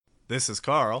This is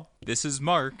Carl. This is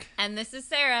Mark. And this is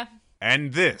Sarah.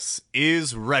 And this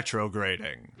is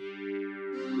Retrograding.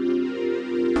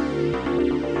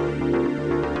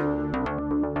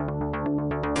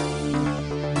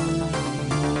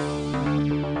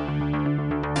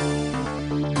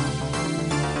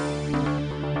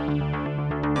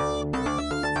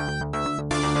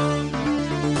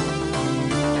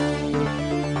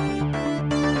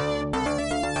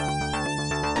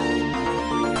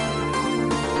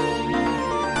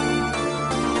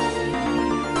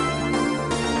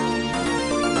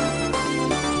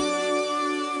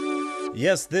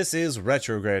 Yes, this is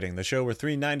Retrograding, the show where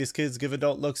three 90s kids give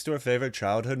adult looks to our favorite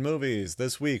childhood movies.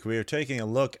 This week, we are taking a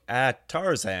look at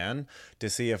Tarzan to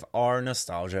see if our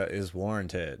nostalgia is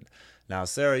warranted. Now,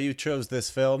 Sarah, you chose this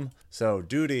film, so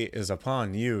duty is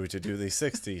upon you to do the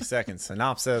 60-second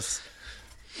synopsis.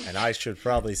 And I should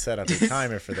probably set up a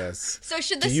timer for this. So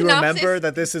should the Do you remember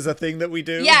that this is a thing that we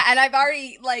do? Yeah, and I've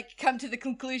already come to the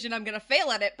conclusion I'm gonna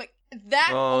fail at it, but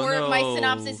my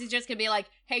synopsis is just gonna be like,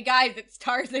 hey guys, it's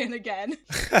Tarzan again.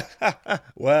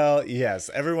 Well, yes,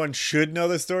 everyone should know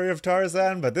the story of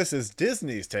Tarzan, but this is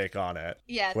Disney's take on it.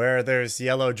 Yeah. Where there's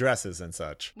yellow dresses and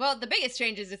such. Well, the biggest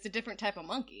change is it's a different type of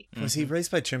monkey. Was he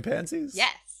raised by chimpanzees?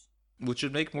 Yes. Which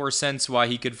would make more sense why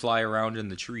he could fly around in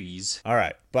the trees. All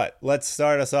right, but let's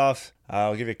start us off.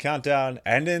 I'll give you a countdown,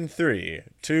 and in 3,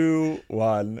 2,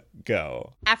 1,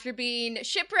 go. After being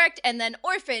shipwrecked and then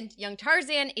orphaned, young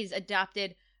Tarzan is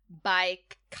adopted by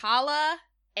Kala,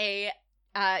 a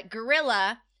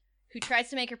gorilla who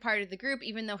tries to make her part of the group,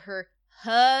 even though her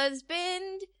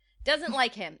husband doesn't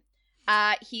like him.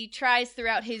 He tries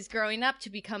throughout his growing up to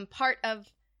become part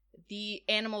of the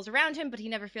animals around him, but he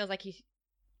never feels like he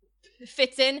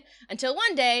fits in until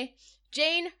one day,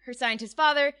 Jane, her scientist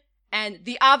father, and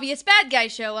the obvious bad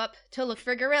guys show up to look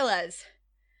for gorillas.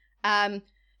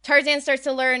 Tarzan starts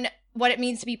to learn what it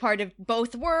means to be part of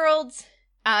both worlds.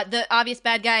 The obvious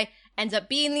bad guy ends up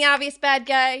being the obvious bad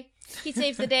guy. He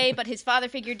saves the day, but his father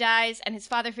figure dies, and his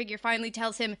father figure finally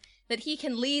tells him that he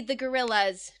can lead the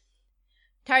gorillas.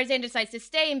 Tarzan decides to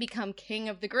stay and become king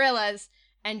of the gorillas,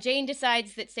 and Jane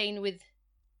decides that staying with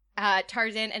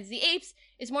Tarzan as the apes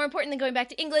is more important than going back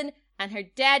to England, and her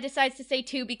dad decides to stay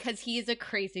too because he is a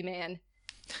crazy man.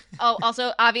 Oh,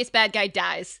 also, obvious bad guy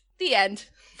dies. The end.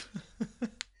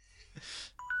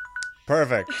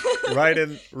 Perfect. Right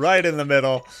in the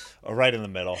middle. Right in the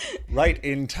middle. Right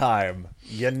in time.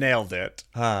 You nailed it.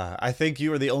 I think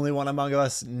you are the only one among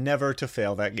us never to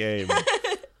fail that game.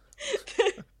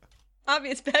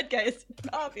 Obvious bad guy is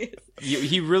obvious.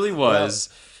 He really was.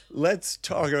 Well, let's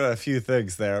talk about a few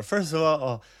things there. First of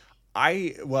all,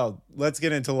 let's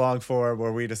get into long form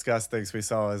where we discuss things we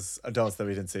saw as adults that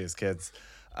we didn't see as kids.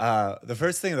 The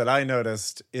first thing that I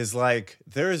noticed is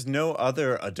there is no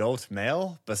other adult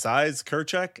male besides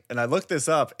Kerchak. And I looked this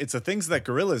up. It's the things that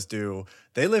gorillas do.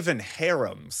 They live in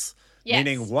harems, yes.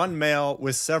 Meaning one male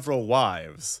with several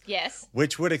wives. Yes.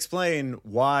 Which would explain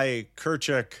why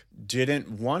Kerchak didn't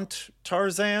want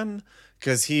Tarzan,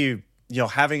 because he,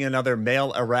 having another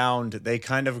male around, they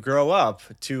kind of grow up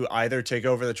to either take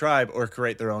over the tribe or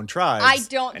create their own tribes. I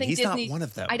don't think he's Disney, not one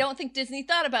of them. I don't think Disney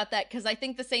thought about that, because I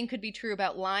think the same could be true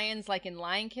about lions, like in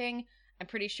Lion King. I'm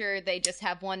pretty sure they just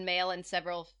have one male and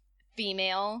several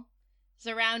females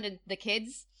around and the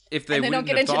kids. If they wouldn't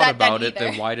have thought about it,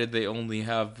 then why did they only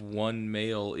have one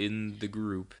male in the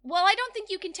group? Well, I don't think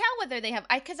you can tell whether they have,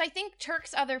 because I think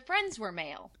Turk's other friends were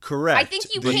male. Correct. I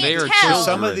think you can't tell.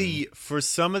 For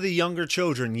some of the younger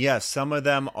children, yes, some of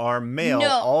them are male.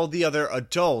 No. All the other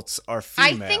adults are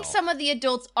female. I think some of the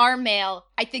adults are male.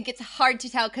 I think it's hard to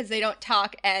tell because they don't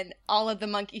talk and all of the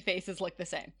monkey faces look the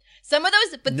same. Some of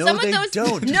those, but no, some of they those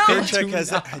don't. No,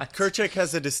 Kerchak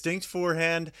has a distinct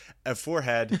forehead,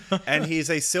 and he's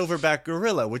a silverback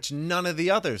gorilla, which none of the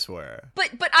others were.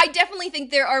 But I definitely think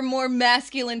there are more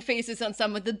masculine faces on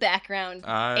some of the background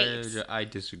apes. I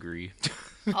disagree.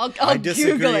 I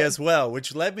disagree as well,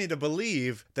 which led me to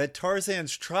believe that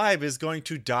Tarzan's tribe is going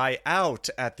to die out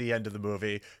at the end of the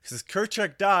movie, because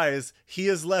Kerchak dies, he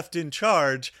is left in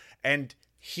charge, and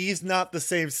he's not the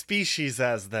same species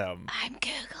as them. I'm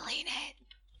Googling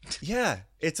it. Yeah,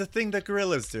 it's a thing that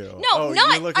gorillas do. No,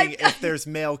 you're looking if there's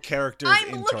male characters in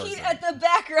Tarzan. I'm looking at the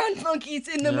background monkeys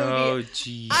in the movie. Oh,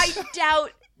 jeez. I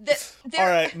doubt that. All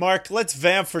right, Mark, let's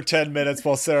vamp for 10 minutes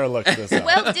while Sarah looks this up.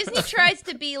 Well, Disney tries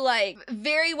to be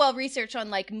very well researched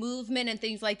on movement and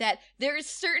things like that. There's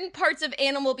certain parts of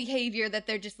animal behavior that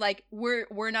they're just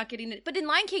we're not getting it. But in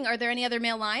Lion King, are there any other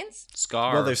male lions?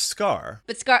 Scar. Well, there's Scar.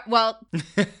 But Scar,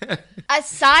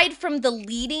 aside from the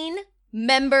leading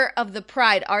member of the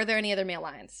Pride, are there any other male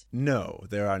lions? No,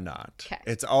 there are not. Okay.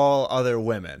 It's all other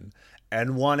women.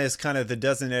 And one is kind of the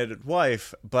designated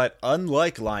wife, but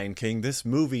unlike Lion King, this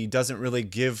movie doesn't really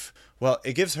give... Well,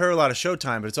 it gives her a lot of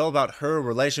showtime, but it's all about her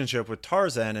relationship with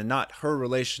Tarzan and not her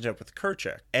relationship with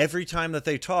Kerchak. Every time that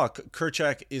they talk,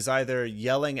 Kerchak is either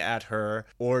yelling at her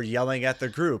or yelling at the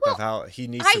group of how he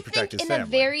needs to protect his family. I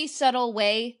think in a very subtle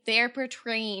way, they're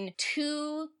portraying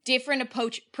two different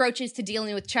approaches to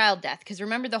dealing with child death. Because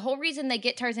remember, the whole reason they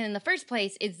get Tarzan in the first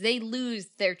place is they lose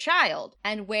their child.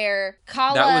 And where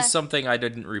Kala... That was something I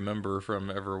didn't remember from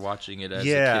ever watching it as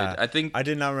a kid. I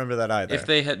did not remember that either. If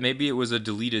they had, maybe it was a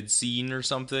deleted scene or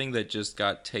something that just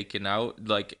got taken out.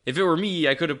 Like, if it were me,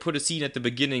 I could have put a scene at the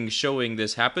beginning showing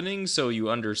this happening so you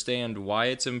understand why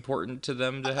it's important to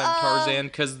them to have Tarzan,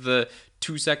 because the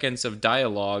 2 seconds of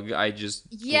dialogue, I just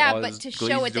but to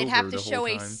show it, they'd have to show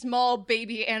a small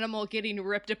baby animal getting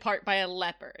ripped apart by a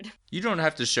leopard. You don't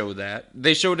have to show that.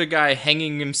 They showed a guy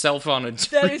hanging himself on a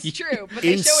tree. That is true, but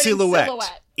they show it in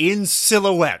silhouette. In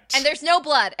silhouette. And there's no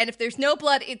blood, and if there's no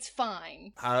blood, it's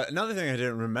fine. Another thing I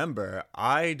didn't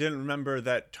remember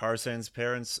that Tarzan's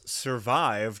parents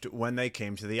survived when they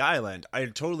came to the island. I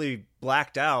totally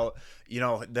blacked out,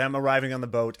 them arriving on the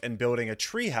boat and building a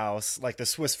treehouse like the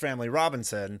Swiss Family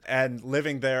Robinson and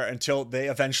living there until they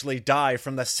eventually die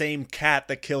from the same cat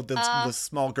that killed the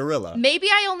small gorilla. Maybe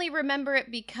I only remember it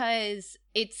because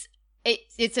it's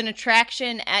an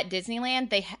attraction at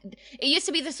Disneyland. It used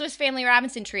to be the Swiss Family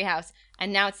Robinson treehouse,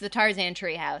 and now it's the Tarzan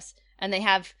treehouse. And they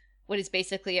have what is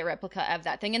basically a replica of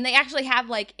that thing. And they actually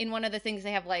have, in one of the things,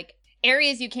 they have,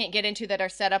 areas you can't get into that are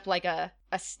set up like a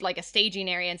staging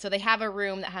area. And so they have a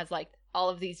room that has, all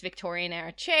of these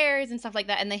Victorian-era chairs and stuff like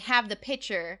that. And they have the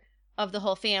picture of the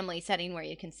whole family setting where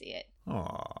you can see it.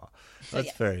 Aw,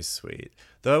 that's very sweet.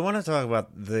 Though I want to talk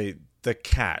about the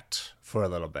cat for a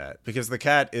little bit, because the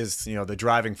cat is, the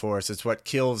driving force. It's what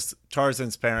kills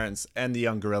Tarzan's parents and the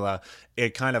young gorilla.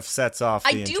 It kind of sets off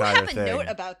the entire thing. I do have a note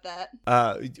about that.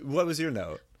 What was your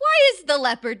note? Why is the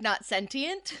leopard not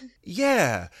sentient?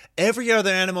 Yeah, every other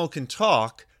animal can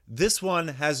talk. This one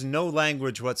has no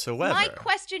language whatsoever. My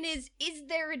question is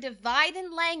there a divide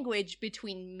in language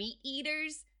between meat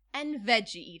eaters and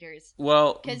veggie eaters?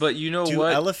 Well, but you know what? Do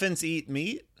elephants eat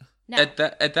meat? No.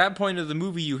 At that point of the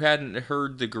movie, you hadn't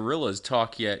heard the gorillas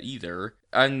talk yet either.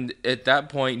 And at that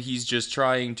point, he's just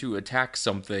trying to attack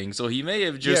something. So he may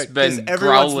have just been everyone's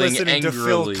growling listening angrily.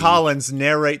 to Phil Collins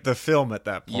narrate the film at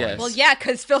that point. Yes. Well, yeah,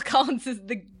 because Phil Collins is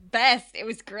the best. It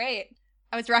was great.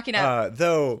 I was rocking out.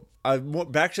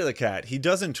 Back to the cat. He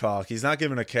doesn't talk. He's not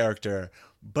given a character.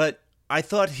 But I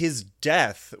thought his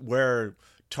death, where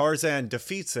Tarzan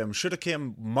defeats him, should have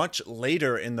come much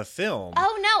later in the film.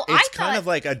 Oh, no. It's kind of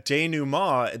like a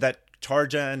denouement that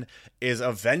Tarzan is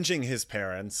avenging his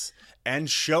parents and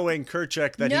showing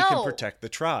Kerchak that he can protect the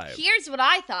tribe. Here's what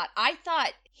I thought. I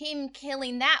thought him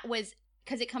killing that was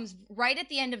because it comes right at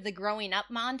the end of the growing up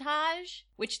montage,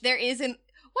 which there isn't.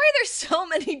 Why are there so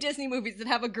many Disney movies that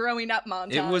have a growing up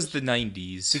montage? It was the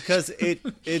 90s. Because it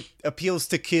appeals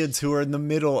to kids who are in the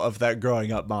middle of that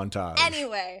growing up montage.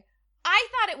 Anyway, I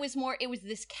thought it was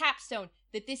this capstone,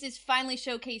 that this is finally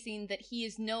showcasing that he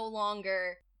is no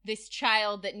longer this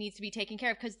child that needs to be taken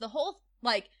care of. Because the whole,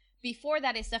 before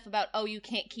that is stuff about, you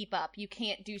can't keep up. You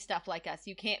can't do stuff like us.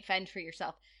 You can't fend for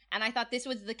yourself. And I thought this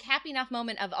was the capping off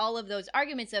moment of all of those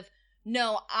arguments of,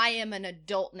 no, I am an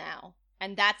adult now.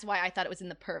 And that's why I thought it was in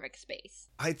the perfect space.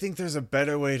 I think there's a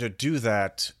better way to do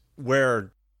that,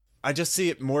 where I just see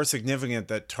it more significant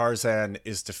that Tarzan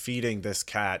is defeating this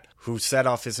cat who set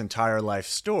off his entire life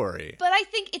story. But I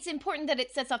think it's important that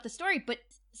it sets off the story, but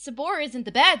Sabor isn't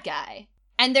the bad guy.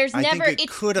 And there's I never... think it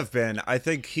could have been. I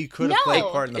think he could have played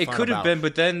part in the final It could have been,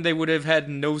 but then they would have had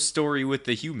no story with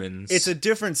the humans. It's a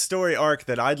different story arc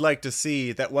that I'd like to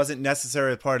see that wasn't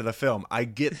necessarily part of the film. I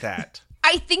get that.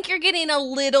 I think you're getting a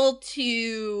little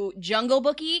too Jungle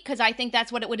Booky, because I think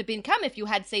that's what it would have become if you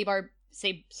had Sabor?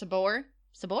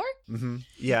 Mm-hmm.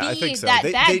 Yeah, I think so. That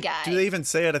bad guy. Do they even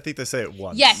say it? I think they say it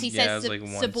once. Yes, he says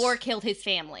Sabor killed his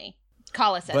family.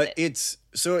 Kala says but it.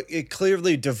 It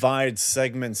clearly divides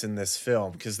segments in this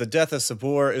film, because the death of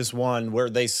Sabor is one, where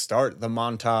they start the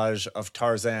montage of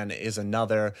Tarzan is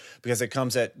another, because it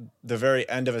comes at the very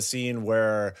end of a scene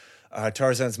where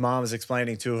Tarzan's mom is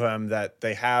explaining to him that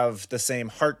they have the same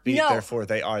heartbeat, therefore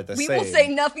they are the same. We will say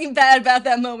nothing bad about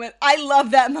that moment. I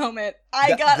love that moment.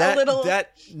 I got a little...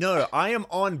 No, I am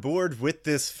on board with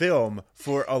this film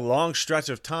for a long stretch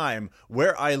of time.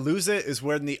 Where I lose it is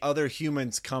when the other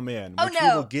humans come in, which we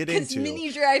will get into. Because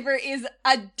Minnie Driver is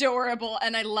adorable,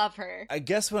 and I love her. I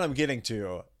guess what I'm getting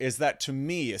to is that, to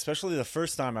me, especially the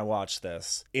first time I watched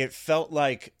this, it felt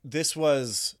like this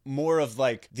was more of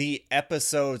like the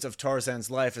episodes of Tarzan's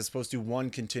life as opposed to one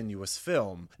continuous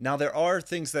film. Now, there are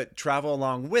things that travel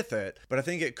along with it, but I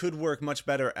think it could work much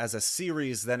better as a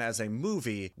series than as a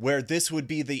movie, where this would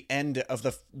be the end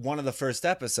of one of the first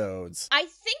episodes. I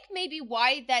think maybe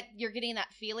why that you're getting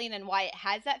that feeling and why it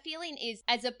has that feeling is,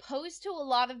 as opposed to a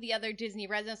lot of the other Disney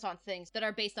Renaissance things that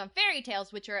are based on fairy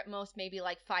tales, which are at most maybe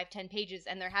like 5-10 pages,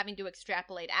 and they're having to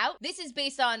extrapolate out. This is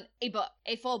based on a book,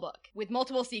 a full book, with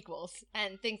multiple sequels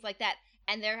and things like that,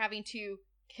 and they're having to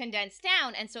condense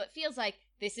down, and so it feels like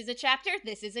this is a chapter,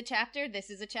 this is a chapter, this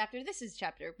is a chapter, this is a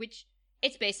chapter, which...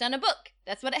 it's based on a book.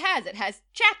 That's what it has. It has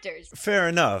chapters. Fair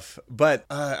enough. But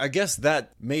I guess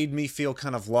that made me feel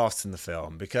kind of lost in the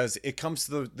film, because it comes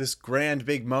to this grand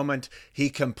big moment. He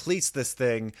completes this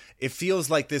thing. It feels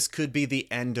like this could be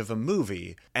the end of a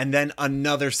movie. And then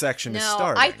another section is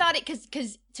starting. No, I thought it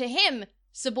because to him,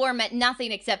 Sabor meant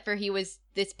nothing except for he was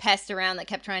this pest around that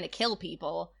kept trying to kill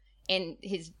people. And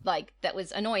his, like, that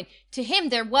was annoying. To him,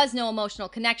 there was no emotional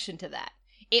connection to that.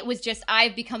 It was just,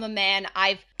 I've become a man,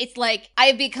 it's like,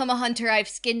 I've become a hunter, I've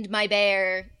skinned my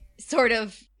bear, sort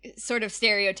of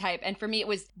stereotype. And for me, it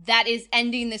was, that is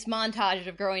ending this montage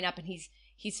of growing up, and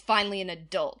he's finally an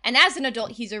adult. And as an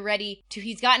adult, he's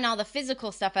gotten all the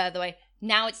physical stuff out of the way.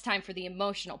 Now it's time for the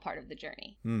emotional part of the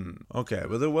journey. Okay,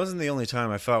 well, that wasn't the only time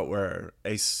I felt where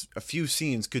a few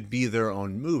scenes could be their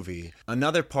own movie.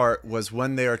 Another part was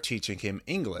when they are teaching him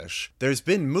English. There's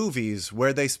been movies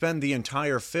where they spend the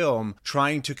entire film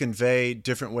trying to convey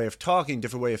different way of talking,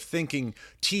 different way of thinking,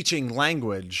 teaching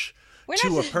language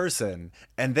to a person,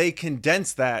 and they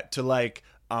condense that to like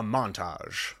a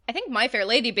montage. I think My Fair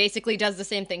Lady basically does the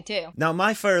same thing too. Now,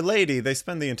 My Fair Lady, they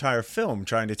spend the entire film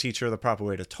trying to teach her the proper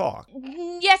way to talk.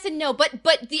 Yes and no, but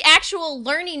the actual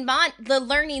learning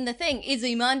the thing is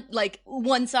like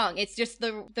one song. It's just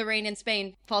the rain in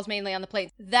Spain falls mainly on the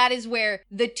plains. That is where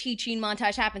the teaching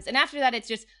montage happens. And after that, it's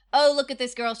just, oh, look at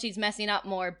this girl, she's messing up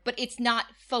more. But it's not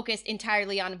focused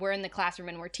entirely on we're in the classroom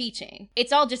and we're teaching.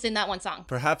 It's all just in that one song.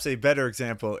 Perhaps a better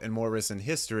example in more recent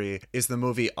history is the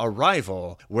movie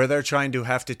Arrival, where they're trying to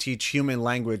have to teach human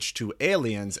language to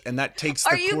aliens, and that takes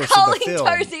the course of the film.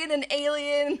 Are you calling Tarzan an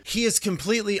alien? He is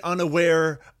completely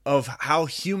unaware of how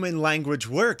human language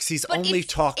works. He's only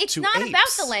talked to apes. It's not about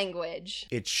the language.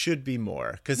 It should be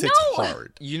more, because it's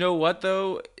hard. You know what,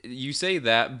 though? You say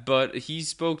that, but he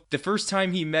spoke... The first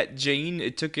time he met Jane,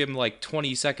 it took him like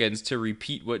 20 seconds to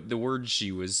repeat what the words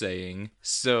she was saying.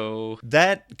 So...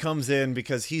 That comes in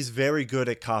because he's very good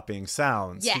at copying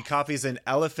sounds. Yes. He copies an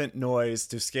elephant noise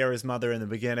to scare his mother in the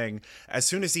beginning. As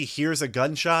soon as he hears a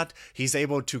gunshot, he's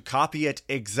able to copy it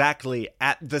exactly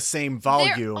at the same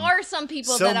volume. There are some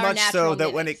people so that are much natural so that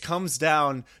mimics. when it comes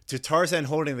down to Tarzan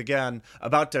holding the gun,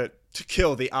 about to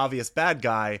kill the obvious bad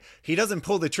guy, he doesn't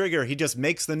pull the trigger, he just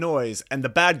makes the noise, and the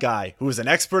bad guy, who is an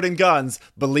expert in guns,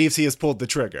 believes he has pulled the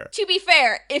trigger. To be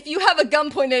fair, if you have a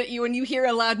gun pointed at you and you hear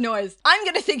a loud noise, I'm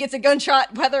gonna think it's a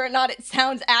gunshot whether or not it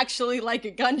sounds actually like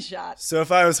a gunshot. So if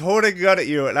I was holding a gun at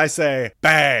you and I say,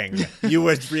 bang, you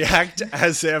would react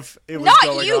as if it was Not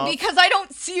going you, off? because I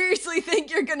don't seriously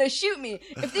think you're gonna shoot me.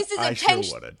 If this is a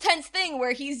tense thing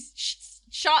where he's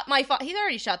shot my father. He's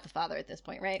already shot the father at this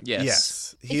point, right?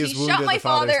 Yes. He if is he wounded, shot my the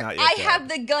father's father, not yet I dead. have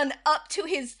the gun up to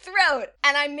his throat,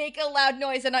 and I make a loud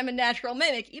noise, and I'm a natural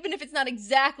mimic. Even if it's not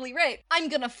exactly right, I'm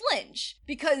gonna flinch,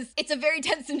 because it's a very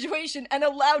tense situation, and a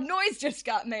loud noise just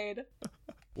got made.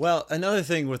 Well, another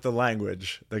thing with the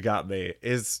language that got me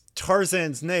is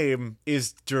Tarzan's name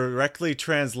is directly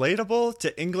translatable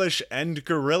to English and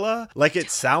gorilla. Like, it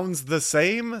sounds the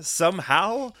same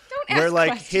somehow. Don't where, ask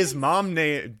like, questions. his mom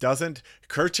name doesn't,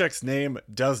 Kerchak's name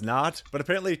does not, but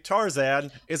apparently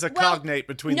Tarzan is a cognate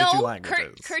between the two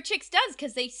languages. Kerchak's does,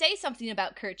 because they say something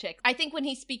about Kerchak. I think when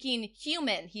he's speaking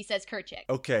human, he says Kerchak.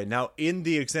 Okay, now in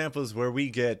the examples where we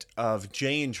get of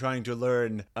Jane trying to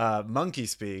learn monkey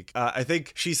speak, I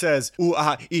think she says ooh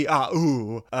ah ee ah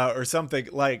ooh or something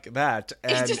like that,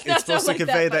 and just it's not supposed to like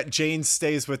convey that, but- that Jane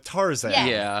stays with Tarzan.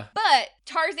 Yeah. But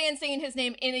Tarzan saying his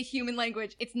name in a human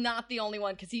language, it's not the only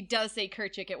one, because he does say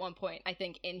Kerchak at one point, I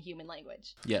think, in human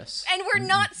language. Yes. And we're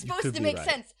not could supposed to be make right.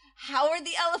 sense. How are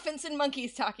the elephants and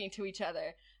monkeys talking to each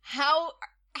other? How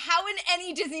in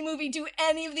any Disney movie do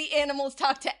any of the animals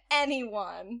talk to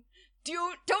anyone?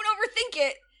 Don't overthink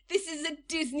it. This is a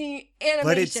Disney But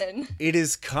animation. it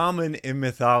is common in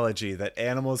mythology that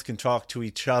animals can talk to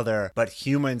each other, but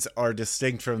humans are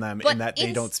distinct from them But in that they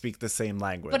in don't speak the same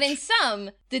language. But in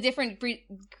some, the different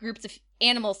groups of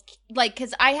animals, like,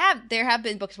 because there have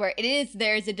been books where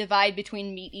there is a divide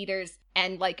between meat eaters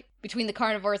and, like, between the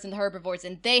carnivores and the herbivores,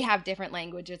 and they have different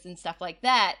languages and stuff like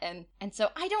that. And so,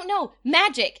 I don't know.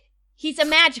 Magic. He's a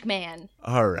magic man.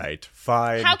 All right,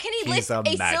 fine. How can he He's lift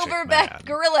a magic silverback man.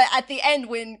 gorilla at the end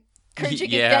when Kerchak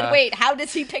is Yeah. dead weight? How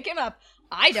does he pick him up?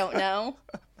 I don't know.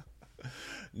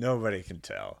 Nobody can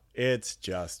tell. It's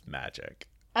just magic.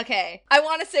 Okay, I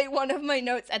want to say one of my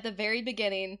notes at the very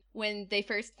beginning when they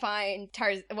first find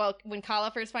when Kala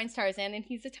first finds Tarzan and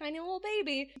he's a tiny little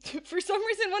baby. For some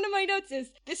reason, one of my notes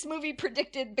is, this movie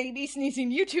predicted baby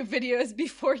sneezing YouTube videos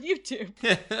before YouTube.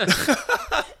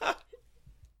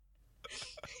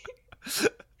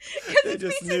 They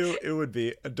just knew it would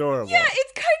be adorable. Yeah,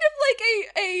 it's kind of like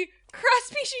a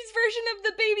cross-species version of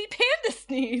the baby panda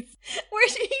sneeze, where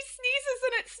he sneezes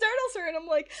and it startles her, and I'm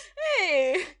like,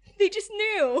 hey, they just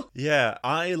knew. Yeah,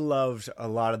 I loved a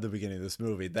lot of the beginning of this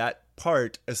movie. That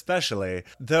part especially,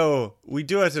 though we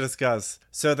do have to discuss.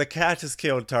 So the cat has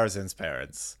killed Tarzan's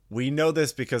parents. We know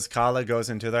this because Kala goes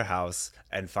into their house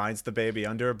and finds the baby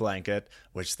under a blanket,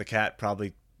 which the cat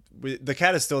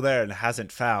is still there and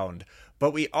hasn't found.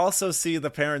 But we also see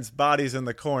the parents' bodies in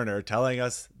the corner telling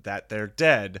us that they're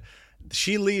dead.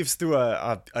 She leaves through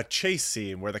a chase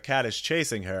scene where the cat is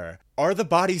chasing her. Are the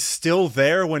bodies still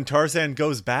there when Tarzan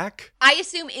goes back? I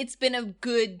assume it's been a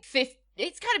good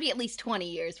it's got to be at least 20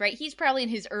 years, right? He's probably in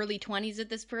his early 20s at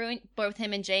this point, both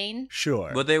him and Jane.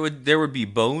 Sure. But there would be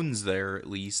bones there at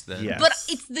least then. Yes. But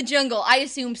it's the jungle. I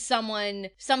assume some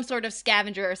sort of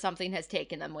scavenger or something has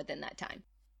taken them within that time.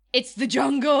 It's the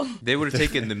jungle. They would have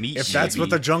taken the meat. If that's maybe. what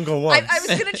the jungle wants. I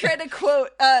was going to try to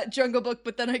quote Jungle Book,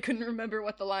 but then I couldn't remember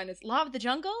what the line is. Law of the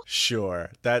Jungle?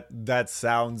 Sure. That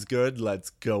sounds good. Let's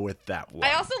go with that one.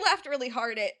 I also laughed really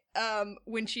hard at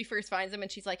when she first finds him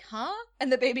and she's like, huh?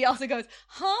 And the baby also goes,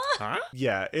 huh? Huh?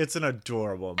 Yeah, it's an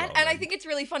adorable moment. And I think it's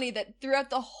really funny that throughout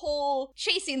the whole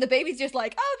chasing, the baby's just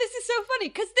like, oh, this is so funny.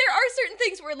 Because there are certain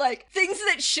things where, like, things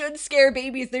that should scare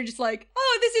babies, they're just like,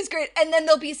 oh, this is great. And then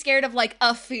they'll be scared of, like,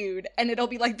 a food. And it'll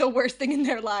be, like, the worst thing in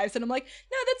their lives. And I'm like,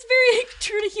 no, that's very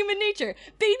true to human nature.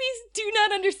 Babies do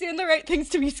not understand the right things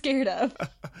to be scared of.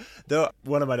 Though,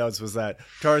 one of my notes was that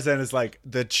Tarzan is, like,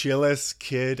 the chillest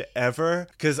kid ever.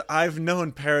 Because I've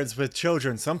known parents with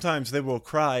children, sometimes they will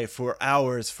cry for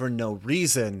hours for no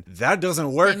reason. That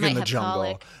doesn't work might in the have jungle.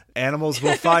 colic. Animals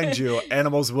will find you.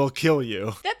 Animals will kill you.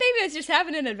 That baby was just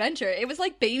having an adventure. It was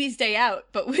like Baby's Day Out,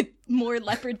 but with more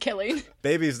leopard killing.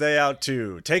 Baby's Day Out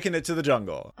 2, taking it to the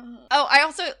jungle.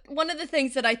 One of the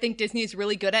things that I think Disney is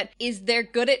really good at is they're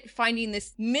good at finding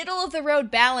this middle of the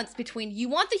road balance between, you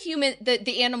want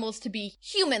the animals to be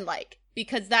human-like,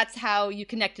 because that's how you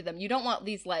connect to them. You don't want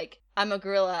these, like, I'm a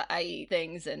gorilla, I eat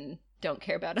things and don't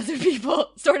care about other people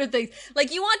sort of things.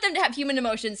 Like, you want them to have human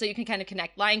emotions so you can kind of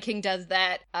connect. Lion King does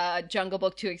that. Jungle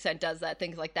Book to an extent does that.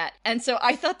 Things like that. And so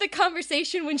I thought the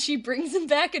conversation when she brings him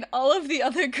back and all of the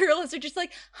other gorillas are just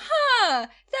like, that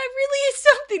really is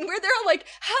something, where they're all like,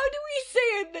 how do we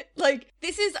say it? Like,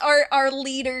 this is our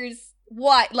leader's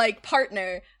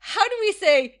partner. How do we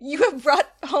say you have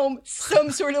brought home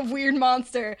some sort of weird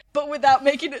monster, but without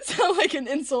making it sound like an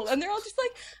insult? And they're all just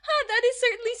like, that is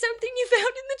certainly something you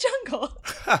found in the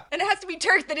jungle. And it has to be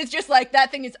Turk that is just like, that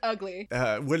thing is ugly.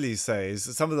 Willie says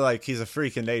something like he's a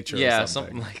freak in nature. Yeah, or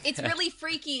something like It's really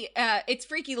freaky. It's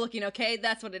freaky looking, okay?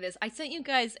 That's what it is. I sent you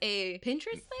guys a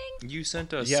Pinterest thing. You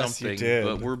sent us Yes, you something, did.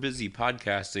 but we're busy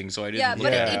podcasting, so I didn't. Yeah, look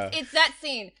but at Yeah. it. it's that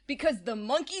scene, because the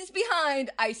monkeys behind,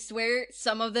 I swear,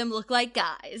 some of them look like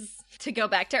guys. To go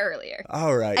back to earlier.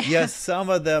 All right. Yes, some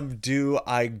of them do,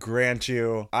 I grant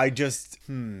you. I just,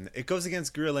 it goes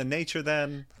against gorilla nature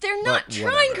then. They're not But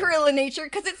trying whatever. gorilla nature,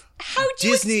 because it's how do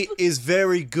you Disney is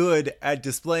very good at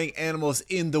displaying animals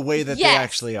in the way that they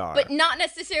actually are. But not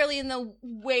necessarily in the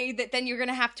way that then you're going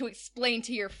to have to explain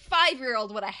to your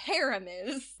 5-year-old what a harem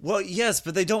is. Well, yes,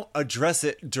 but they don't address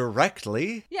it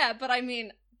directly. Yeah, but I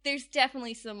mean, there's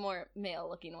definitely some more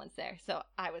male-looking ones there, so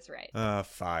I was right.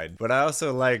 Fine. But I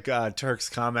also like Turk's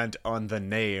comment on the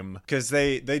name, because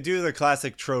they do the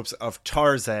classic tropes of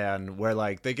Tarzan, where,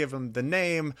 like, they give him the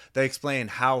name, they explain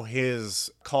how his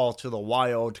call to the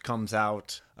wild comes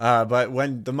out, But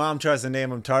when the mom tries to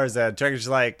name him Tarzan, Turk's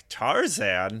like,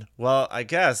 Tarzan? Well, I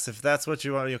guess if that's what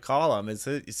you want to call him,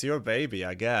 it's your baby,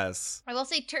 I guess. I will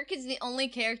say Turk is the only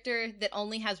character that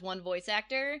only has one voice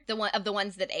actor, the one of the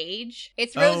ones that age.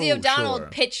 It's Rosie O'Donnell sure.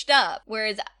 pitched up,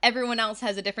 whereas everyone else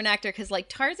has a different actor, because, like,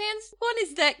 Tarzan's one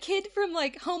is that kid from,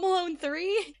 like, Home Alone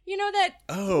 3. You know, that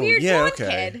weird blonde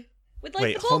kid. With, like,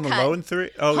 Wait, the bowl Home cut. Alone 3?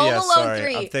 Oh, Home yeah, Alone sorry.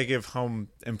 3. I'm thinking of Home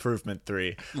Improvement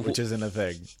 3, which isn't a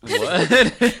thing. What? But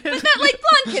that, like,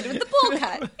 blonde kid with the bowl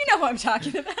cut. You know who I'm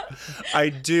talking about. I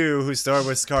do, who starred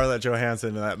with Scarlett Johansson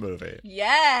in that movie.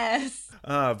 Yes.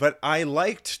 But I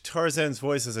liked Tarzan's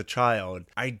voice as a child.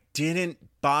 I didn't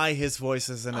buy his voice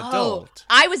as an adult.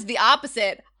 I was the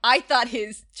opposite. I thought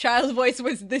his child's voice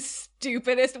was the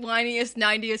stupidest, whiniest,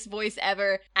 90s voice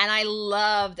ever. And I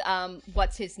loved,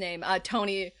 what's his name?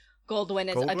 Tony Goldwyn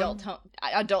as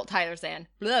adult Tarzan.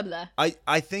 Blah, blah.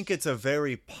 I think it's a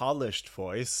very polished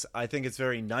voice. I think it's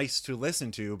very nice to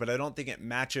listen to, but I don't think it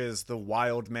matches the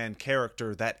wild man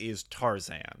character that is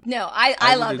Tarzan. No,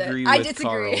 I loved would agree it. I with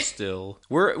disagree. Carl still.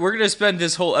 We're gonna spend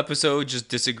this whole episode just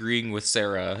disagreeing with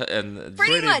Sarah and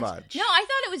Pretty much. much. No, I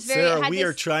thought it was very... Sarah, had we this...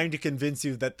 are trying to convince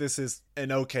you that this is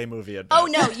an okay movie at Oh,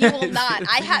 best. no, you will not.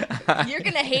 You're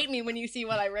gonna hate me when you see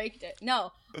what I raked it.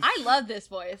 No, I love this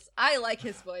voice. I like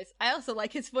his voice. I also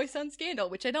like his voice on Scandal,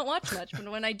 which I don't watch much, but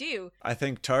when I do... I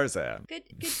think Tarzan. Good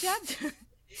job.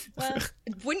 Well,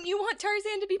 wouldn't you want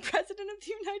Tarzan to be president of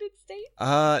the United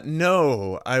States?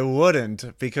 No, I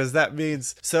wouldn't, because that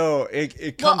means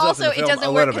it comes Well, up in also, the film it doesn't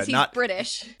a work little because bit. he's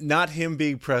British. Not him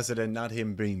being president, not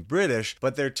him being British,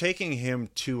 but they're taking him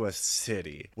to a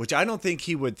city, which I don't think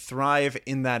he would thrive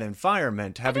in that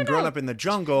environment, having grown up in the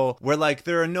jungle where, like,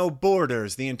 there are no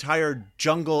borders. The entire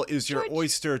jungle is your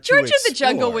oyster to George explore. of the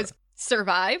Jungle was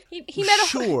survive. He met a...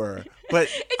 Sure, but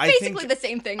It's I basically think, the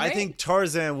same thing, right? I think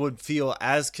Tarzan would feel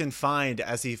as confined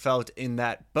as he felt in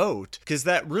that boat, because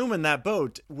that room in that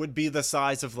boat would be the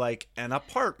size of, like, an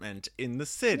apartment in the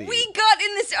city. We got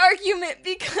in this argument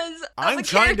because of I'm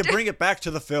trying to bring it back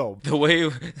to the film. the way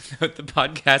that the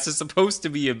podcast is supposed to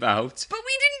be about. But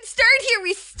we didn't start here.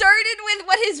 We started with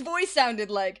what his voice sounded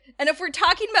like. And if we're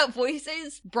talking about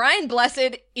voices, Brian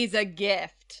Blessed is a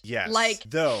gift. Yes, Like,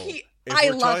 though. If I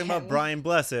we're love talking him. about Brian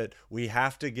Blessed, we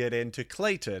have to get into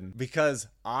Clayton, because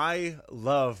I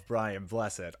love Brian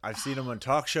Blessed. I've seen him on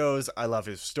talk shows. I love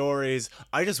his stories.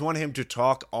 I just want him to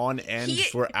talk on end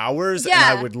for hours, and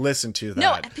I would listen to that.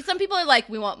 No, some people are like,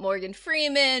 we want Morgan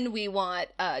Freeman, we want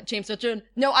James Earl Jones.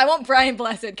 No, I want Brian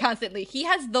Blessed constantly. He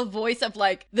has the voice of,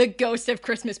 like, the ghost of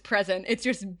Christmas Present. It's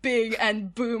just big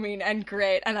and booming and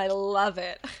great, and I love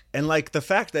it. And, like, the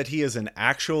fact that he is an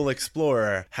actual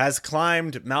explorer, has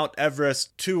climbed Mount Everest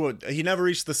he never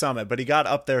reached the summit, but he got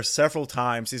up there several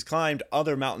times. He's climbed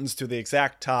other mountains to the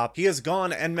exact top. He has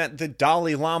gone and met the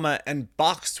Dalai Lama and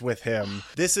boxed with him.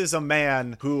 This is a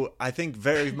man who I think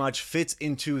very much fits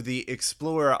into the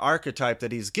explorer archetype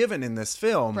that he's given in this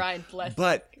film. Brian Blessed.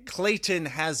 But Clayton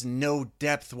has no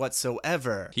depth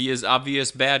whatsoever. He is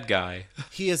obvious bad guy.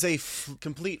 He is a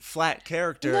complete flat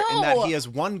character in that he has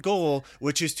one goal,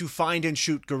 which is to find and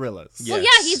shoot gorillas. Yes. Well,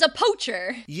 yeah, he's a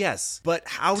poacher. Yes, but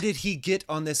how did he get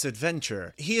on this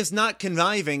adventure? He is not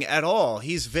conniving at all.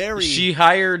 He's very... She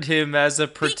hired him as a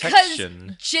protection.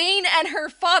 Because Jane and her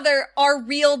father are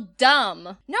real dumb.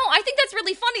 No, I think that's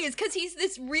really funny is because he's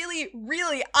this really,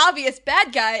 really obvious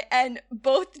bad guy, and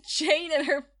both Jane and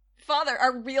her father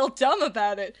are real dumb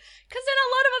about it. Because in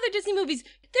a lot of other Disney movies,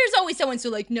 there's always someone who's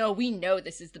like, no, we know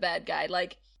this is the bad guy.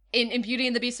 Like, in Beauty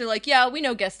and the Beast, they're like, yeah, we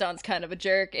know Gaston's kind of a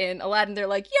jerk. In Aladdin, they're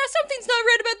like, yeah, something's not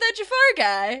right about that Jafar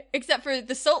guy, except for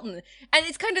the Sultan. And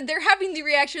it's kind of, they're having the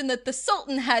reaction that the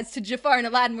Sultan has to Jafar in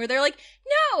Aladdin, where they're like,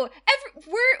 no,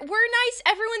 we're nice,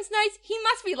 everyone's nice, he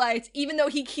must be nice, even though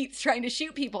he keeps trying to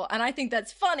shoot people. And I think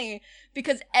that's funny,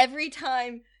 because every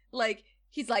time, like,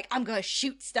 he's like, I'm gonna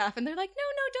shoot stuff, and they're like, no,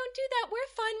 don't do that, we're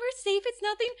fine, we're safe, it's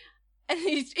nothing. And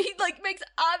he like makes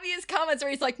obvious comments where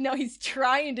he's like, no, he's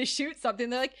trying to shoot something.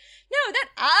 They're like, no,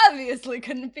 that obviously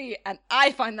couldn't be. And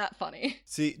I find that funny.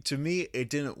 See, to me, it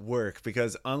didn't work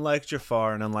because unlike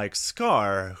Jafar and unlike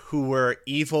Scar, who were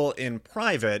evil in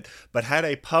private, but had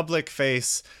a public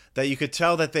face that you could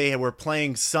tell that they were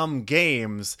playing some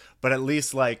games, but at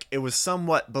least, like, it was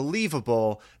somewhat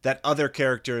believable that other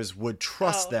characters would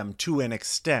trust them to an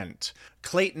extent.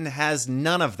 Clayton has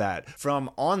none of that. From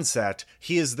onset,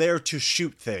 he is there to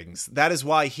shoot things. That is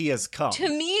why he has come. To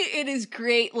me, it is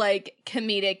great, like,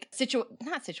 comedic,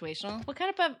 not situational. What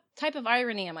kind of type of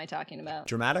irony am I talking about?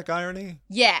 Dramatic irony?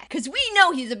 Yeah, because we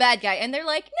know he's a bad guy, and they're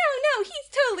like, no,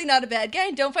 he's totally not a bad guy,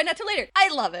 and don't find out till later. I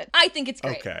love it. I think it's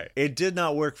great. Okay. It did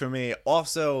not work for me.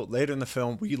 Also, later in the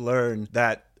film, we learn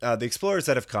that the explorers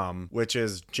that have come, which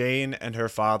is Jane and her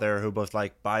father, who both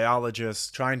like biologists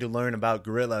trying to learn about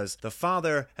gorillas. The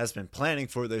father has been planning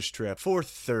for this trip for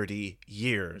 30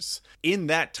 years. In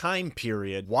that time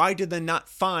period, why did they not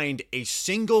find a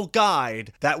single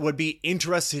guide that would be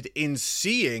interested in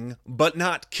seeing but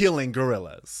not killing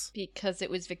gorillas? Because it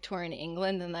was Victorian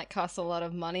England and that cost a lot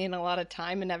of money and a lot of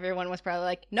time, and everyone was probably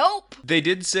like, nope. They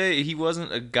did say he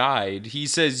wasn't a guide. He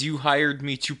says, you hired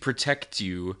me to protect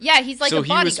you. Yeah, he's like a so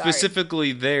bodyguard. he was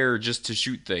specifically there just to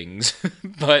shoot things,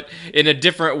 but in a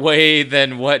different way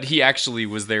than what he actually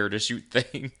was there to shoot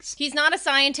things. He's not a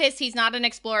scientist, he's not an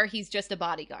explorer, he's just a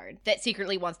bodyguard that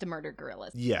secretly wants to murder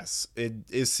gorillas. Yes, it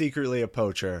is secretly a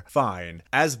poacher. Fine.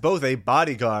 As both a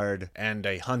bodyguard and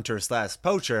a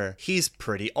hunter/poacher, he's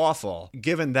pretty awful,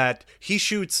 given that he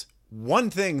shoots one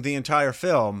thing the entire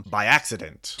film by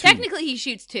accident. Technically, he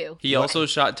shoots two. He also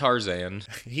shot Tarzan.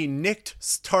 He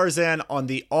nicked Tarzan on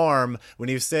the arm when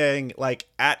he was saying, like,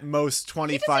 at most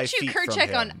 25 He feet doesn't shoot from Kerchak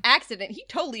him. on accident. He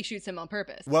totally shoots him on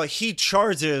purpose. Well, he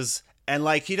charges, and,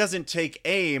 like, he doesn't take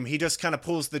aim. He just kind of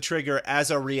pulls the trigger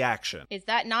as a reaction. Is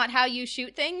that not how you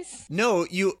shoot things? No,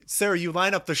 Sarah, you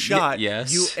line up the shot,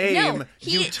 yes. you aim, No,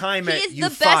 you time it, he you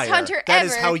is the fire. best hunter That ever.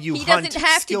 is how you he hunt doesn't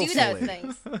have skillfully. to do those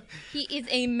things. He is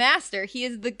a master. He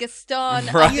is the Gaston.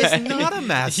 Right. He is not a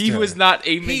master. He was not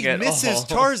aiming He at misses all.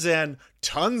 Tarzan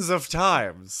tons of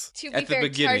times. To be At the fair,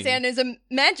 beginning. Tarzan is a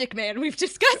magic man. We've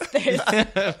discussed this.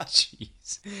 Jeez.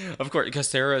 Of course, because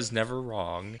Sarah is never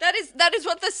wrong. That is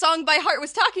what the song by Heart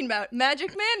was talking about. Magic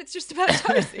man. It's just about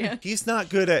Tarzan. He's not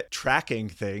good at tracking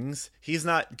things. He's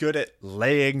not good at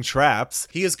laying traps.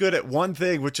 He is good at one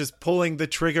thing, which is pulling the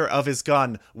trigger of his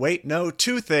gun. Wait, no,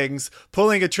 two things.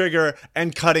 Pulling a trigger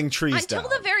and cutting trees Until down.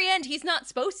 the very end, he's not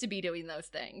supposed to be doing those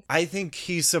things. I think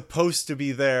he's supposed to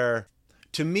be there.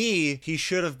 To me, he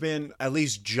should have been at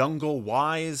least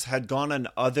jungle-wise, had gone on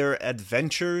other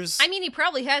adventures. I mean, he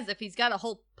probably has if he's got a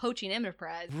whole poaching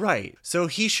enterprise. Right. So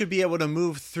he should be able to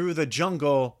move through the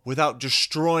jungle without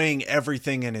destroying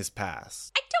everything in his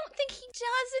past. I don't think he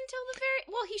does until the very...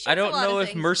 Well, he shoots I don't a lot know of if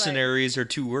things, mercenaries are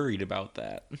too worried about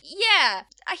that. but- Yeah.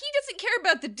 He doesn't care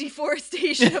about the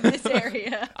deforestation of this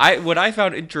area. What I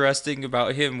found interesting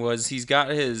about him was he's got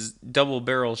his double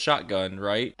barrel shotgun,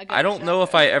 right? A good I don't know if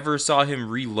shotgun. I ever saw him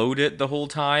reload it the whole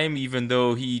time, even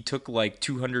though he took like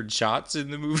 200 shots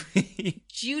in the movie.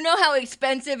 Do you know how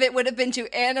expensive it would have been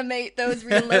to animate those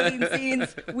reloading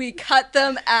scenes? We cut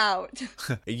them out.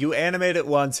 You animate it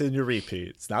once and you repeat.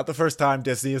 It's not the first time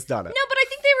Disney has done it. No, but I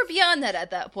think they were beyond that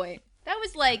at that point. That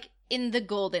was like in the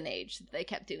golden age that they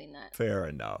kept doing that. Fair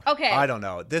enough. Okay. I don't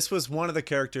know. This was one of the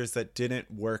characters that didn't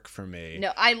work for me.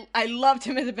 No, I loved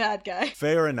him as a bad guy.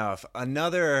 Fair enough.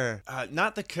 Another,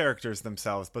 not the characters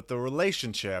themselves, but the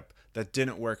relationship that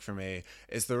didn't work for me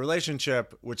is the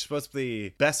relationship which is supposed to be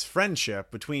best friendship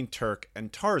between Turk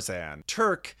and Tarzan.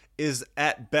 Turk is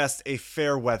at best a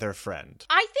fair weather friend.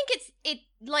 I think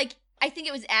I think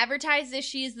it was advertised as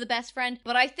she is the best friend,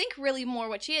 but I think really more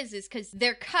what she is because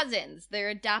they're cousins. They're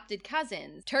adopted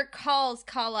cousins. Turk calls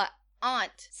Kala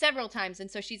aunt several times, and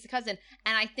so she's a cousin.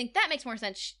 And I think that makes more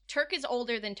sense. Turk is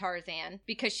older than Tarzan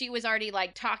because she was already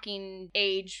like talking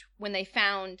age when they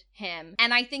found him.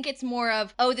 And I think it's more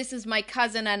of, oh, this is my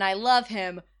cousin and I love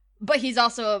him, but he's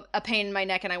also a pain in my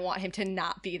neck and I want him to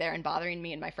not be there and bothering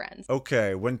me and my friends.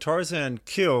 Okay, when Tarzan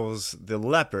kills the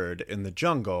leopard in the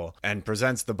jungle and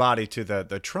presents the body to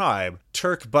the tribe,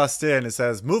 Turk busts in and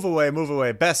says, move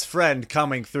away, best friend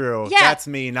coming through. Yeah, That's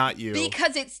me, not you.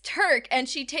 Because it's Turk, and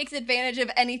she takes advantage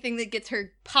of anything that gets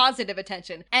her positive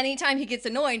attention. Anytime he gets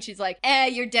annoying, she's like,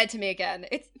 you're dead to me again.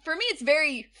 For me, it's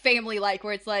very family-like,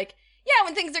 where it's like, yeah,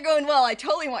 when things are going well, I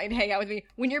totally want you to hang out with me.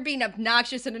 When you're being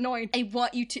obnoxious and annoying,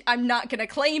 I'm not going to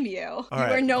claim you. All You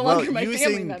right, are no well, longer my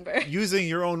family member. Using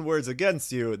your own words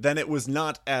against you, then it was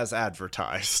not as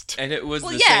advertised. And it was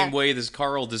Well, the yeah. same way as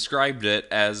Carl described it,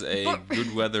 as a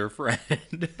good weather friend.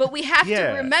 But we have to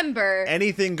Yeah. remember...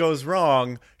 Anything goes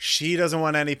wrong, she doesn't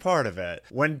want any part of it.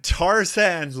 When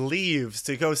Tarzan leaves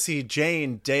to go see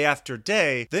Jane day after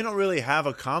day, they don't really have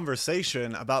a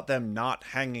conversation about them not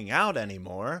hanging out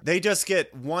anymore. They just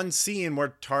get one scene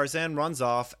where Tarzan runs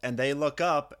off and they look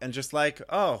up and just like,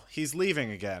 oh, he's leaving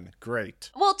again.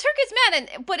 Great. Well, Turk is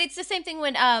mad, but it's the same thing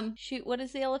when, shoot, what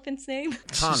is the elephant's name?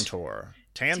 Tantor.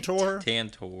 Tantor?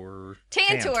 Tantor.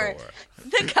 Tantor.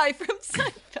 The guy from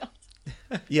Seinfeld.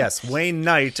 Yes, Wayne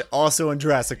Knight, also in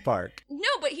Jurassic Park. No,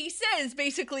 but he says, says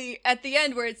basically at the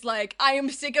end where it's like, I am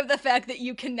sick of the fact that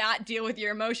you cannot deal with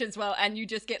your emotions well and you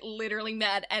just get literally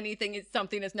mad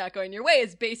something is not going your way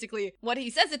is basically what he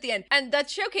says at the end. And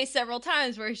that's showcased several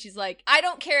times where she's like, I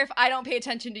don't care if I don't pay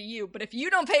attention to you, but if you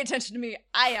don't pay attention to me,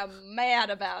 I am mad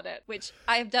about it. Which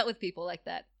I have dealt with people like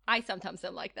that. I sometimes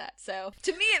am like that. So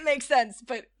to me, it makes sense,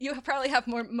 but you probably have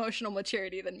more emotional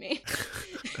maturity than me.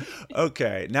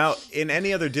 Okay. Now, in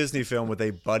any other Disney film with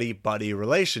a buddy-buddy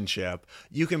relationship,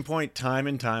 you can point time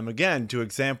and time again to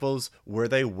examples where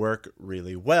they work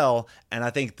really well. And I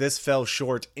think this fell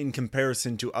short in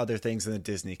comparison to other things in the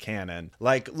Disney canon.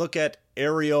 Like, look at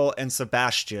Ariel and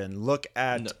Sebastian. Look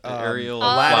at Ariel,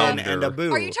 Aladdin Flounder. and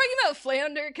Abu. Are you talking about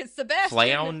Flounder? Because Sebastian...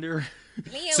 Flounder?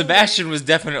 Sebastian was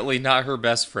definitely not her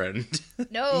best friend.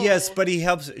 No. Yes, but he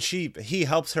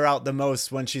helps her out the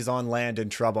most when she's on land in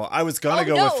trouble. I was gonna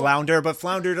go no. with Flounder, but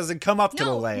Flounder doesn't come up to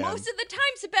the land. Most of the time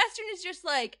Sebastian is just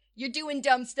like, you're doing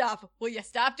dumb stuff. Will you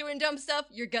stop doing dumb stuff?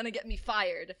 You're gonna get me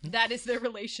fired. That is their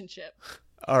relationship.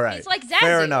 All right. It's like Zazu.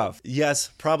 Fair enough. Yes,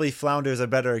 probably Flounder's a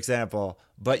better example,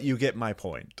 but you get my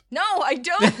point. No, I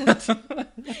don't.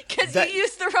 Because you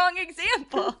used the wrong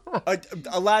example.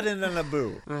 Aladdin and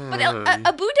Abu. But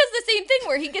Abu does the same thing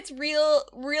where he gets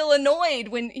real annoyed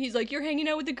when he's like, you're hanging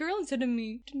out with the girl instead of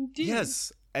me.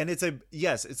 Yes. And it's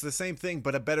the same thing,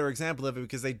 but a better example of it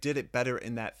because they did it better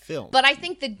in that film. But I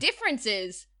think the difference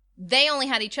is they only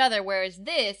had each other, whereas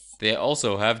this... They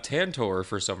also have Tantor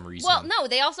for some reason. Well, no,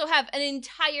 they also have an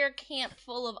entire camp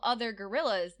full of other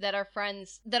gorillas that are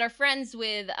friends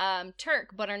with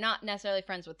Turk, but are not necessarily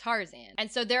friends with Tarzan.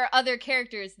 And so there are other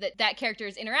characters that character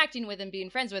is interacting with and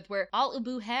being friends with, where all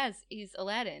Abu has is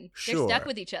Aladdin. Sure. They're stuck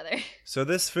with each other. So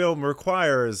this film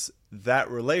requires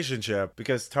that relationship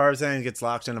because Tarzan gets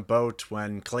locked in a boat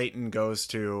when Clayton goes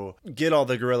to get all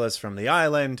the gorillas from the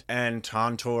island, and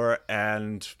Tantor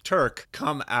and Turk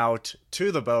come out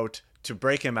to the boat to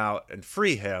break him out and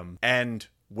free him. And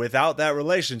without that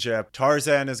relationship,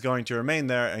 Tarzan is going to remain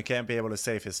there and can't be able to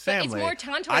save his family. But it's more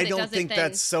Tantor that I does don't it think than...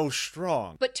 that's so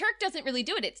strong. But Turk doesn't really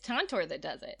do it. It's Tantor that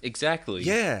does it. Exactly.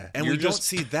 Yeah, and You're we don't just-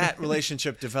 see that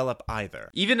relationship develop either.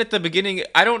 Even at the beginning,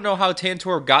 I don't know how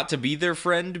Tantor got to be their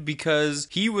friend because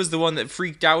he was the one that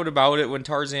freaked out about it when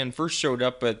Tarzan first showed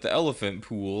up at the elephant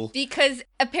pool. Because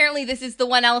apparently this is the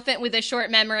one elephant with a short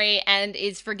memory and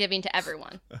is forgiving to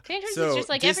everyone. Tantor's is just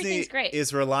like, Disney everything's great.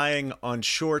 is relying on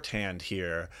shorthand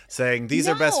here, saying these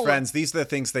are best friends, these are the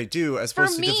things they do, as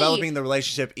opposed to developing the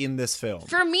relationship in this film.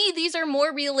 For me, these are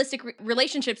more realistic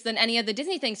relationships than any of the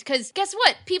Disney things, because guess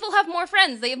what? People have more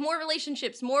friends, they have more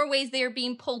relationships, more ways they are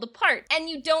being pulled apart, and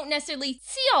you don't necessarily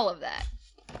see all of that.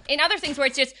 In other things where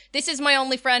it's just, this is my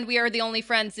only friend, we are the only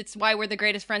friends, it's why we're the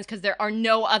greatest friends, because there are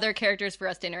no other characters for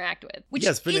us to interact with. Which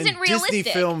yes, but isn't in realistic.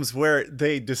 Disney films where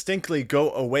they distinctly go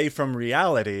away from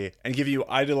reality and give you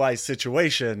idealized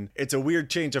situation, it's a weird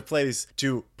change of place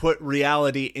to put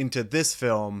reality into this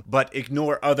film, but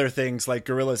ignore other things like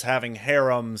gorillas having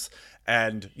harems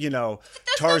and,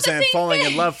 Tarzan falling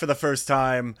in love for the first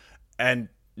time and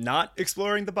not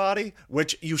exploring the body,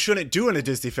 which you shouldn't do in a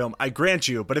Disney film, I grant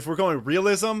you. But if we're going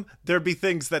realism, there'd be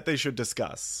things that they should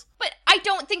discuss. But I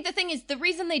don't think the thing is, the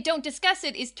reason they don't discuss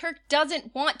it is Turk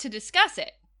doesn't want to discuss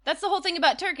it. That's the whole thing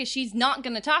about Turk, is she's not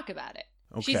going to talk about it.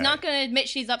 Okay. She's not going to admit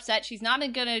she's upset. She's not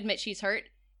going to admit she's hurt.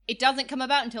 It doesn't come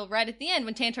about until right at the end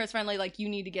when Tantor's finally like, you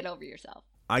need to get over yourself.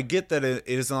 I get that it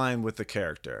is in line with the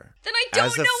character. Then I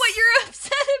don't know what you're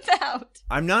upset about.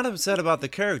 I'm not upset about the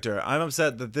character. I'm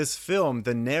upset that this film,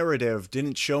 the narrative,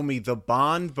 didn't show me the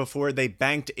bond before they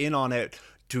banked in on it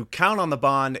to count on the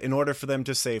bond in order for them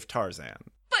to save Tarzan.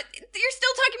 But you're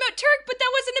still talking about Turk, but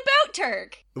that wasn't about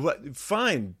Turk. What?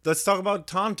 Fine. Let's talk about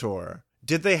Tantor.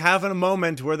 Did they have a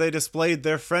moment where they displayed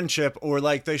their friendship, or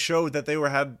like they showed that they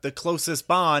had the closest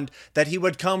bond, that he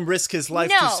would come risk his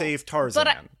life to save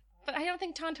Tarzan? But I don't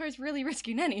think Tantor's really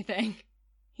risking anything.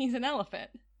 He's an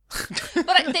elephant.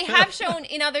 But they have shown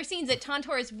in other scenes that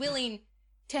Tantor is willing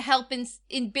to help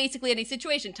in basically any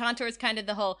situation. Tantor is kind of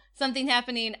the whole, something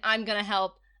happening, I'm going to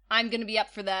help, I'm going to be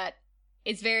up for that.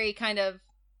 It's very kind of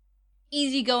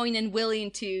easygoing and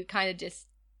willing to kind of just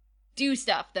do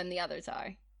stuff than the others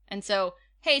are. And so,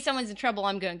 hey, someone's in trouble,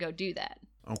 I'm going to go do that.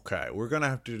 Okay, we're going to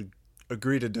have to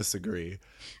agree to disagree.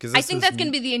 I think that's going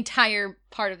to be the entire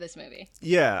part of this movie.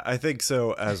 Yeah, I think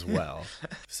so as well.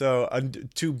 So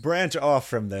to branch off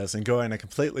from this and go in a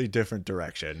completely different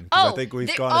direction, I think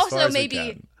we've gone as far as we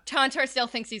can. Tantor still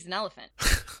thinks he's an elephant.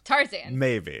 Tarzan.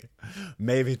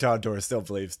 Maybe Tantor still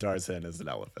believes Tarzan is an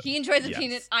elephant. He enjoys a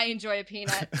peanut. I enjoy a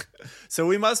peanut. So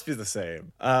we must be the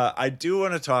same. I do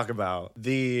want to talk about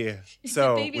the...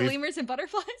 baby lemurs and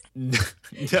butterflies?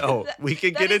 No, we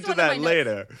can get into that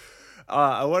later.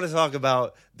 I want to talk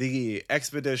about the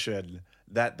expedition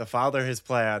that the father has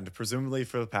planned, presumably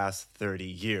for the past 30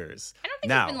 years. I don't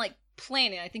think he's been, like,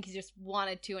 planning. I think he's just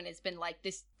wanted to, and it's been, like,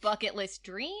 this bucket list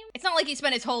dream. It's not like he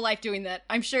spent his whole life doing that.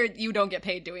 I'm sure you don't get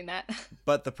paid doing that.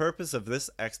 But the purpose of this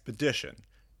expedition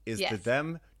is for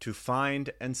them to find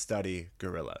and study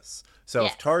gorillas. So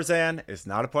if Tarzan is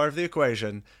not a part of the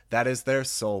equation, that is their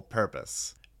sole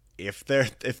purpose. If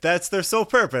that's their sole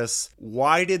purpose,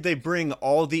 why did they bring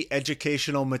all the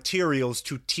educational materials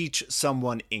to teach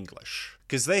someone English?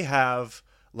 Because they have,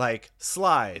 like,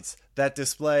 slides that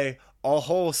display a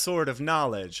whole sort of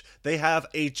knowledge. They have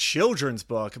a children's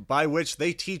book by which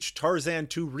they teach Tarzan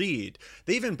to read.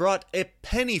 They even brought a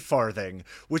penny farthing,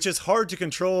 which is hard to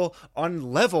control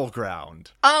on level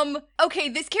ground. Okay,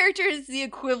 this character is the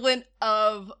equivalent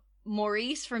of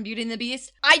Maurice from Beauty and the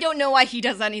Beast. I don't know why he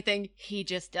does anything. He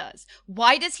just does.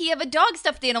 Why does he have a dog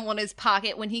stuffed animal in his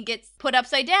pocket when he gets put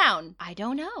upside down? I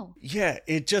don't know. Yeah,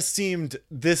 it just seemed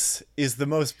this is the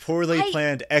most poorly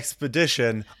planned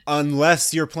expedition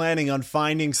unless you're planning on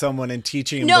finding someone and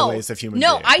teaching them the ways of human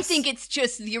beings. No, I think it's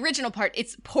just the original part.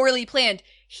 It's poorly planned.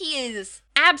 He is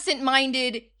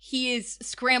absent-minded. He is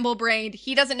scramble-brained.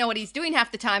 He doesn't know what he's doing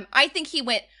half the time. I think he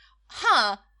went,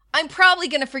 I'm probably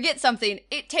going to forget something.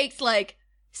 It takes, like,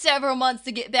 several months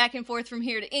to get back and forth from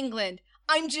here to England.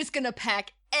 I'm just going to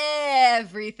pack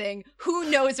everything. Who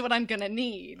knows what I'm going to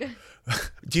need?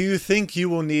 Do you think you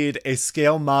will need a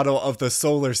scale model of the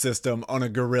solar system on a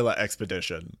gorilla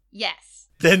expedition? Yes.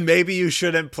 Then maybe you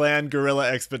shouldn't plan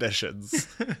gorilla expeditions.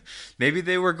 Maybe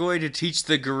they were going to teach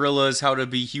the gorillas how to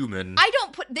be human. I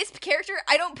don't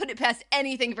put it past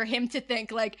anything for him to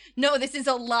think, like, no, this is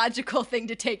a logical thing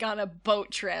to take on a boat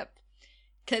trip.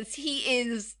 Because he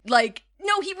is, like,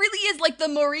 no, he really is like the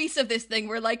Maurice of this thing.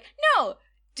 We're like, no,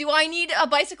 do I need a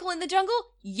bicycle in the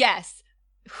jungle? Yes.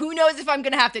 Who knows if I'm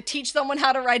going to have to teach someone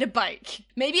how to ride a bike?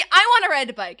 Maybe I want to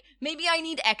ride a bike. Maybe I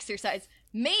need exercise.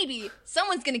 Maybe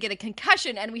someone's going to get a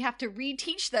concussion and we have to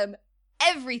reteach them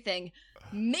everything.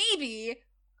 Maybe,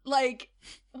 like...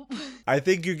 I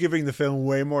think you're giving the film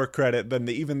way more credit than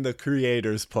even the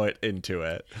creators put into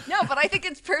it. No, but I think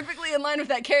it's perfectly in line with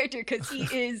that character because he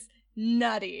is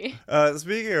nutty.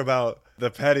 Speaking about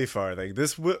the penny farthing,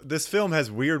 this film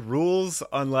has weird rules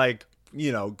on, like, you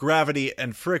know, gravity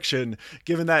and friction,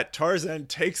 given that Tarzan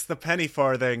takes the penny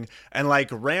farthing and, like,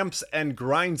 ramps and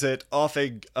grinds it off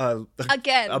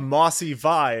a mossy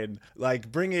vine, like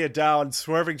bringing it down,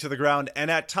 swerving to the ground, and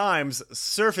at times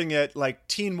surfing it like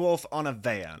Teen Wolf on a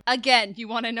van. Again, you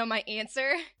want to know my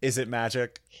answer? Is it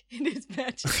magic? It is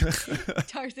magic.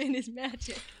 Tarzan is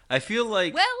magic. I feel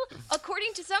like... Well,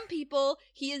 according to some people,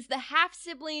 he is the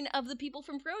half-sibling of the people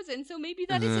from Frozen, so maybe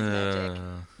that is his magic.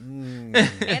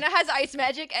 Anna has ice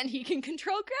magic, and he can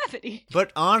control gravity.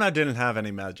 But Anna didn't have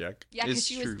any magic. Yeah, because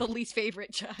she was the least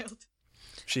favorite child.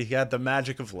 She had the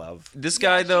magic of love. This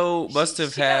guy, though, must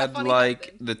have had,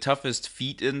 like, the toughest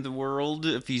feet in the world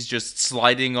if he's just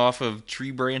sliding off of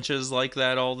tree branches like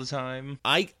that all the time.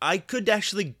 I could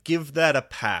actually give that a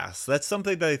pass. That's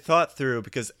something that I thought through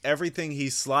because everything he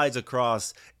slides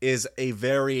across is a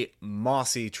very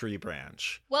mossy tree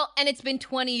branch. Well, and it's been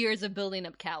 20 years of building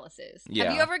up calluses. Yeah.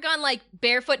 Have you ever gone, like,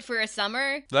 barefoot for a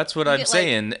summer? That's what I'm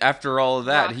saying. After all of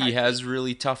that, he has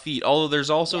really tough feet. Although there's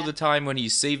also the time when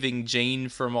he's saving Jane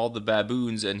from all the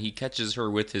baboons and he catches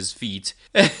her with his feet.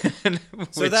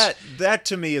 So that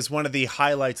to me is one of the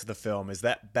highlights of the film, is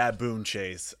that baboon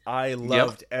chase. I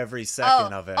loved every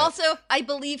second of it. Also, I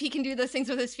believe he can do those things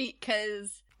with his feet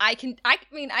because I can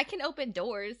open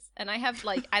doors, and I have,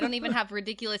 like, I don't even have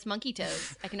ridiculous monkey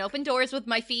toes. I can open doors with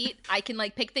my feet. I can,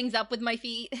 like, pick things up with my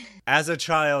feet. As a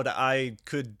child, I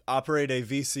could operate a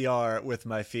VCR with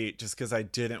my feet just because I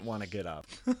didn't want to get up.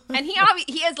 And he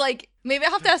has, like, maybe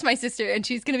I'll have to ask my sister, and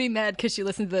she's going to be mad because she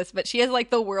listens to this, but she has,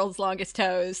 like, the world's longest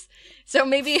toes. So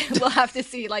maybe we'll have to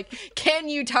see, like, can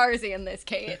you Tarzan this,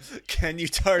 Kate? Can you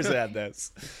Tarzan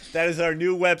this? That is our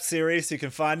new web series. You can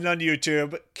find it on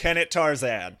YouTube. Can it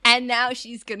Tarzan? And now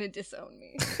she's going to disown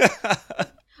me.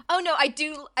 Oh no, I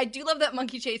do love that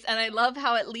monkey chase, and I love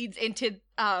how it leads into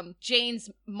Jane's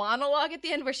monologue at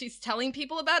the end where she's telling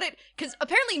people about it, because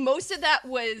apparently most of that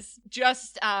was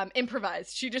just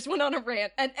improvised. She just went on a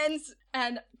rant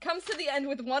and comes to the end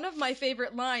with one of my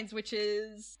favorite lines, which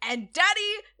is, "And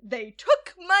Daddy, they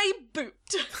took my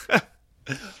boot."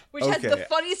 Which has the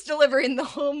funniest delivery in the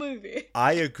whole movie.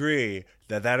 I agree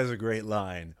that is a great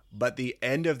line, but the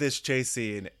end of this chase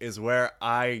scene is where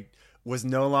I was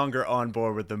no longer on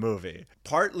board with the movie.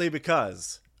 Partly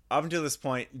because, up until this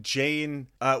point, Jane,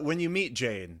 when you meet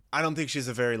Jane, I don't think she's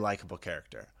a very likable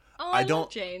character. Oh, I love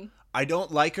Jane. I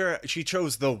don't like her. She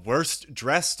chose the worst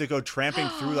dress to go tramping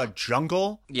through a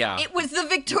jungle. Yeah. It was the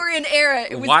Victorian era.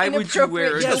 It was Why would you wear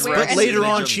inappropriate a to Yes, wear but dress later in the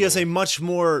on, she has a jungle? much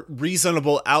more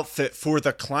reasonable outfit for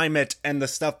the climate and the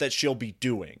stuff that she'll be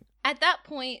doing. At that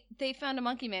point, they found a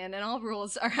monkey man, and all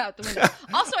rules are out the window.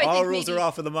 Also, I All think rules maybe are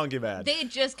off of the monkey man. they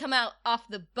had just come out off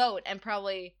the boat, and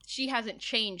probably she hasn't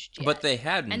changed yet. But they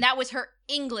hadn't. and that was her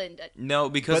England. No,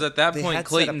 because But at that they point, had set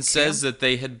Clayton up says camp. that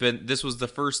they had been. This was the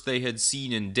first they had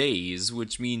seen in days,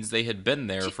 which means they had been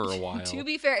there for a while. To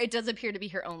be fair, it does appear to be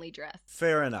her only dress.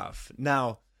 Fair enough.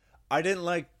 Now, I didn't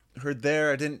like her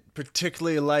there. I didn't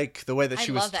particularly like the way that I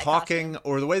she was love that talking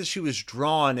or the way that she was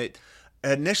drawn. It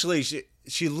initially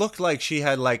she looked like she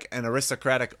had like an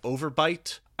aristocratic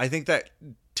overbite. I think that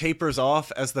tapers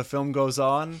off as the film goes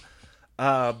on.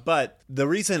 But the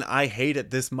reason I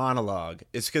hated this monologue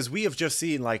is because we have just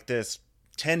seen like this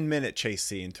 10-minute chase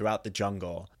scene throughout the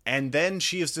jungle. And then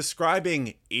she is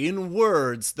describing in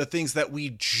words the things that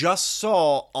we just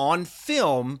saw on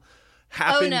film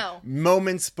happen no.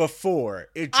 moments before.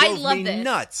 It I drove love me this.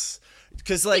 nuts.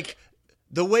 Because, like,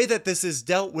 the way that this is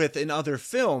dealt with in other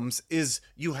films is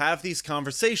you have these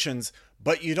conversations,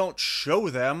 but you don't show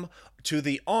them to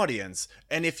the audience.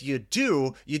 And if you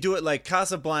do, you do it like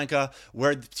Casablanca,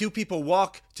 where two people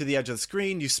walk to the edge of the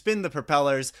screen, you spin the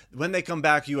propellers. When they come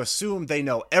back, you assume they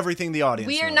know everything the audience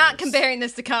We are knows. not comparing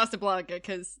this to Casablanca,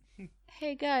 because,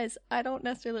 hey guys, I don't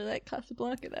necessarily like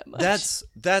Casablanca that much.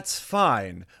 That's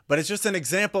fine, but it's just an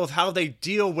example of how they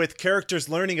deal with characters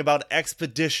learning about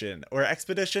exposition.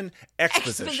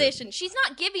 Exposition. She's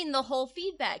not giving the whole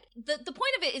feedback. The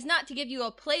point of it is not to give you a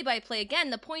play-by-play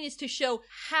again. The point is to show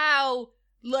how,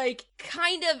 like,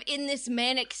 kind of in this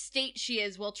manic state she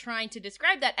is while trying to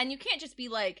describe that. And you can't just be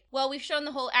like, well, we've shown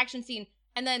the whole action scene,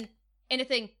 and then in a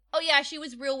thing, oh yeah, she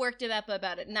was real worked up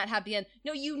about it, and that had the end.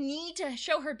 No, you need to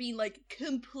show her being, like,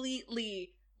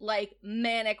 completely, like,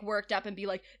 manic worked up and be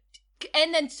like,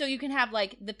 and then so you can have,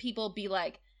 like, the people be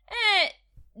like,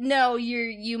 no,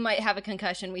 you might have a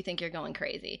concussion. We think you're going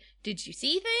crazy. Did you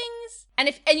see things?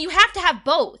 And you have to have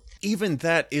both. Even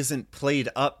that isn't played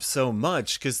up so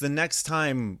much, because the next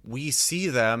time we see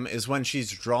them is when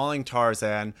she's drawing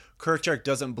Tarzan. Kerchak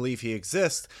doesn't believe he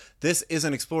exists. This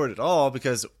isn't explored at all,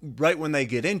 because right when they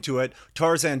get into it,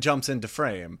 Tarzan jumps into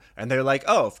frame, and they're like,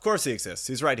 oh, of course he exists.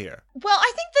 He's right here. Well,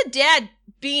 I think the dad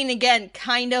being, again,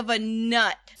 kind of a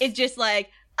nut is just like,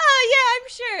 oh, yeah, I'm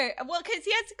sure. Well, because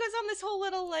he goes on this whole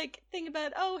little, like, thing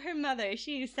about, oh, her mother,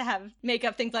 she used to have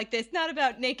makeup, things like this. Not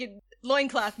about naked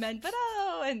loincloth men, but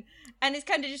and it's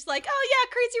kind of just like, oh,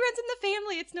 yeah, crazy runs in the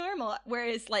family. It's normal.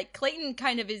 Whereas, like, Clayton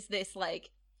kind of is this, like,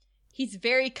 he's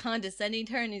very condescending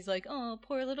to her, and he's like, oh,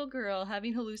 poor little girl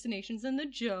having hallucinations in the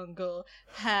jungle.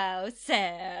 How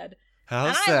sad. How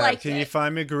And I sad. liked Can you it.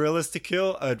 find me gorillas to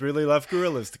kill? I'd really love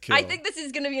gorillas to kill. I think this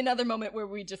is going to be another moment where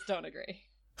we just don't agree.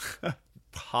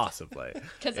 Possibly.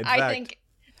 Because In I fact, think...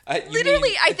 You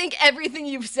Literally, mean- I think everything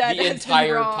you've said The has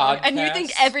entire been wrong, and you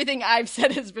think podcast? everything I've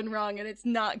said has been wrong, and it's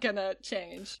not gonna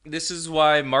change. This is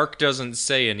why Mark doesn't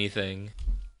say anything.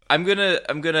 I'm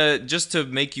gonna just to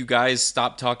make you guys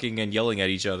stop talking and yelling at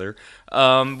each other.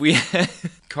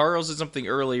 Carl said something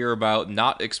earlier about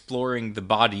not exploring the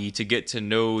body to get to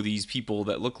know these people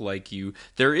that look like you.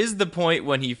 There is the point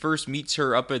when he first meets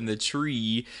her up in the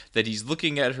tree that he's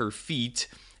looking at her feet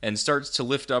and starts to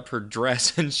lift up her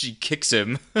dress, and she kicks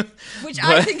him. Which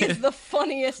I think is the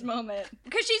funniest moment.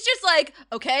 Because she's just like,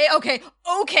 okay,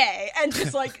 and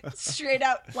just like straight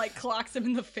out like clocks him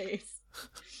in the face.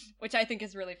 Which I think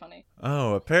is really funny.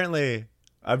 Oh, apparently,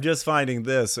 I'm just finding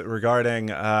this regarding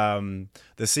the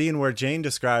scene where Jane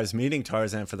describes meeting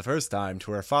Tarzan for the first time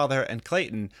to her father and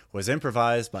Clayton was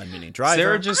improvised by Minnie Driver.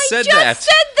 Sarah just I said just that.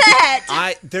 said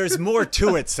that! There's more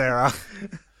to it, Sarah.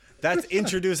 That's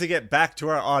introducing it back to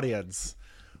our audience,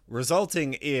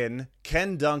 resulting in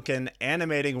Ken Duncan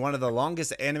animating one of the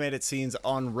longest animated scenes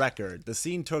on record. The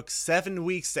scene took 7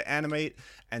 weeks to animate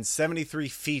and 73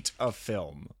 feet of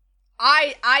film.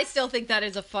 I still think that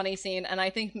is a funny scene, and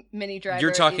I think Minnie Driver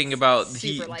You're talking is about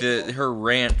super likable. her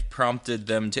rant prompted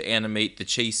them to animate the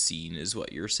chase scene, is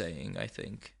what you're saying, I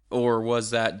think. Or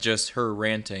was that just her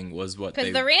ranting was what they...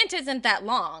 Because the rant isn't that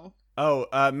long. Oh,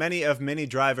 many of Minnie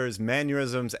Driver's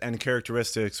mannerisms and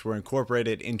characteristics were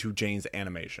incorporated into Jane's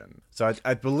animation. So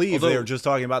I believe they Although- were just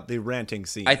talking about the ranting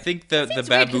scene. I think the seems weird 'cause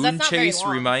baboon that's not very chase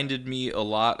long. reminded me a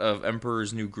lot of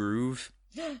Emperor's New Groove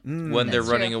when they're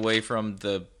That's running true. away from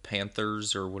the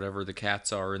panthers or whatever the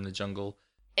cats are in the jungle.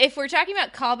 If we're talking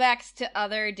about callbacks to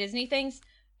other Disney things,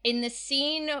 in the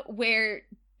scene where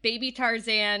baby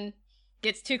Tarzan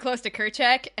gets too close to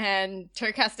Kerchak and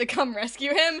Turk has to come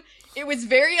rescue him. It was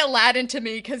very Aladdin to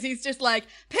me because he's just like,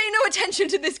 pay no attention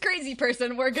to this crazy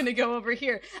person. We're going to go over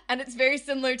here. And it's very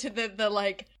similar to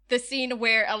the scene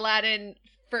where Aladdin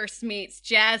first meets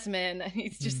Jasmine. And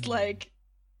he's just like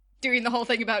doing the whole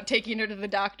thing about taking her to the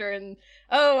doctor and,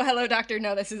 oh, hello, doctor.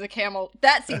 No, this is a camel.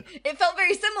 That scene. It felt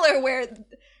very similar where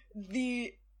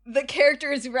the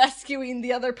character is rescuing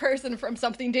the other person from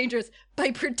something dangerous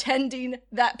by pretending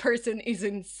that person is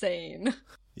insane.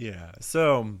 Yeah,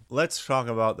 so let's talk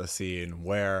about the scene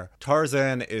where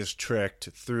Tarzan is tricked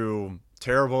through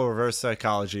terrible reverse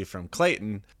psychology from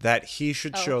Clayton that he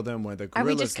should show them where the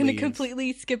gorillas Are we just going to leave.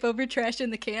 completely skip over Trash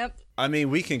in the Camp? I mean,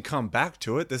 we can come back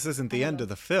to it. This isn't the end of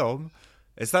the film.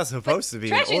 It's not supposed to be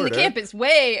in order. Trash in the Camp is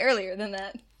way earlier than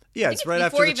that. Yeah, it's right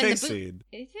after the chase scene.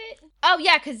 Is it? Oh,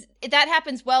 yeah, because that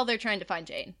happens while they're trying to find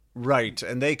Jane. Right,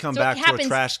 and they come So back it to a happens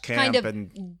trash camp kind of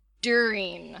and...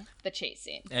 during the chase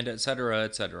scene. And et cetera,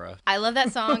 et cetera. I love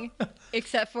that song,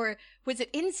 except for, was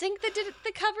it NSYNC that did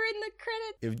the cover in the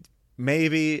credits?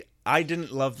 Maybe. I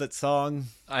didn't love that song.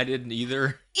 I didn't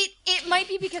either. It might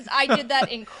be because I did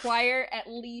that in choir at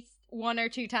least 1 or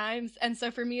 2 times, and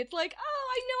so for me it's like, oh,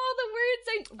 I know all the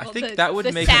words. I think that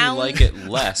would make me like it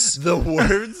less. The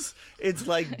words? It's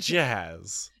like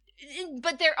jazz.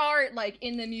 But there are, like,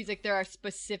 in the music, there are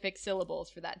specific syllables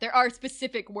for that. There are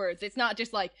specific words. It's not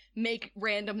just, like, make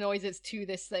random noises to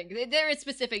this thing. There is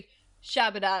specific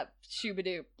shabba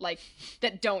shoobadoop, like,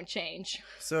 that don't change.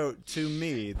 So, to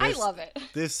me, I love it.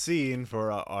 This scene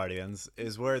for our audience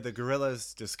is where the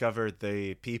gorillas discovered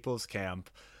the people's camp.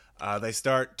 They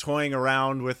start toying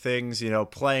around with things,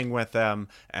 playing with them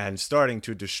and starting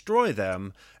to destroy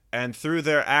them. And through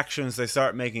their actions, they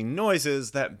start making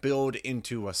noises that build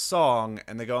into a song,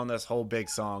 and they go on this whole big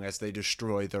song as they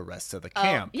destroy the rest of the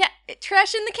camp. Yeah,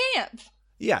 Trash in the Camp.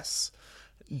 Yes.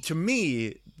 To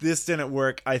me, this didn't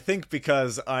work, I think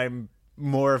because I'm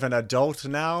more of an adult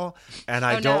now, and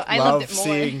I don't love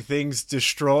seeing things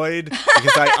destroyed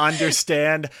because I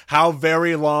understand how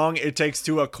very long it takes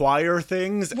to acquire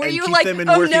things and keep them in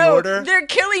working order. They're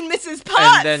killing Mrs.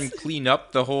 Potts! And then clean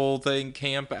up the whole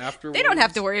camp afterwards. They don't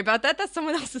have to worry about that. That's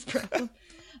someone else's problem.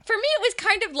 For me, it was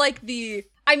kind of like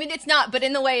it's not, but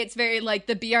in the way it's very like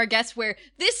the Be Our Guest, where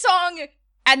this song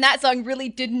and that song really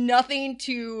did nothing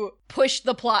to push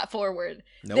the plot forward.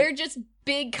 Nope. They're just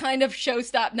big kind of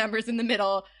show-stop numbers in the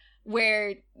middle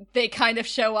where they kind of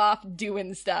show off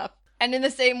doing stuff. And in the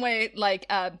same way, like,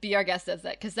 Be Our Guest does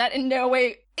that, because that in no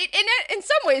way... In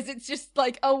some ways, it's just,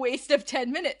 like, a waste of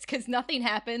 10 minutes, because nothing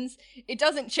happens. It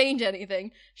doesn't change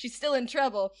anything. She's still in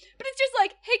trouble. But it's just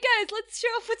like, hey, guys, let's show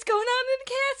off what's going on in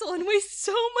the castle and waste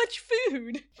so much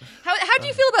food. How do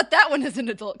you feel about that one as an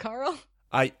adult, Carl?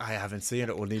 I haven't seen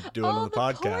it. We'll need to do it on the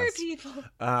podcast. Poor people.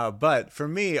 But for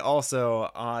me, also,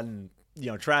 on,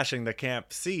 trashing the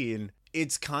camp scene,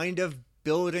 it's kind of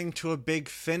building to a big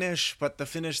finish, but the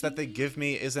finish that they give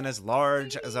me isn't as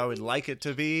large as I would like it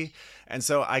to be. And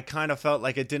so I kind of felt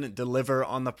like it didn't deliver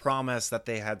on the promise that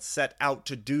they had set out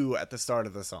to do at the start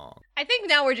of the song. I think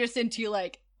now we're just into,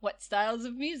 like, what styles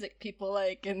of music people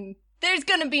like, and there's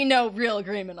gonna be no real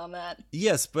agreement on that.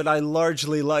 Yes, but I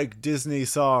largely like Disney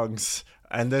songs,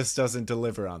 and this doesn't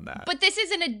deliver on that. But this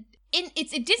isn't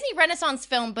it's a Disney Renaissance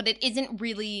film, but it isn't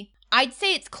really... I'd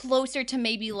say it's closer to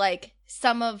maybe, like,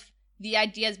 some of the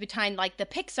ideas behind, like, the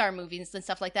Pixar movies and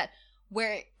stuff like that,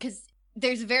 where... Because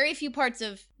there's very few parts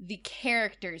of the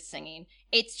characters singing.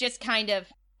 It's just kind of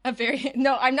a very...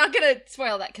 No, I'm not gonna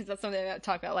spoil that, because that's something I'm gonna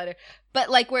talk about later. But,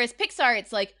 like, whereas Pixar,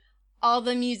 it's, like, all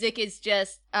the music is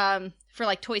just, for,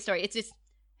 like, Toy Story, it's just...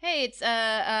 Hey, it's,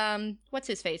 what's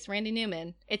his face? Randy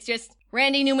Newman. It's just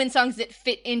Randy Newman songs that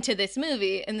fit into this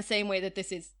movie in the same way that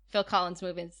this is Phil Collins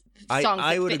songs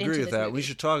I would fit agree into with that. movie. We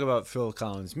should talk about Phil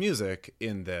Collins' music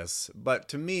in this. But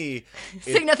to me...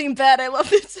 Say nothing bad. I love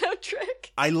this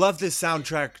soundtrack. I love this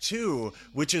soundtrack too,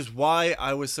 which is why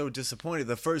I was so disappointed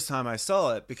the first time I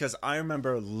saw it, because I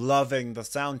remember loving the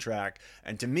soundtrack.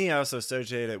 And to me, I also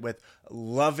associate it with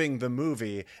loving the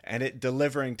movie and it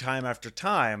delivering time after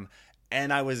time.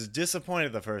 And I was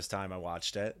disappointed the first time I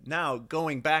watched it. Now,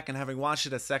 going back and having watched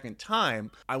it a second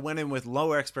time, I went in with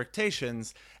lower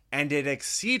expectations, and it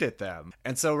exceeded them.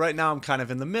 And so right now I'm kind of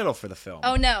in the middle for the film.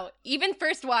 Oh no, even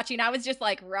first watching, I was just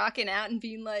like rocking out and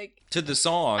being like... To the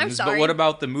songs, I'm sorry. But what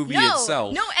about the movie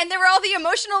itself? No, and there were all the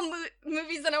emotional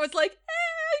movies, and I was like,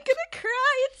 I'm gonna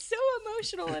cry, it's so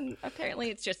emotional, and apparently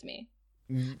it's just me.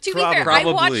 To be fair,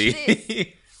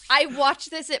 I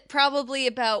watched this at probably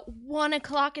about 1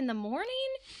 o'clock in the morning,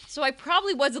 so I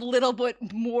probably was a little bit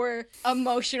more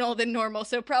emotional than normal.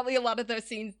 So probably a lot of those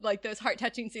scenes, like those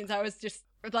heart-touching scenes, I was just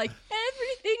like,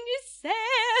 everything is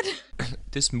sad.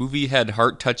 This movie had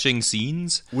heart-touching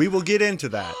scenes? We will get into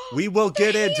that. We will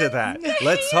get into that.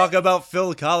 Let's talk about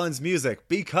Phil Collins' music,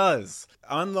 because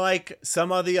unlike some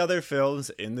of the other films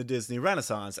in the Disney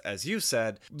Renaissance, as you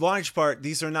said, large part,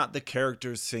 these are not the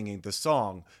characters singing the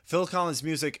song. Phil Collins'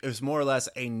 music is more or less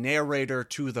a narrator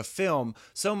to the film,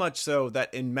 so much so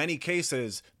that in many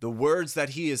cases, the words that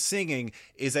he is singing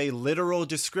is a literal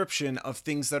description of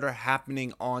things that are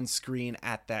happening on screen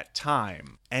at that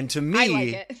time. And to me, I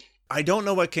like it. I don't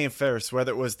know what came first,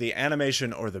 whether it was the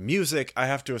animation or the music. I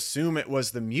have to assume it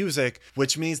was the music,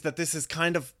 which means that this is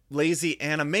kind of lazy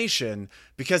animation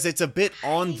because it's a bit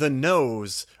on the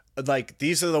nose. Like,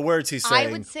 these are the words he's I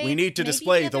saying. would say We need to maybe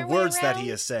display the the other way words that he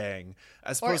around. is saying,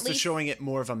 as Or at opposed to least- showing it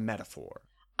more of a metaphor.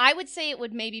 I would say it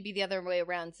would maybe be the other way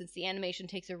around, since the animation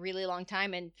takes a really long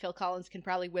time and Phil Collins can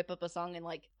probably whip up a song in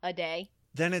like a day.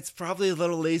 Then it's probably a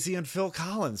little lazy on Phil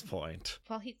Collins' point.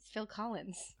 Well, he's Phil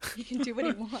Collins. He can do what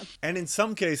he wants. And in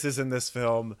some cases in this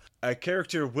film, a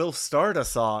character will start a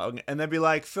song and then be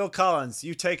like, Phil Collins,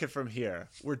 you take it from here.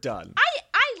 We're done.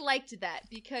 I liked that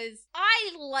because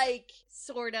I like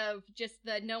sort of just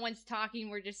the no one's talking,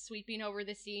 we're just sweeping over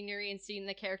the scenery and seeing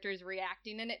the characters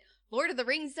reacting in it. Lord of the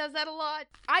Rings does that a lot.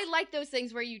 I like those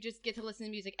things where you just get to listen to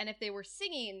music, and if they were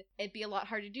singing, it'd be a lot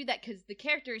harder to do that because the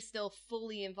character is still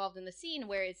fully involved in the scene,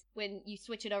 whereas when you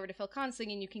switch it over to Phil Collins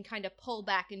singing, you can kind of pull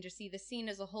back and just see the scene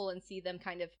as a whole and see them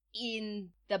kind of in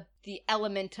the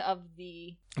element of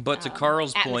the But to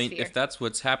Carl's point, atmosphere. if that's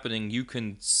what's happening, you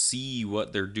can see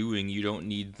what they're doing. You don't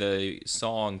need the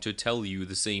song to tell you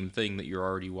the same thing that you're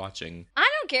already watching. I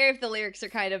don't care if the lyrics are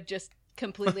kind of just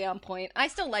completely on point. I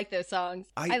still like those songs.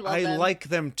 I love them. like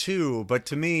them too, but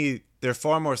to me, they're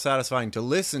far more satisfying to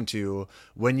listen to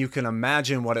when you can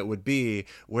imagine what it would be,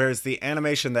 whereas the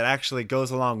animation that actually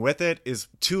goes along with it is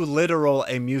too literal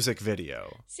a music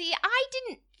video. See, I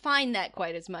didn't find that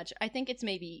quite as much. I think it's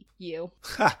maybe you.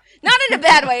 Not in a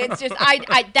bad way. It's just I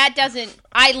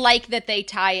like that they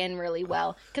tie in really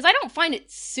well because I don't find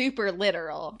it super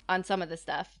literal on some of the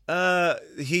stuff.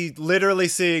 He literally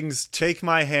sings, "Take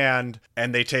my hand,"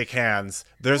 and they take hands.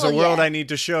 There's Well, a world yeah. I need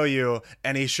to show you,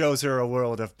 and he shows her a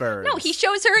world of birds. No, he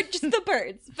shows her just the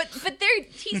birds, but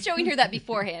he's showing her that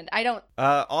beforehand. I don't.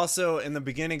 Also, in the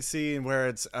beginning scene where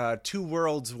it's two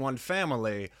worlds, one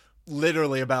family,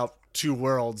 literally about two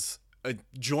worlds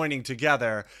joining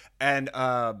together and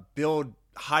build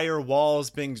higher walls,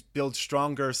 build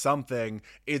stronger something.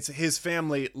 It's his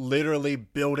family literally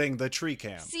building the tree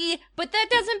camp. See, but that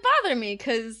doesn't bother me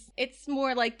because it's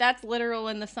more like that's literal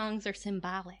and the songs are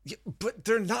symbolic. Yeah, but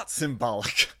they're not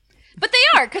symbolic. But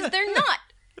they are, because they're not.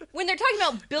 When they're talking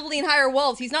about building higher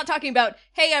walls, he's not talking about,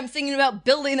 hey, I'm singing about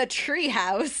building a tree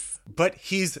house. But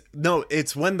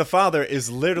it's when the father is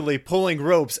literally pulling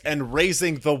ropes and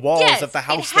raising the walls of the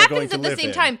house they're going to live in. It happens at the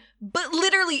same time, but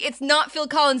literally, it's not Phil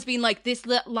Collins being like, this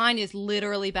line is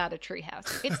literally about a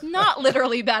treehouse. It's not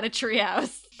literally about a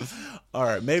treehouse. All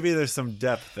right, maybe there's some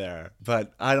depth there,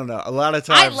 but I don't know. A lot of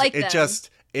times, like it them.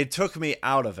 it took me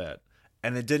out of it,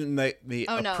 and it didn't make me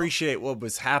Oh, no. appreciate what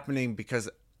was happening because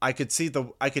I could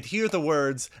hear the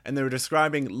words, and they were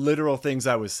describing literal things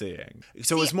I was seeing.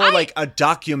 So it was more like a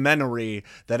documentary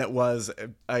than it was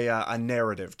a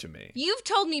narrative to me. You've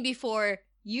told me before,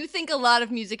 you think a lot of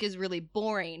music is really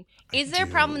boring. Is there a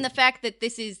do. problem in the fact that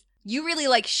you really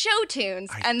like show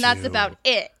tunes, I and that's do. about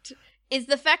it? Is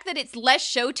the fact that it's less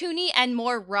show tuney and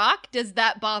more rock, does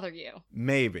that bother you?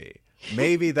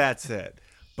 Maybe that's it.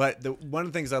 But one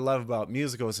of the things I love about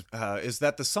musicals is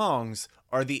that the songs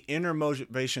are the inner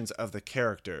motivations of the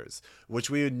characters, which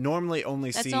we would normally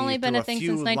only That's see only been through a thing few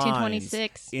since lines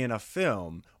 1926. in a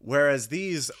film. Whereas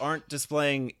these aren't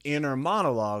displaying inner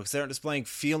monologues; they aren't displaying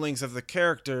feelings of the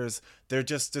characters. They're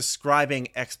just describing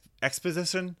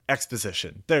exposition.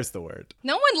 Exposition. There's the word.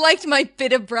 No one liked my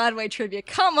bit of Broadway trivia.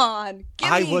 Come on.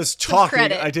 Give I me was some talking.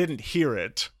 credit. I didn't hear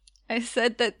it. I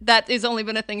said that has only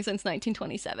been a thing since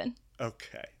 1927.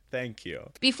 Okay. Thank you.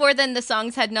 Before then, the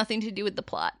songs had nothing to do with the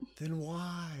plot. Then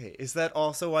why? Is that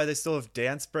also why they still have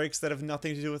dance breaks that have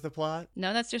nothing to do with the plot?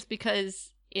 No, that's just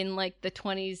because in like the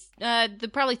 20s, the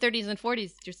probably 30s and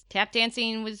 40s, just tap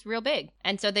dancing was real big.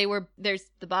 And so there's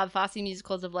the Bob Fosse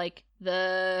musicals of like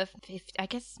I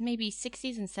guess maybe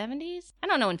 60s and 70s. I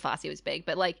don't know when Fosse was big,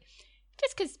 but like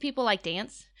just because people like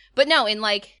dance. But no, in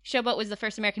like Showboat was the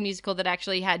first American musical that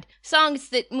actually had songs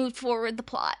that moved forward the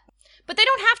plot. But they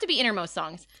don't have to be innermost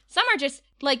songs. Some are just,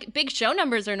 like, big show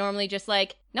numbers are normally just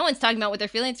like, no one's talking about what they're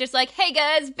feeling. It's just like, hey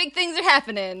guys, big things are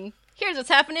happening. Here's what's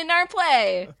happening in our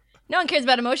play. No one cares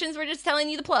about emotions. We're just telling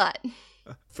you the plot.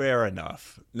 Fair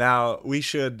enough. Now, we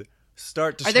should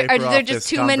start to Are there shape are off there just this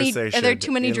too many? Are conversation there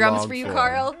too many in drums long for you, form.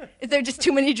 Carl? Is there just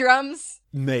too many drums?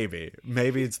 Maybe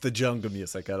it's the jungle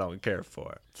music I don't care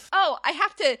for. Oh, I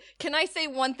have to. Can I say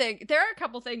one thing? There are a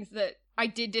couple things that I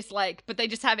did dislike, but they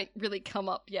just haven't really come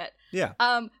up yet. Yeah.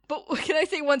 But can I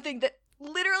say one thing that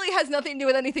literally has nothing to do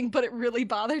with anything, but it really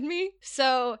bothered me?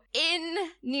 So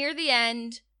near the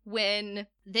end, when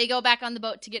they go back on the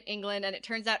boat to get England, and it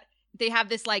turns out they have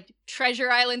this like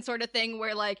treasure island sort of thing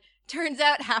where like turns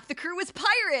out half the crew was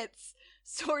pirates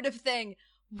sort of thing.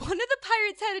 One of the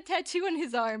pirates had a tattoo on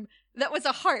his arm that was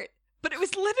a heart, but it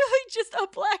was literally just a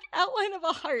black outline of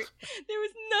a heart. There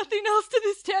was nothing else to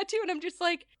this tattoo, and I'm just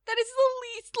like, that is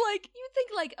the least, like, you would think,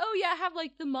 like, oh yeah, have,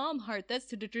 like, the mom heart. That's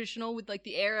the traditional with, like,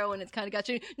 the arrow, and it's kind of got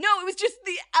you. No, it was just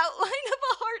the outline of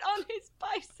a heart on his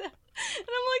bicep. And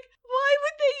I'm like, why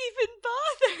would they even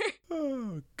bother?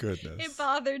 Oh, goodness. It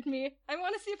bothered me. I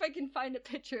want to see if I can find a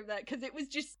picture of that, because it was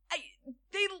just,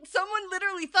 someone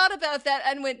literally thought about that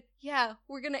and went, yeah,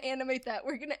 we're going to animate that.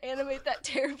 We're going to animate that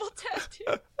terrible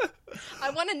tattoo.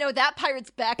 I want to know that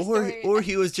pirate's backstory. Or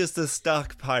he was just a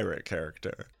stock pirate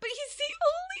character. But he's the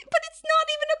only, but it's not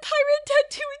even a pirate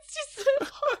tattoo. It's just a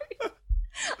heart.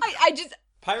 I just,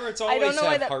 Pirates I don't always know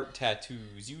why have that- heart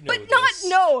tattoos. You know but this.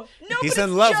 no. He's but in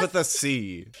it's love just- with the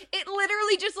sea. It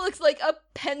literally just looks like a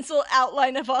pencil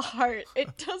outline of a heart.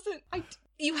 It doesn't.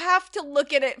 You have to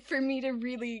look at it for me to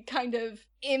really kind of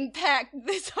impact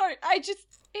this heart.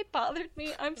 It bothered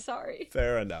me. I'm sorry.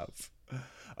 Fair enough.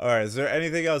 All right, is there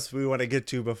anything else we want to get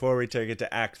to before we take it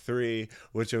to Act 3,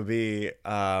 which will be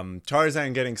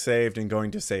Tarzan getting saved and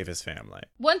going to save his family?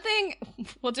 One thing,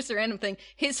 well, just a random thing,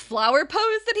 his flower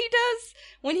pose that he does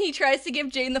when he tries to give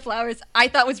Jane the flowers, I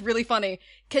thought was really funny.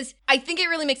 Because I think it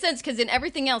really makes sense, because in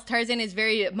everything else, Tarzan is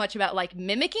very much about, like,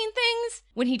 mimicking things.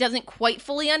 When he doesn't quite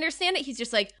fully understand it, he's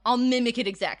just like, I'll mimic it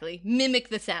exactly. Mimic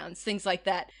the sounds, things like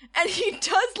that. And he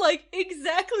does, like,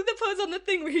 exactly the pose on the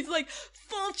thing where he's, like,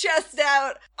 full chest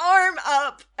out, arm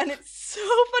up. And it's so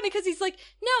funny, because he's like,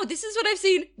 no, this is what I've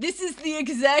seen. This is the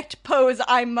exact pose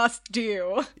I must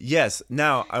do. Yes.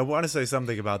 Now, I want to say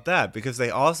something about that, because they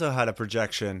also had a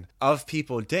projection of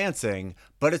people dancing,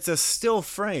 but it's a still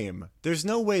frame. There's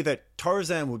no way that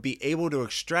Tarzan would be able to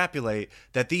extrapolate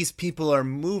that these people are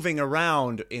moving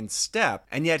around in step,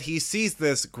 and yet he sees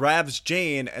this, grabs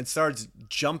Jane, and starts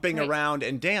jumping Right. around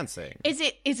and dancing. Is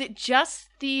it just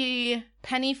the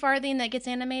penny farthing that gets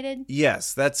animated?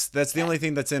 Yes, that's the only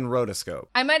thing that's in rotoscope.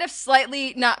 I might have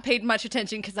slightly not paid much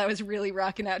attention because I was really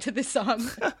rocking out to this song.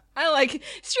 I like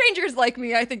Strangers Like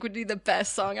Me, I think would be the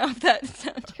best song off that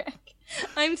soundtrack.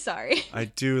 I'm sorry. I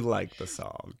do like the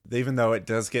song, even though it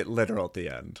does get literal at the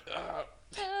end.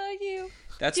 You.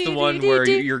 That's the one where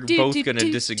you're both going to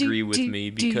disagree with me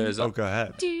because Oh, go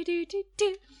ahead.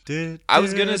 I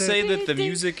was going to say that the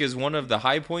music is one of the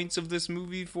high points of this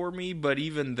movie for me, but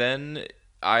even then,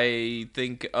 I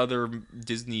think other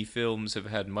Disney films have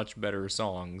had much better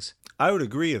songs. I would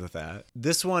agree with that.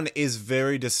 This one is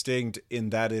very distinct in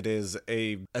that it is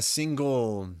a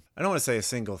single, I don't want to say a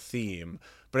single theme,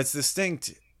 but it's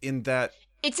distinct in that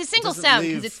It's a single doesn't sound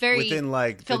live because it's very within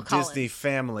like Phil the Collins. Disney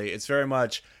family. It's very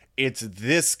much, it's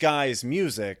this guy's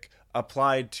music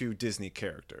applied to Disney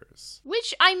characters.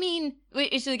 Which, I mean,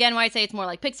 which is again why I say it's more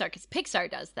like Pixar, because Pixar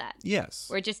does that. Yes.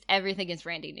 Where just everything is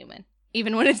Randy Newman.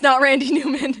 Even when it's not Randy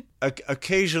Newman.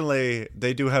 Occasionally,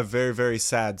 they do have very, very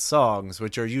sad songs,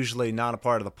 which are usually not a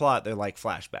part of the plot. They're like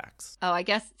flashbacks. Oh, I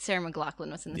guess Sarah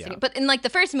McLachlan was in the Yeah. singing. But in like the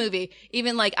first movie,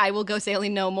 even like I Will Go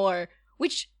Sailing No More,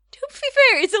 which, to be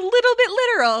fair, is a little bit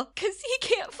literal, because he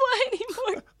can't fly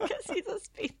anymore, because he's a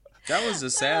space. That was a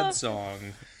sad song.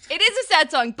 It is a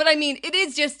sad song, but I mean, it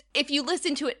is just, if you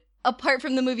listen to it apart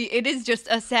from the movie, it is just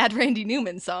a sad Randy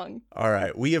Newman song. All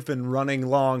right, we have been running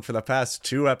long for the past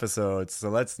 2 episodes, so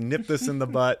let's nip this in the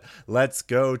butt. Let's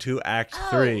go to Act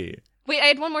 3. Wait, I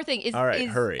had one more thing. All right, is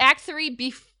hurry. Act 3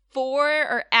 before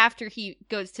or after he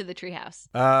goes to the treehouse?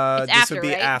 This after, would be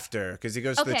right? after, because he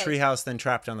goes to the Okay. treehouse, then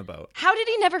trapped on the boat. How did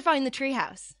he never find the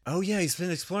treehouse? Oh yeah, he's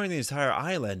been exploring the entire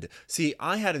island. See,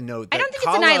 I had a note that I don't think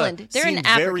it's an Kala island. They're in seemed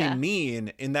very Africa.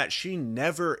 mean in that she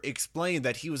never explained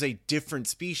that he was a different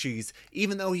species,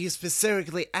 even though he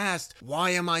specifically asked, "Why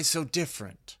am I so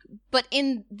different?" But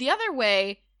in the other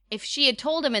way, if she had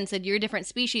told him and said, you're a different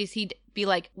species, he'd be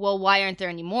like, well, why aren't there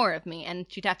any more of me? And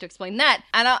she'd have to explain that.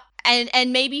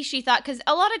 And maybe she thought, because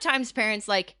a lot of times parents,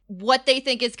 like, what they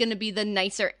think is going to be the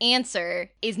nicer answer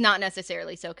is not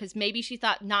necessarily so, because maybe she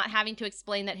thought not having to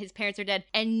explain that his parents are dead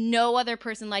and no other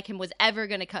person like him was ever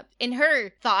going to come. In her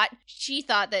thought, she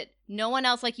thought that no one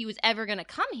else like you was ever going to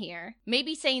come here.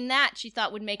 Maybe saying that she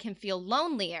thought would make him feel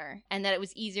lonelier and that it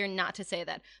was easier not to say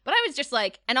that. But I was just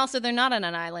like, and also they're not on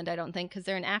an island, I don't think, because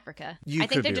they're in Africa. I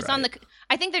think they're just on the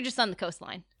I think they're just on the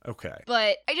coastline. Okay.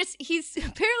 But he's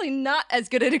apparently not as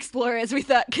good at Explorer as we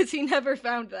thought, because he never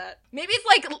found that. Maybe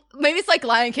it's like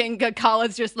Lion King.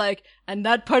 Kala's just like, and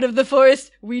that part of the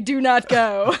forest we do not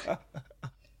go.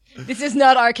 This is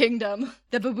not our kingdom.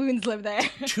 The baboons live there.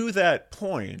 To that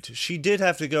point, she did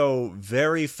have to go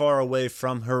very far away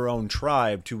from her own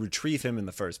tribe to retrieve him in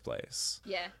the first place.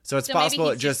 Yeah. So it's possible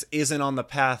it just isn't on the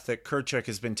path that Kerchak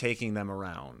has been taking them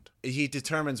around. He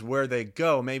determines where they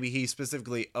go. Maybe he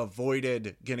specifically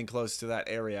avoided getting close to that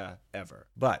area ever.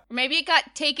 But or maybe it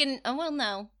got taken. Oh, well,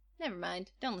 no. Never mind.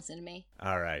 Don't listen to me.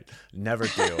 All right. Never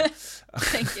do.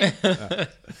 Thank you.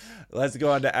 Let's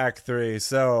go on to Act 3.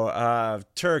 So,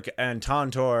 Turk and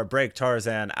Tantor break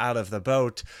Tarzan out of the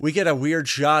boat. We get a weird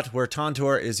shot where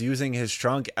Tantor is using his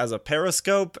trunk as a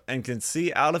periscope and can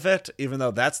see out of it, even though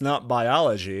that's not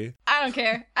biology. I don't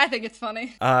care. I think it's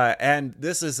funny. And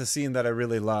this is a scene that I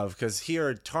really love, because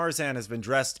here Tarzan has been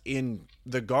dressed in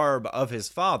the garb of his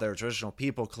father, traditional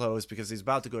people clothes, because he's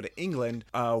about to go to England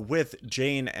with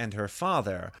Jane and her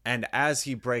father. And as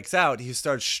he breaks out, he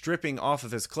starts stripping off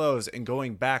of his clothes and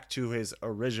going back to his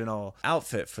original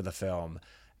outfit for the film.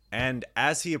 And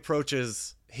as he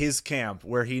approaches his camp,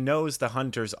 where he knows the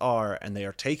hunters are and they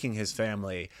are taking his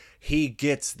family, he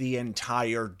gets the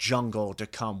entire jungle to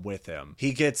come with him.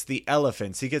 He gets the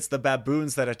elephants. He gets the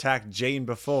baboons that attacked Jane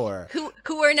before.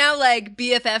 Who are now like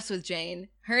BFFs with Jane.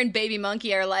 Her and Baby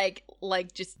Monkey are like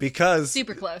just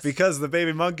super close. Because the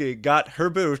baby monkey got her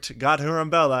boot, got her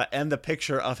umbrella, and the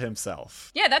picture of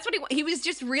himself. Yeah, that's what he was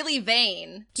just really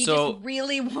vain. He just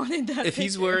really wanted that If picture.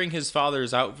 he's wearing his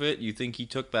father's outfit, you think he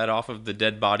took that off of the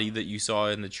dead body that you saw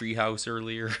in the treehouse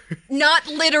earlier? Not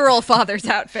literal father's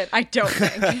outfit, I don't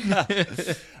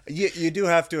think. You do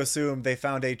have to assume they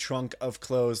found a trunk of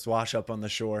clothes wash up on the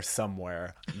shore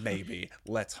somewhere. Maybe.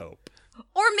 Let's hope.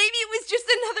 Or maybe it was just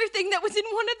another thing that was in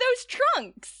one of those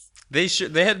trunks. They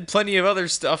had plenty of other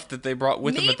stuff that they brought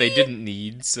with them that they didn't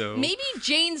need, so... Maybe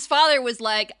Jane's father was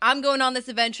like, I'm going on this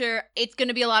adventure, it's going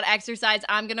to be a lot of exercise,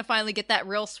 I'm going to finally get that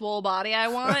real swole body I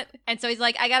want. And so he's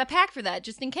like, I got a pack for that,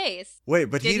 just in case. Wait,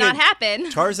 but did not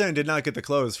happen. Tarzan did not get the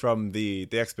clothes from the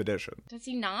expedition. Does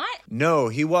he not? No,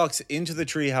 he walks into the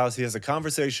treehouse, he has a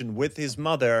conversation with his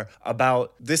mother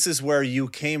about, this is where you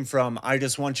came from, I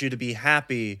just want you to be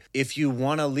happy. If you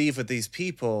want to leave with these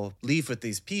people, leave with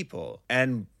these people.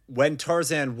 And when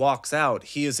Tarzan walks out,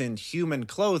 he is in human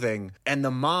clothing, and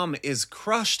the mom is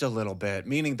crushed a little bit,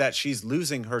 meaning that she's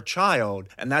losing her child.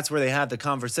 And that's where they had the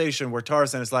conversation where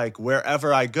Tarzan is like,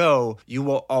 wherever I go, you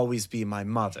will always be my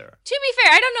mother. To be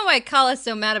fair, I don't know why Kala's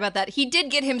so mad about that. He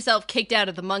did get himself kicked out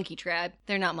of the monkey tribe.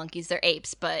 They're not monkeys, they're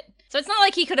apes, but... So it's not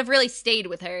like he could have really stayed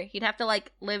with her. He'd have to,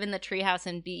 like, live in the treehouse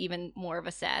and be even more of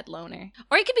a sad loner.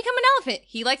 Or he could become an elephant.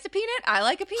 He likes a peanut, I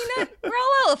like a peanut. We're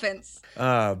all elephants.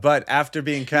 But after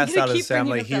being cast out of his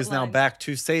family, he is now line. back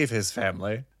to save his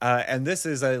family. And this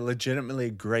is a legitimately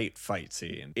great fight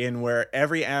scene in where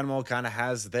every animal kind of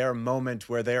has their moment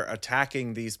where they're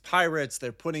attacking these pirates.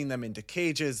 They're putting them into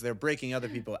cages. They're breaking other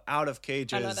people out of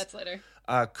cages. I know, that's later.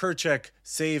 Kerchak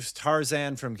saves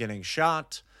Tarzan from getting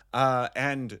shot.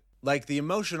 And... like, the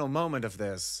emotional moment of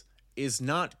this is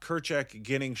not Kerchak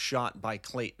getting shot by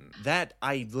Clayton. That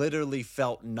I literally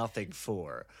felt nothing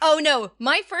for. Oh, no.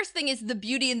 My first thing is the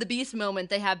Beauty and the Beast moment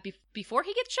they have before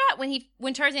he gets shot.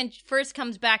 When Tarzan first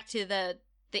comes back to the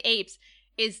apes,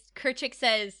 is Kerchak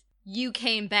says, "You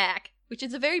came back," which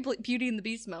is a very Beauty and the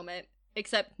Beast moment,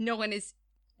 except no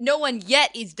one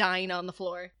yet is dying on the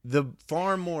floor. The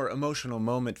far more emotional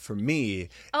moment for me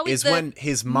is is when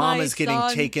his mom is getting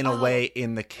son. taken away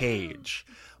in the cage.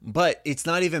 But it's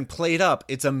not even played up.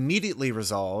 It's immediately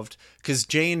resolved because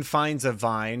Jane finds a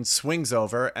vine, swings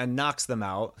over, and knocks them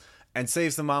out and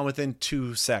saves the mom within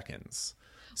 2 seconds.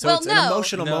 So it's an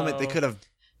emotional moment they could have...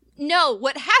 No,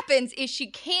 what happens is she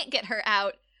can't get her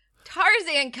out.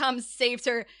 Tarzan comes, saves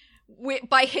her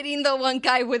by hitting the one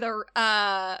guy with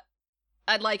a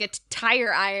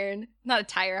tire iron. Not a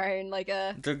tire iron, like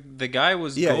a... The guy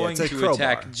was going to crowbar.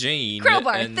 attack Jane.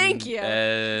 Crowbar, thank you.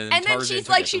 And then Tarzan she's took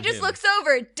like, it she from just him. looks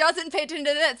over, doesn't pay attention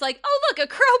to that. It's like, oh, look, a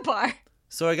crowbar.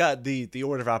 So I got the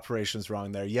order of operations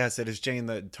wrong there. Yes, it is Jane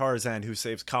the Tarzan who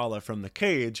saves Kala from the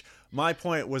cage. My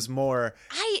point was more,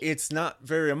 it's not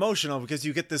very emotional because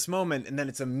you get this moment and then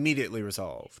it's immediately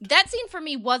resolved. That scene for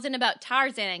me wasn't about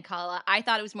Tarzan and Kala. I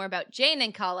thought it was more about Jane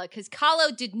and Kala, because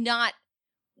Kala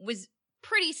was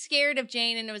pretty scared of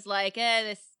Jane, and it was like,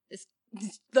 this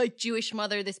like Jewish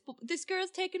mother, this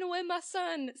girl's taking away my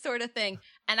son sort of thing.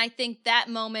 And I think that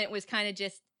moment was kind of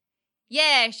just,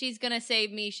 yeah, she's gonna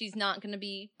save me. She's not gonna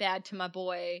be bad to my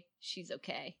boy. She's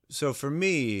okay. So for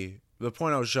me, the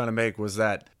point I was trying to make was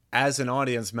that as an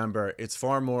audience member, it's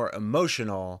far more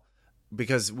emotional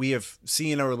because we have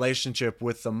seen a relationship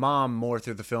with the mom more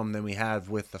through the film than we have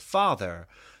with the father.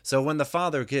 So when the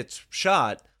father gets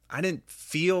shot, I didn't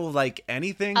feel like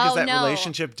anything because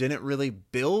relationship didn't really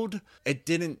build. It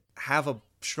didn't have a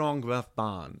strong enough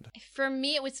bond. For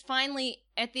me, it was finally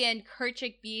at the end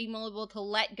Kerchak being able to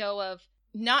let go of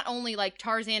not only like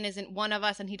Tarzan isn't one of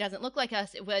us and he doesn't look like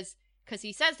us. It was because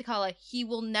he says to Kala, he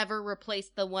will never replace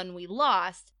the one we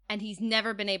lost, and he's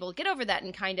never been able to get over that,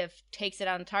 and kind of takes it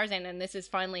on Tarzan. And this is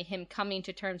finally him coming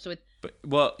to terms with.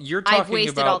 Well, you're talking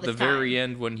about the very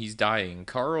end when he's dying.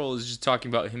 Carl is just talking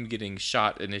about him getting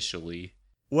shot initially.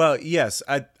 Well, yes,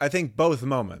 I think both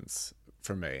moments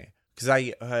for me.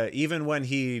 Because even when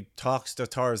he talks to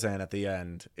Tarzan at the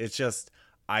end, it's just,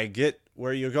 I get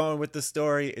where you're going with the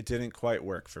story. It didn't quite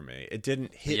work for me. It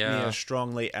didn't hit me as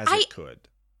strongly as it could.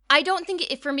 I don't think,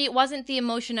 for me, it wasn't the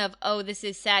emotion of, oh, this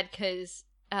is sad because,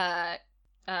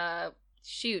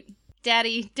 shoot,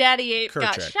 Daddy Ape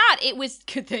got shot. It was,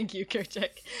 thank you, Kerchak.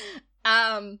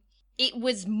 It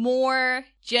was more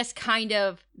just kind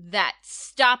of that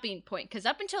stopping point. Because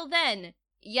up until then,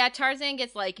 yeah, Tarzan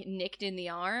gets, like, nicked in the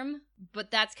arm,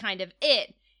 but that's kind of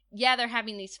it. Yeah, they're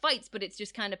having these fights, but it's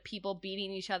just kind of people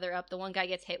beating each other up. The one guy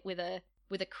gets hit with a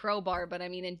crowbar, but I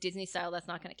mean, in Disney style, that's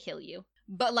not going to kill you.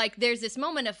 But, like, there's this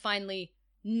moment of finally,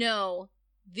 no,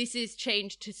 this is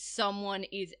changed to someone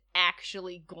is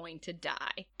actually going to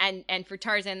die. And for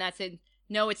Tarzan, that's it.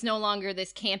 No, it's no longer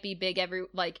this campy, big,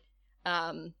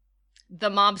 the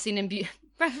mob scene in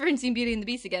referencing Beauty and the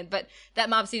Beast again, but that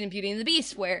mob scene in Beauty and the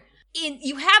Beast where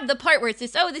you have the part where it's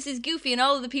this, oh, this is goofy, and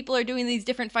all of the people are doing these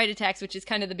different fight attacks, which is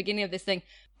kind of the beginning of this thing.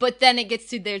 But then it gets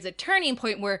to, there's a turning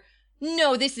point where,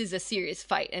 no, this is a serious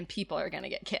fight, and people are going to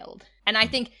get killed. And I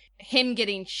think him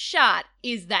getting shot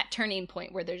is that turning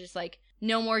point where they're just like,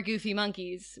 no more goofy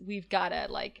monkeys. We've got to,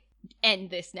 like, end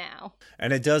this now.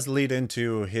 And it does lead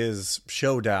into his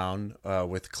showdown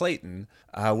with Clayton,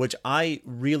 which I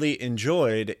really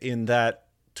enjoyed in that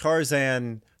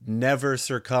Tarzan never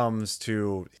succumbs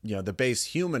to, the base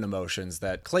human emotions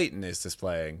that Clayton is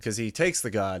displaying, because he takes the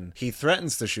gun, he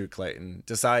threatens to shoot Clayton,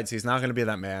 decides he's not going to be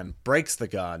that man, breaks the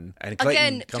gun, and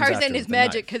Clayton again, Tarzan is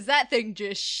magic because that thing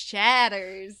just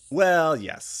shatters. Well,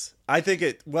 yes. I think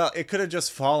it could have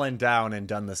just fallen down and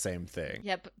done the same thing.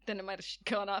 Yeah, but then it might have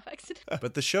gone off accident.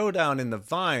 But the showdown in the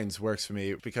vines works for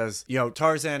me because,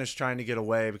 Tarzan is trying to get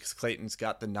away because Clayton's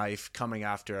got the knife coming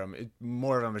after him.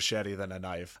 More of a machete than a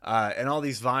knife. And all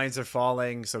these vines are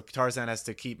falling, so Tarzan has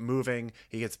to keep moving.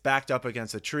 He gets backed up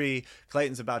against a tree.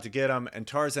 Clayton's about to get him, and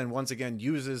Tarzan once again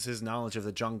uses his knowledge of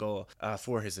the jungle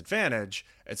for his advantage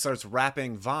and starts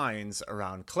wrapping vines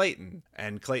around Clayton.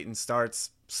 And Clayton starts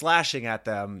slashing at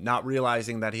them, not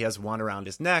realizing that he has one around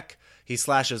his neck. He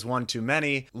slashes one too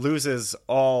many, loses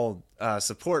all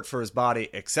support for his body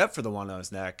except for the one on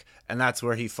his neck, and that's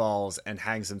where he falls and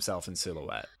hangs himself in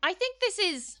silhouette. I think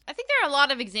there are a lot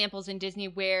of examples in Disney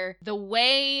where the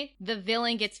way the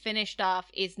villain gets finished off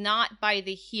is not by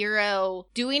the hero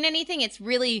doing anything, it's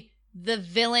really the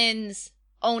villain's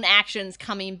own actions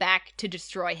coming back to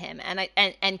destroy him,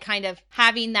 and kind of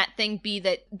having that thing be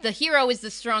that the hero is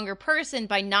the stronger person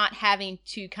by not having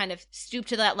to kind of stoop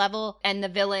to that level, and the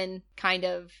villain kind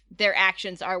of their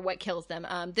actions are what kills them.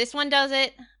 This one does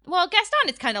it well. Gaston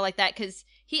is kind of like that because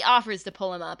he offers to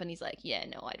pull him up, and he's like, "Yeah,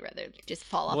 no, I'd rather just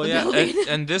fall off the building."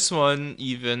 and this one,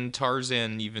 even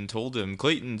Tarzan even told him,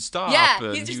 "Clayton, stop!" Yeah,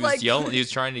 and he's just he was like, yelling. He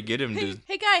was trying to get him to.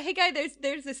 Hey guy,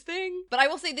 there's this thing. But I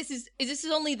will say this is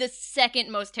only the second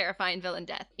most terrifying villain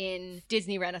death in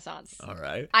Disney Renaissance. All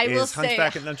right, I will say,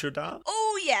 Hunchback at Notre Dame?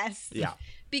 Oh yes, yeah.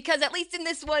 Because at least in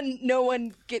this one, no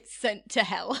one gets sent to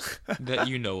hell. That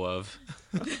you know of.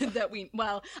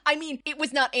 It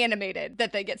was not animated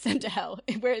that they get sent to hell.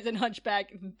 Whereas in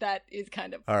Hunchback, that is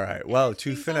kind of... All right, well,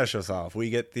 to finish us off, we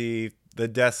get the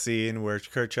death scene where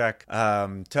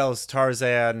Kerchak tells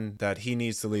Tarzan that he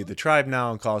needs to lead the tribe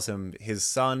now and calls him his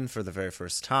son for the very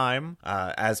first time.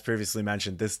 As previously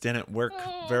mentioned, this didn't work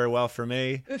very well for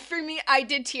me. For me, I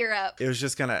did tear up. It was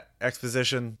just kind of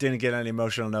exposition, didn't get any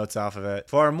emotional notes off of it.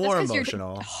 For far more That's 'cause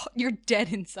emotional. You're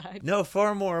dead inside. No,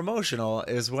 far more emotional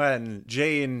is when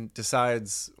Jane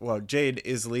decides, well, Jane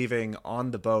is leaving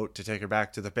on the boat to take her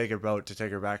back to the bigger boat to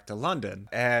take her back to London.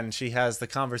 And she has the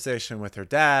conversation with her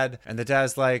dad, and the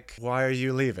dad's like, why are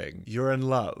you leaving? You're in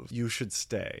love. You should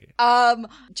stay.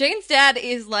 Jane's dad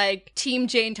is like Team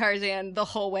Jane Tarzan the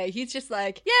whole way. He's just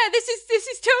like, yeah, this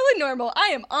is totally normal. I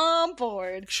am on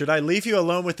board. Should I leave you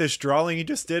alone with this drawing you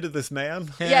just did of this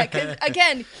man? Yeah, because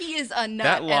again, he is a nut.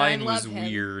 That line and I love was him.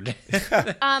 weird.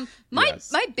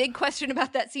 My big question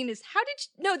about that scene is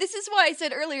no, this is why I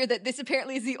said earlier that this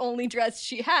apparently is the only dress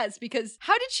she has, because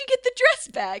how did she get the dress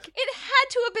back? It had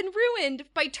to have been ruined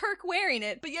by Turk wearing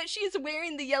it, but yet she is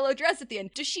wearing the yellow dress at the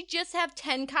end. Does she just have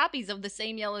 10 copies of the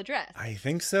same yellow dress? I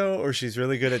think so, or she's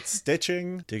really good at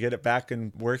stitching to get it back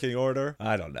in working order.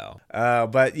 I don't know.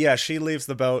 But yeah, she leaves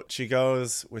the boat. She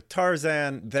goes with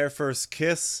Tarzan. Their first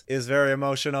kiss is very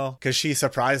emotional because she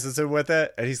surprises him with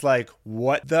it. And he's like,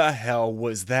 what the hell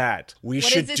was that? We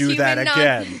should do that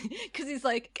again. Because he's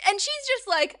like, and she's just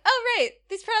like, oh, right.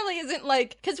 This probably isn't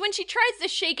like, because when she tries to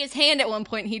shake his hand at one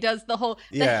point, he does the whole,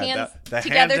 hands the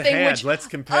together hand to thing, hand. which, let's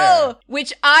compare. Oh,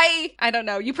 which I don't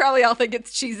know. You probably all think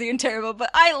it's cheesy and terrible, but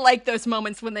I like those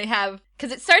moments when they have,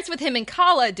 because it starts with him and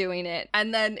Kala doing it,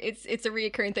 and then it's a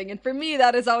reoccurring thing. And for me,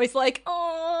 that is always like,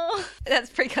 oh, that's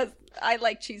because I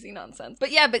like cheesy nonsense.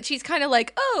 But yeah, but she's kind of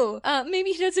like,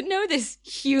 maybe he doesn't know this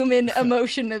human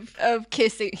emotion of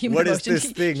kissing. What is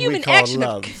this thing we call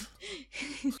love?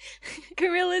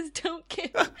 Gorillas don't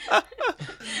kiss.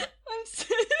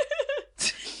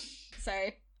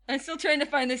 Sorry. I'm still trying to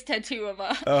find this tattoo of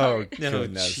a heart.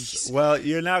 Goodness. Well,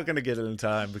 you're not going to get it in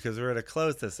time because we're going to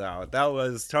close this out. That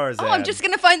was Tarzan. Oh, I'm just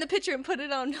going to find the picture and put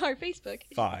it on our Facebook.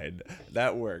 Fine.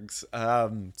 That works.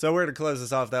 So we're going to close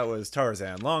this off. That was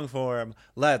Tarzan long form.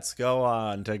 Let's go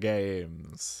on to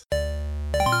games.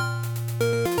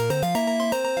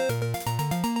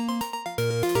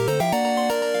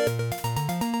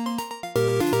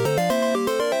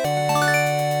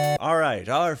 Alright,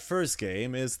 our first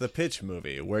game is the pitch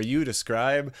movie, where you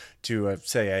describe to,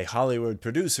 say, a Hollywood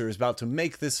producer is about to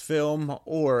make this film,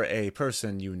 or a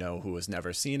person you know who has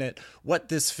never seen it, what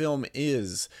this film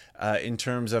is in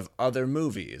terms of other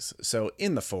movies. So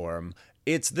in the form,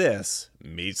 it's this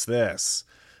meets this.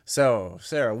 So,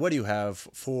 Sarah, what do you have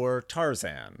for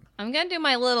Tarzan? I'm going to do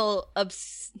my little,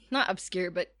 not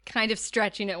obscure, but kind of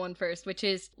stretching it one first, which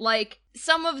is like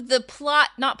some of the plot,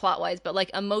 not plot-wise, but like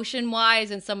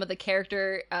emotion-wise and some of the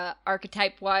character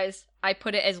archetype-wise. I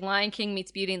put it as Lion King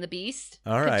meets Beauty and the Beast.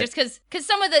 All right. Just because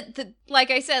some of the,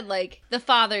 like I said, like the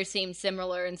father seems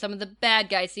similar and some of the bad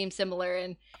guys seem similar.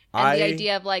 And the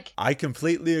idea of like... I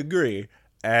completely agree.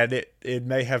 And it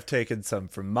may have taken some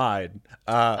from mine.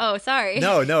 Sorry.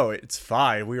 No, it's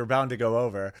fine. We were bound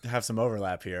to have some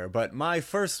overlap here. But my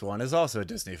first one is also a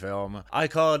Disney film. I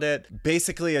called it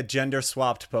basically a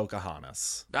gender-swapped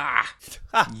Pocahontas.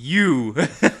 You.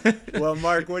 Well,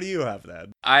 Mark, what do you have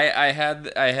then? I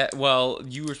had, well,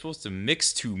 you were supposed to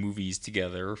mix two movies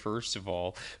together, first of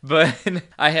all. But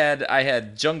I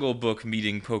had Jungle Book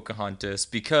meeting Pocahontas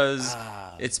because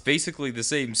it's basically the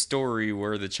same story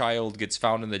where the child gets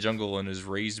found in the jungle and is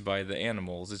raised by the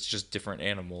animals. It's just different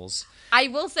animals. I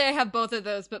will say I have both of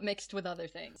those, but mixed with other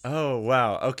things. Oh,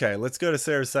 wow. Okay, let's go to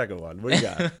Sarah's second one. What do you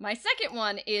got? My second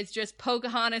one is just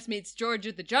Pocahontas meets George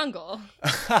of the Jungle.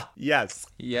 Yes.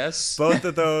 Yes. Both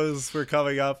of those were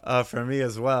coming up for me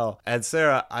as well. And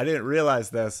Sarah, I didn't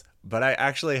realize this, but I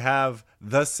actually have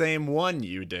the same one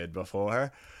you did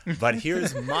before. But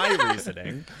here's my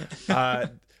reasoning.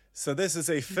 So this is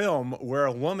a film where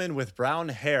a woman with brown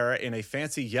hair in a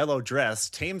fancy yellow dress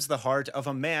tames the heart of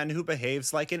a man who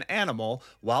behaves like an animal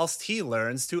whilst he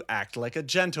learns to act like a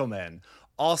gentleman.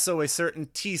 Also, a certain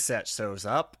tea set shows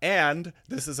up, and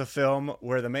this is a film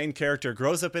where the main character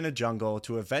grows up in a jungle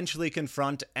to eventually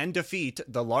confront and defeat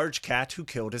the large cat who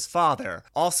killed his father.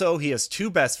 Also, he has two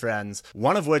best friends,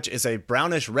 one of which is a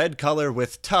brownish red color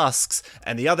with tusks,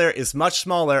 and the other is much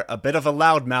smaller, a bit of a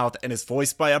loudmouth, and is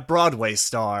voiced by a Broadway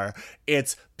star.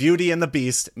 It's Beauty and the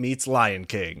Beast meets Lion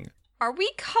King. Are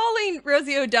we calling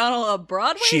Rosie O'Donnell a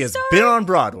Broadway star? She has been on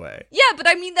Broadway. Yeah, but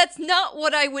I mean, that's not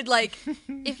what I would like.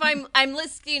 If I'm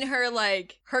listing her,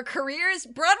 like, her careers,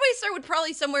 Broadway star would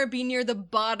probably somewhere be near the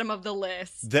bottom of the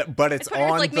list. But it's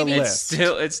on like the maybe list.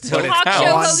 It's still Talk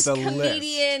show on host, the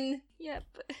comedian. list. Yep.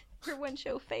 Her one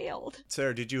show failed.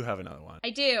 Sarah, did you have another one? I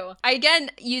do. I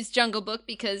again used Jungle Book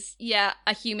because, yeah,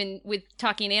 a human with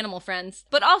talking animal friends,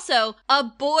 but also a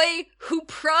boy who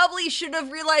probably should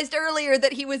have realized earlier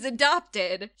that he was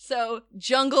adopted. So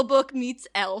Jungle Book meets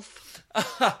Elf.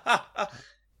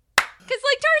 Because,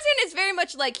 like, Tarzan is very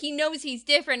much like, he knows he's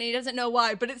different and he doesn't know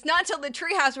why, but it's not till the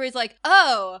treehouse where he's like,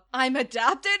 oh, I'm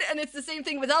adopted? And it's the same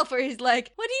thing with Elf, where he's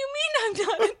like, what do you mean I'm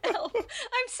not an elf?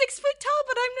 I'm 6 foot tall,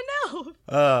 but I'm an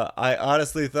elf. I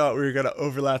honestly thought we were going to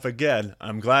overlap again.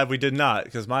 I'm glad we did not,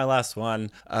 because my last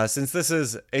one, since this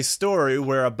is a story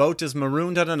where a boat is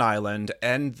marooned on an island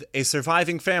and a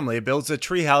surviving family builds a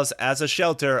treehouse as a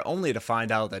shelter only to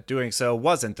find out that doing so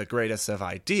wasn't the greatest of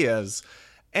ideas,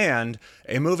 and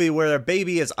a movie where a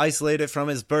baby is isolated from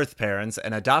his birth parents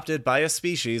and adopted by a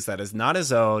species that is not his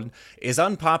own, is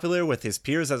unpopular with his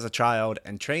peers as a child,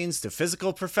 and trains to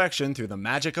physical perfection through the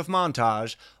magic of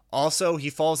montage. Also, he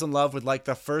falls in love with like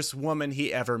the first woman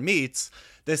he ever meets.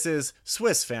 This is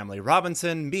Swiss Family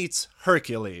Robinson meets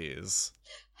Hercules.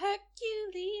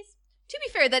 Hercules. To be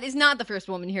fair, that is not the first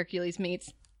woman Hercules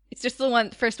meets. It's just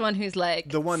the first one who's like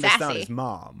The one sassy. that's not his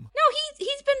mom. No,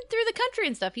 he's been through the country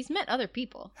and stuff. He's met other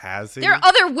people. Has he? There are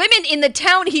other women in the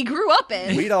town he grew up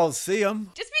in. We don't see him.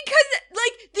 Just because,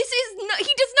 like, this is not, he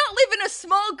does not live in a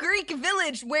small Greek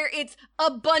village where it's a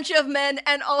bunch of men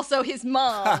and also his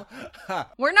mom.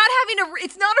 We're not having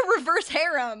it's not a reverse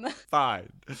harem.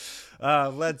 Fine.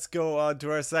 Let's go on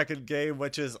to our second game,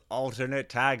 which is alternate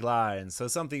taglines. So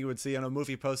something you would see on a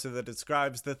movie poster that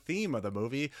describes the theme of the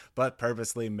movie, but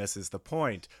purposely misses the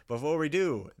point. Before we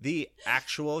do, the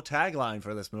actual tagline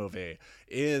for this movie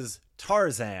is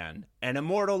Tarzan, an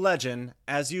immortal legend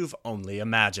as you've only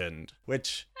imagined.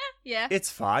 Which, Yeah. it's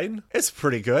fine. It's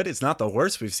pretty good. It's not the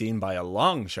worst we've seen by a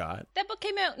long shot. That book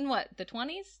came out in what, the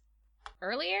 20s?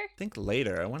 Earlier? I think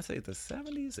later. I want to say the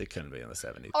 70s. It couldn't be in the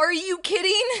 70s. Are you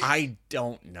kidding? I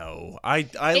don't know. I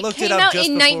It looked came it up out just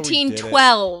in before we did it.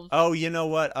 1912. Oh, you know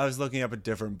what? I was looking up a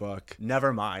different book.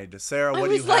 Never mind. Sarah, I what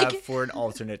do you was like- have for an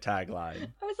alternate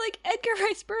tagline? I was like, Edgar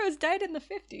Rice Burroughs died in the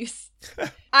 50s.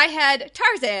 I had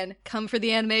Tarzan, come for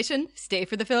the animation, stay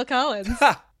for the Phil Collins.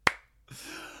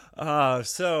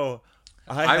 So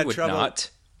I I had would trouble.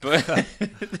 not. But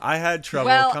I had trouble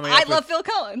Well, coming I up love with Phil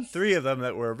Collins. 3 of them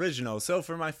that were original. So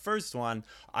for my first one,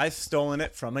 I've stolen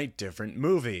it from a different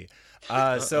movie.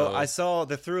 So I saw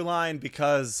the through line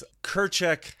because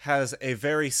Kerchak has a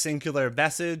very singular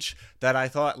message that I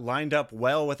thought lined up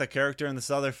well with a character in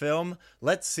this other film.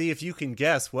 Let's see if you can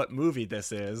guess what movie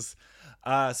this is.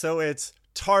 So it's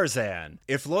Tarzan.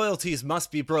 If loyalties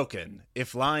must be broken,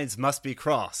 if lines must be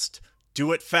crossed,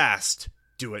 do it fast,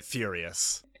 do it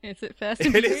furious. Is it Fast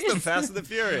and It Furious? is the Fast and the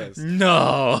Furious.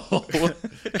 no.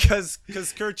 Because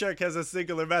Kerchak has a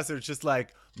singular message, just like,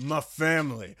 my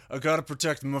family. I gotta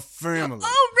protect my family.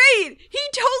 Oh, right! He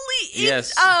totally is,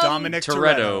 Yes, Dominic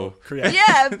Toretto. Toretto. Correct.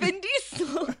 Yeah, Vin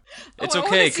Diesel. It's I wanna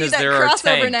okay, see 'cause that there are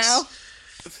crossover tanks.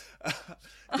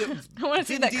 I want to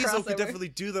see Vin that Diesel crossover. could definitely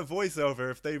do the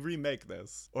voiceover if they remake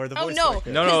this. Or the Oh, voice no.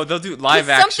 actor. No, they'll do live 'cause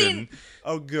action. something-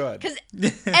 Oh, good. Because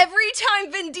every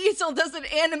time Vin Diesel does an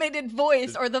animated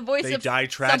voice or the voice They of die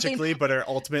tragically, something, but are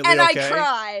ultimately and okay. I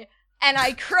cry. And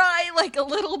I cry like a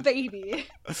little baby.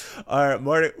 All right,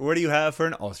 Marty, what do you have for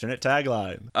an alternate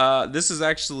tagline? This is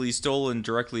actually stolen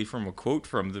directly from a quote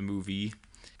from the movie,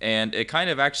 and it kind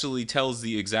of actually tells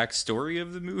the exact story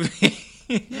of the movie.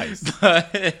 Nice. But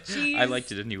I Jeez.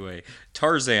 liked it anyway.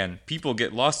 Tarzan, people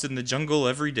get lost in the jungle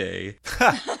every day.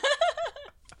 God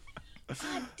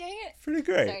dang it. Pretty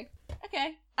great. Sorry.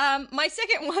 Okay. My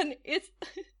second one is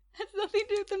has nothing to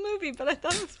do with the movie, but I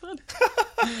thought it was fun.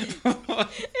 It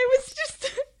was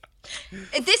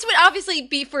just this would obviously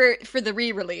be for the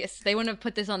re-release. They wouldn't have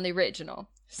put this on the original.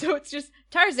 So it's just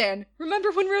Tarzan.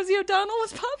 Remember when Rosie O'Donnell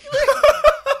was popular?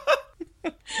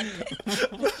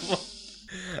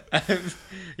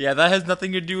 Yeah, that has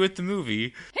nothing to do with the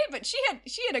movie. Hey, but she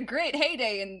had a great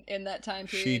heyday in that time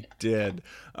She period. did.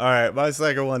 All right, my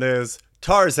second one is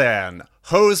Tarzan,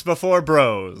 hose before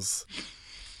bros.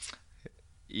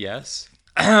 Yes.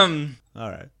 All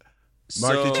right.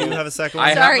 Mark, So, did you have a second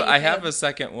one? Sorry, I you have did. a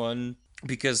second one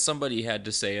because somebody had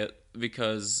to say it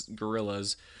because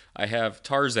gorillas. I have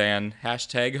Tarzan,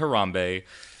 hashtag Harambe.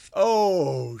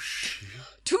 Oh, shit.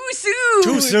 Too soon.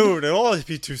 Too soon. It'll always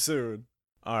be too soon.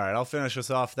 All right, I'll finish this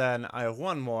off then. I have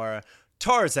one more.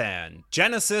 Tarzan,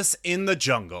 Genesis in the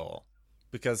Jungle.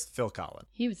 Because Phil Collins.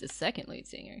 He was the second lead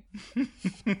singer.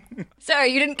 Sorry,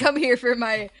 you didn't come here for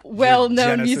my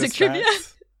well-known Genesis music trivia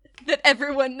facts? that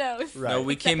everyone knows. Right. No,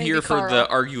 we Except came maybe here for Carl. the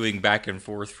arguing back and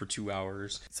forth for 2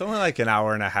 hours. It's only like an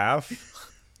hour and a half.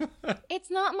 It's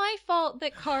not my fault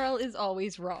that Carl is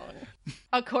always wrong,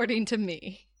 according to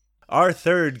me. Our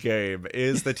third game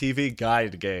is the TV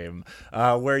guide game,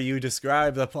 where you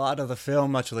describe the plot of the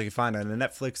film, much like you find in a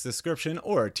Netflix description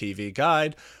or a TV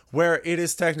guide, where it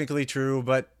is technically true,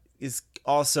 but is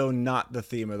also not the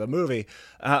theme of the movie.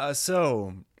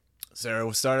 So, Sarah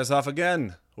will start us off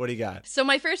again. What do you got? So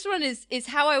my first one is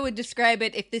how I would describe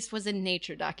it if this was a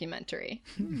nature documentary,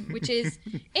 which is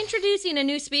introducing a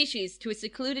new species to a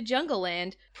secluded jungle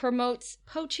land promotes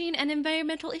poaching and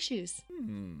environmental issues.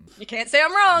 You can't say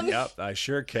I'm wrong. Yep, I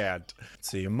sure can't.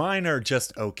 See, mine are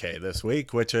just okay this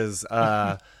week, which is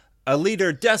a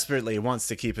leader desperately wants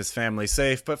to keep his family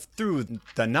safe, but through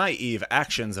the naive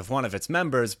actions of one of its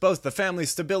members, both the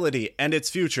family's stability and its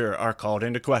future are called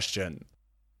into question.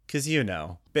 'Cause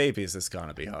babies is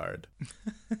gonna be hard.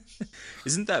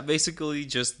 Isn't that basically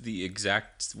just the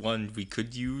exact one we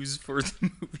could use for the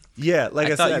movie? Yeah, like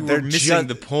I thought said, you they're were missing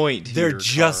the point here, They're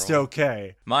just Carl.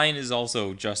 okay. Mine is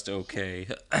also just okay.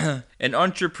 An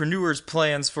entrepreneur's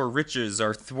plans for riches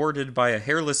are thwarted by a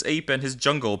hairless ape and his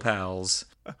jungle pals.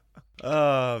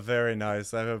 Oh, very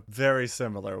nice. I have a very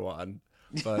similar one.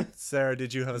 But Sarah,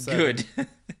 did you have a second? Good.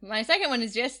 My second one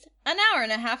is just an hour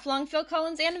and a half long Phil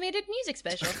Collins animated music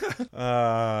special.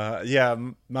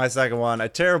 My second one. A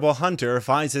terrible hunter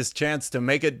finds his chance to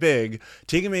make it big,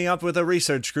 teaming up with a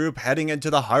research group heading into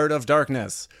the heart of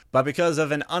darkness. But because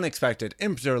of an unexpected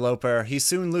interloper, he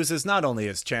soon loses not only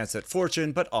his chance at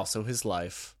fortune, but also his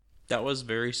life. That was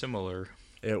very similar.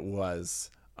 It was.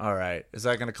 All right. Is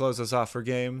that going to close us off for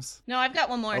games? No, I've got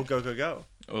one more. Oh, go.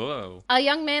 Oh. A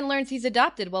young man learns he's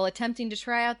adopted while attempting to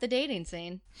try out the dating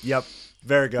scene. Yep.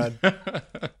 Very good.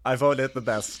 I vote it the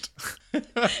best.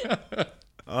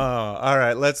 All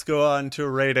right, let's go on to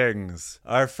ratings.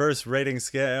 Our first rating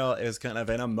scale is kind of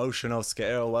an emotional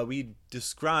scale where we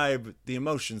describe the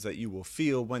emotions that you will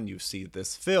feel when you see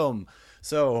this film.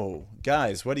 So,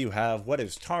 guys, what do you have? What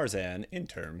is Tarzan in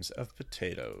terms of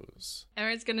potatoes?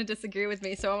 Aaron's going to disagree with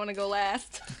me, so I want to go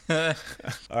last. All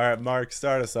right, Mark,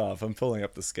 start us off. I'm pulling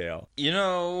up the scale.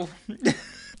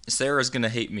 Sarah's gonna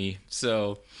hate me,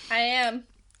 so... I am.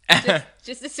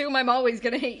 Just assume I'm always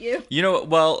going to hate you.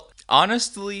 Well,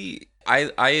 honestly,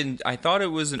 I thought it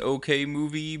was an okay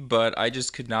movie, but I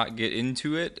just could not get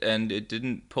into it, and it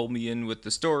didn't pull me in with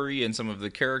the story, and some of the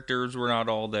characters were not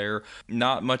all there.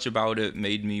 Not much about it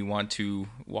made me want to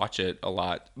watch it a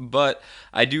lot. But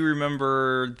I do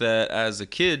remember that as a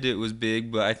kid it was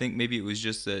big, but I think maybe it was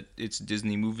just that it's a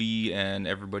Disney movie and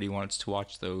everybody wants to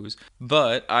watch those.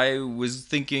 But I was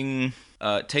thinking...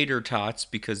 Tater Tots,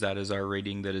 because that is our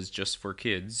rating that is just for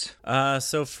kids.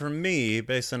 So for me,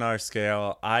 based on our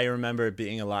scale, I remember it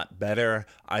being a lot better.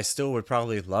 I still would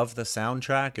probably love the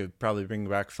soundtrack. It would probably bring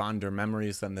back fonder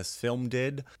memories than this film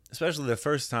did. Especially the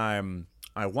first time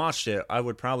I watched it, I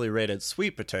would probably rate it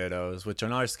sweet potatoes, which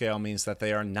on our scale means that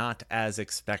they are not as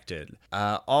expected.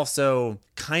 Also,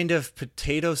 kind of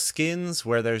potato skins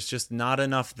where there's just not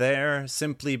enough there,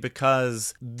 simply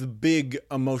because the big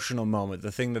emotional moment,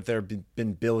 the thing that they've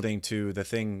been building to,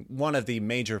 one of the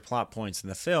major plot points in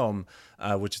the film,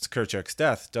 which is Kerchak's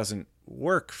death, doesn't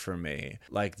work for me.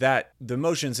 Like that, the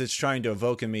emotions it's trying to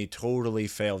evoke in me totally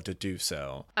failed to do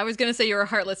so. I was going to say you're a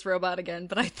heartless robot again,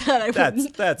 but I thought I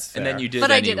wouldn't. That's fair. And then you did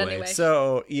But anyway. I did anyway.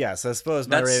 So, yes, I suppose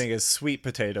my rating is sweet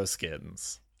potato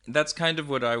skins. That's kind of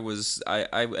what I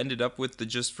ended up with the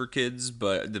just for kids,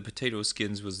 but the potato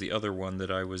skins was the other one that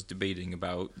I was debating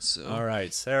about. So. All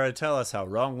right, Sarah, tell us how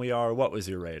wrong we are. What was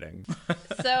your rating?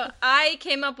 So I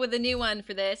came up with a new one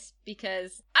for this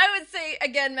because I would say,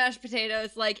 again, mashed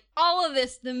potatoes, like all of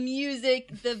this, the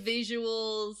music, the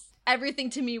visuals, everything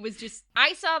to me was just,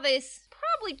 I saw this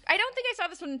I don't think I saw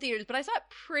this one in theaters, but I saw it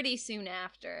pretty soon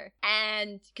after.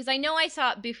 And because I know I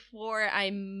saw it before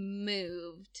I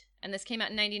moved. And this came out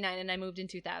in 99 and I moved in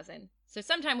 2000. So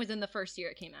sometime within the first year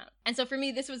it came out. And so for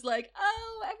me, this was like,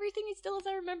 oh, everything is still as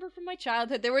I remember from my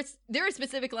childhood. There were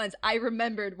specific lines I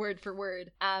remembered word for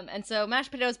word. And so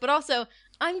mashed potatoes, but also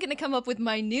I'm going to come up with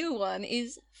my new one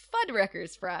is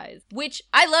Fuddruckers fries, which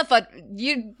I love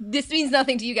this means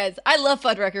nothing to you guys. I love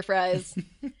Fuddrucker fries.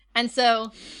 And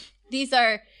so these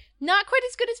are not quite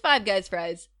as good as Five Guys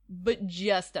fries, but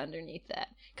just underneath that.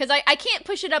 Because I can't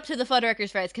push it up to the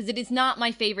Fuddruckers fries because it is not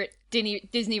my favorite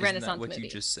Disney Renaissance what movie. You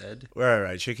just said?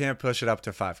 Right. She can't push it up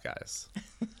to Five Guys.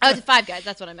 Oh, to Five Guys,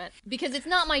 that's what I meant. Because it's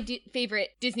not my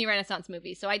favorite Disney Renaissance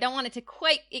movie, so I don't want it to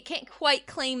it can't quite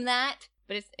claim that,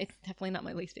 but it's definitely not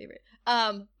my least favorite.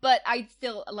 But I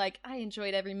still, I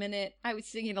enjoyed every minute. I was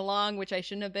singing along, which I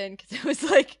shouldn't have been because it was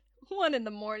 1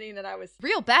 a.m. and I was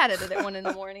real bad at it at 1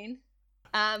 a.m.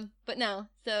 But no,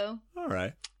 so. All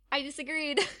right. I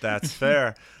disagreed. That's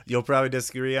fair. You'll probably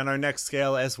disagree on our next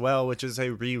scale as well, which is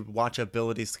a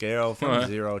rewatchability scale from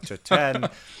 0 to 10.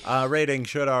 Rating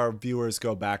should our viewers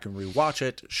go back and rewatch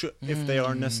it if they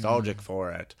are nostalgic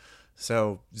for it.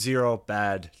 So 0,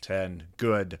 bad, 10,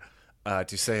 good.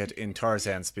 to say it in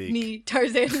Tarzan speak. Me,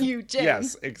 Tarzan, you, James.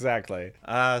 Yes, exactly.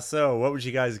 So what would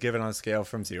you guys give it on a scale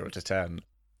from 0 to 10?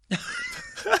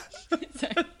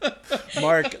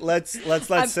 Mark, let's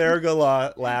let Sarah go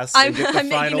last and get the I'm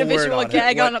final making a word visual on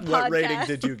gag it. on a What rating podcast.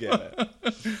 did you give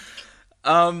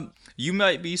it? You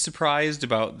might be surprised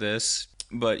about this,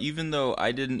 but even though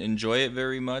I didn't enjoy it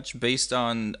very much, based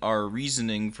on our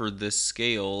reasoning for this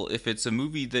scale, if it's a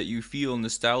movie that you feel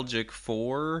nostalgic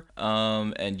for,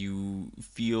 and you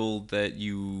feel that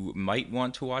you might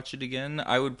want to watch it again,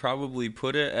 I would probably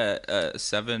put it at a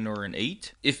 7 or an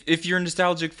 8. If you're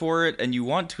nostalgic for it and you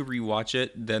want to rewatch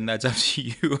it, then that's up to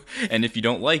you. And if you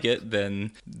don't like it,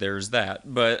 then there's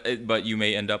that. But you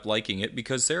may end up liking it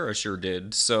because Sarah sure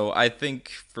did. So I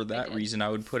think for that reason, I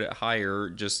would put it higher,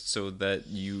 just so that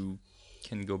you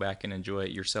can go back and enjoy it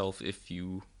yourself if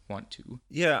you want to.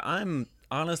 Yeah, I'm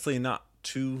honestly not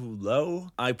too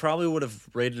low. I probably would have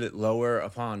rated it lower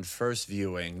upon first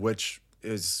viewing, which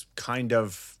is kind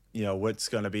of, what's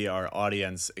going to be our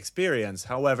audience experience.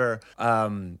 However,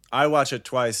 I watch it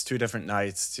twice, 2 different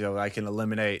nights, so I can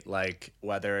eliminate like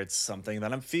whether it's something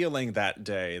that I'm feeling that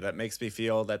day that makes me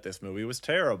feel that this movie was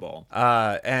terrible.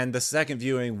 And the second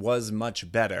viewing was much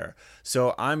better.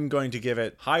 So I'm going to give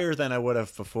it higher than I would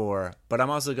have before, but I'm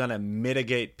also going to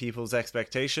mitigate people's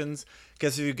expectations,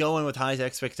 because if you go in with high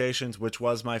expectations, which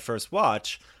was my first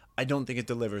watch, I don't think it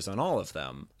delivers on all of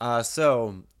them.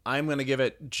 So I'm going to give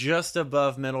it just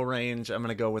above middle range. I'm going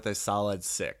to go with a solid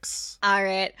 6. All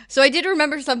right. So I did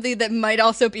remember something that might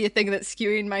also be a thing that's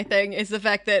skewing my thing, is the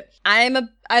fact that I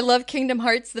love Kingdom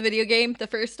Hearts, the video game, the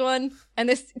first one, and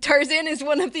this Tarzan is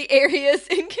one of the areas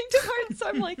in Kingdom Hearts. So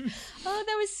I'm like, oh,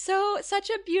 that was such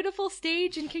a beautiful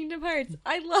stage in Kingdom Hearts.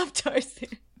 I love Tarzan.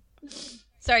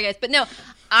 Sorry guys, but no,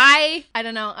 I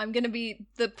don't know. I'm going to be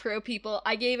the pro people.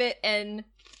 I gave it an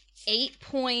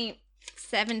 8.75,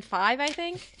 I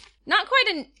think. Not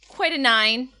quite a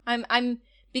 9. I'm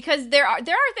because there are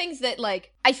things that,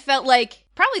 like, I felt like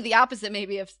probably the opposite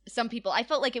maybe of some people. I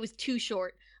felt like it was too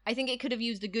short. I think it could have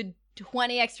used a good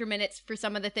 20 extra minutes for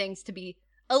some of the things to be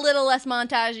a little less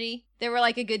montagey. There were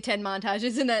like a good 10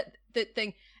 montages in that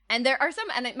thing. And there are some,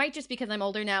 and it might just because I'm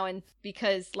older now and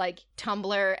because, like,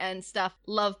 Tumblr and stuff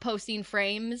love posting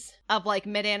frames of, like,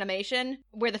 mid-animation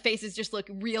where the faces just look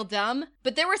real dumb.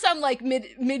 But there were some, like,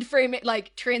 mid-frame,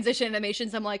 like, transition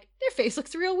animations. I'm like, their face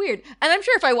looks real weird. And I'm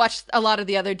sure if I watched a lot of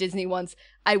the other Disney ones,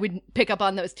 I would pick up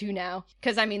on those too now.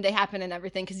 Because, I mean, they happen and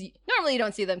everything. Because normally you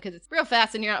don't see them because it's real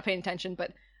fast and you're not paying attention.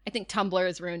 But I think Tumblr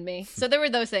has ruined me. So there were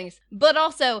those things. But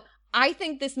also, I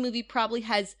think this movie probably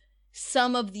has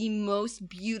some of the most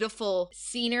beautiful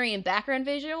scenery and background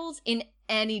visuals in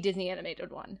any Disney animated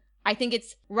one. I think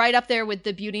it's right up there with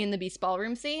the Beauty and the Beast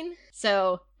ballroom scene.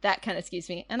 So that kind of skews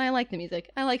me. And I like the music.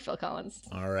 I like Phil Collins.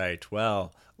 All right.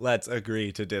 Well, let's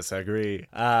agree to disagree.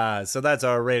 So that's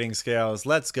our rating scales.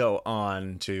 Let's go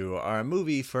on to our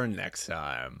movie for next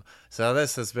time. So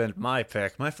this has been my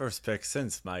pick, my first pick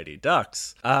since Mighty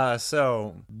Ducks.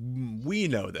 So we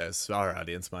know this. Our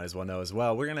audience might as well know as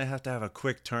well. We're going to have a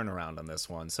quick turnaround on this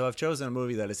one. So I've chosen a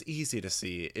movie that is easy to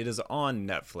see. It is on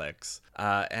Netflix.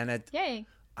 Yay.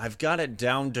 I've got it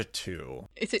down to 2.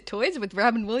 Is it Toys with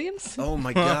Robin Williams? Oh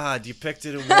my God, you picked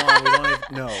it in one. We don't even...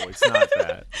 No, it's not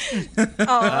that.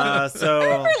 I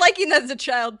remember liking that as a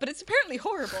child, but it's apparently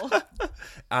horrible.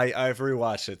 I've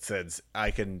rewatched it since.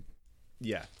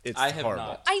 Yeah, it's I have horrible.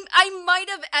 not. I might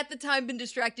have at the time been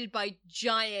distracted by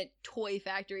giant toy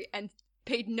factory and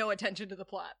paid no attention to the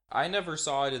plot. I never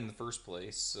saw it in the first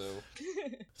place, so...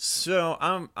 So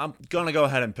I'm gonna go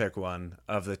ahead and pick one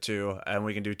of the two, and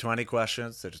we can do 20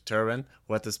 questions to determine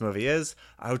what this movie is.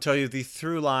 I will tell you the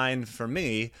through line for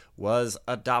me was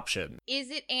adoption.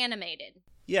 Is it animated?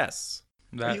 Yes.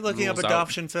 That Are you looking up rules out.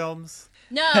 adoption films?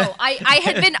 No, I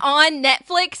had been on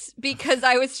Netflix because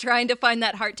I was trying to find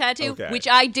that heart tattoo, Okay. which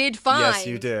I did find. Yes,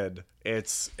 you did.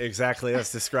 It's exactly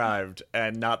as described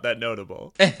and not that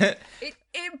notable.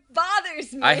 It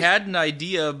bothers me. I had an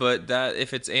idea, but that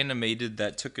if it's animated,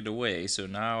 that took it away. So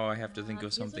now I have to think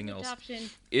of something else. Adoption.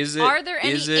 Is it? Are there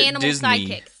any is it animal Disney?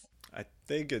 sidekicks? I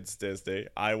think it's Disney.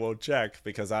 I will check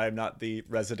because I am not the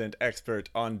resident expert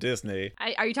on Disney.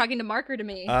 Are you talking to Mark or to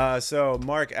me? So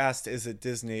Mark asked, is it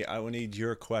Disney? I will need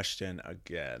your question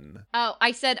again. Oh,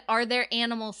 I said, are there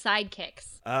animal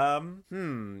sidekicks?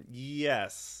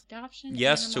 Yes. Adoption?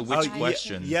 Yes to animal which sidekicks?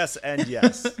 question? Yes and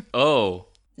yes. Oh,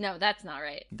 No, that's not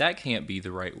right. that can't be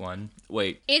the right one.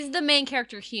 Wait, Is the main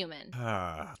character human?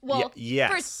 Well,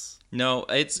 yes. first- No.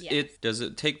 Yeah. Does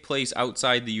it take place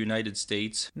outside the United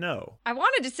States? No. I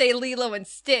wanted to say Lilo and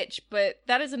Stitch, but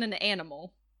that isn't an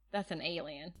animal. That's an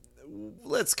alien.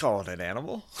 Let's call it an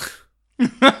animal.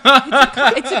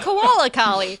 It's a koala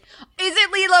collie. Is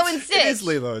it Lilo and Stitch? It is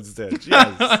Lilo and Stitch,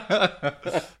 yes.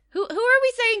 Who are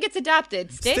we saying gets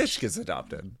adopted? Stitch? Stitch gets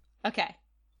adopted. Okay.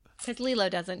 Because Lilo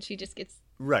doesn't. She just gets...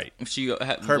 Right. She Her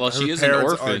is an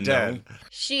parents orphan. are dead. No?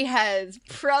 She has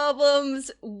problems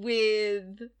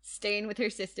with staying with her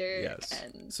sister. Yes.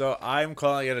 And So I'm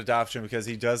calling it adoption because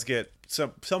he does get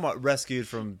somewhat rescued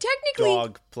from technically,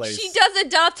 dog place. she does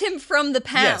adopt him from the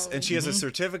pound. Yes, and she has a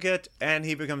certificate, and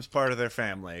he becomes part of their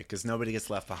family because nobody gets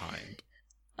left behind.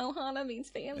 Ohana means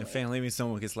family. And family means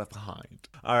someone gets left behind.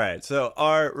 All right, so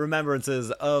our remembrances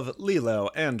of Lilo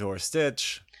and or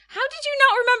Stitch. How did you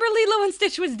not remember Lilo and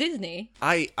Stitch was Disney?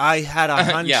 I had a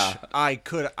hunch. Yeah.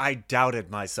 I doubted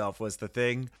myself was the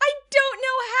thing. I don't know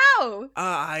how.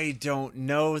 I don't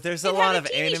know. There's a It lot had of a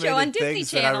TV show on animated Disney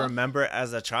things that I Channel. remember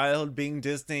as a child being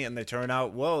Disney, and they turn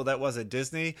out, whoa, that wasn't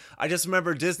Disney. I just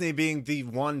remember Disney being the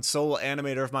one sole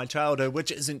animator of my childhood,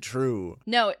 which isn't true.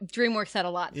 No, DreamWorks had a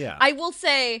lot. Yeah. I will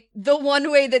say the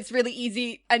one way that's really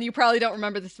easy, and you probably don't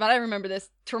remember this, but I remember this,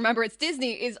 to remember it's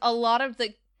Disney, is a lot of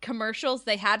the commercials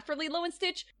they had for Lilo and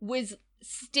Stitch was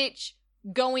Stitch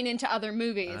going into other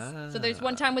movies. So there's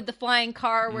one time with the flying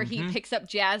car where he picks up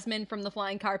Jasmine from the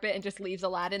flying carpet and just leaves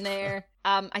Aladdin there.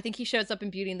 I think he shows up in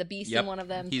Beauty and the Beast in one of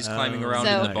them. He's climbing around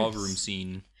So- in the ballroom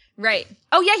scene. Right.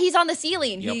 Oh yeah, he's on the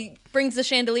ceiling. Yep. He brings the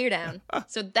chandelier down.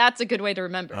 So that's a good way to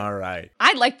remember. All right.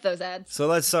 I liked those ads. So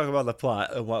let's talk about the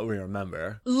plot of what we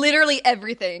remember. Literally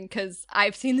everything, because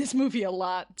I've seen this movie a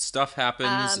lot. Stuff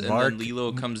happens, and Mark- then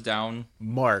Lilo comes down.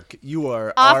 Mark, you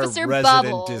are Officer our resident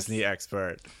Bubbles. Disney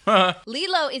expert.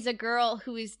 Lilo is a girl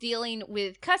who is dealing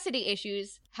with custody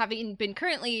issues, having been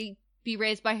currently be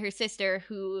raised by her sister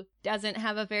who doesn't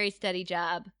have a very steady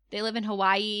job. They live in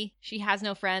Hawaii. She has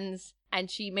no friends, and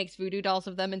she makes voodoo dolls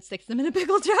of them and sticks them in a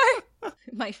pickle jar.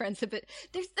 My friends have been...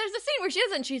 There's a scene where she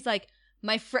does it, and she's like,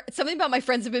 something about my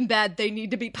friends have been bad. They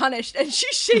need to be punished. And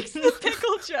she shakes the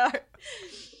pickle jar.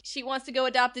 She wants to go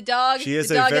adopt a dog. She is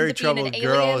The a dog very ends up being an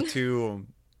troubled girl alien.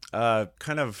 to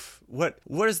kind of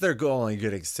what is their goal in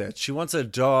getting Stitch? She wants a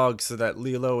dog so that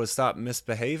Lilo will stop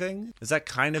misbehaving. Is that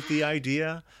kind of the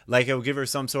idea? Like it will give her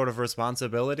some sort of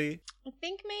responsibility? I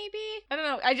think maybe. I don't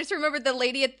know. I just remembered the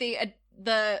lady at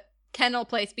the kennel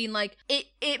place being like,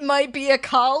 it might be a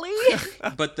collie.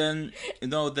 But then,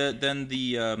 then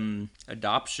the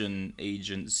adoption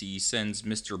agency sends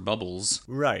Mr. Bubbles.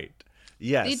 Right.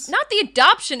 Yes. Not the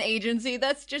adoption agency.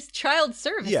 That's just child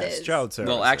services. Yes, child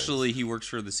services. Well, actually, he works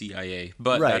for the CIA.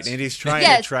 But right, that's- and he's trying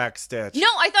Yes. to track Stitch. No,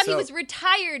 I thought he So- was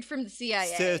retired from the CIA.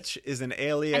 Stitch is an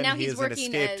alien. And now he he's is an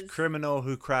working escaped as- criminal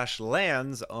who crash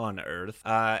lands on Earth.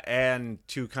 And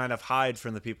to kind of hide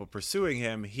from the people pursuing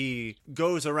him, he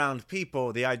goes around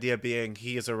people. The idea being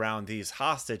he is around these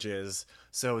hostages,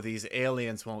 so these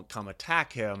aliens won't come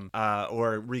attack him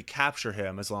or recapture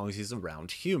him as long as he's around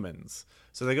humans.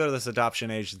 So they go to this adoption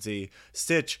agency.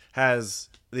 Stitch has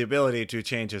the ability to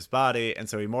change his body, and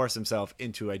so he morphs himself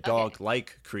into a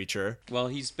dog-like creature. Well,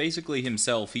 he's basically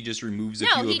himself. He just removes a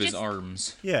No, few he of his just-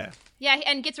 arms. Yeah. Yeah,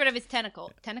 and gets rid of his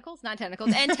tentacles, not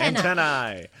tentacles, antennae.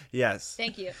 Antennae. Yes.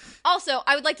 Thank you. Also,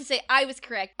 I would like to say I was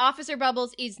correct. Officer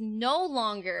Bubbles is no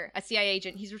longer a CIA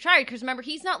agent. He's retired because remember,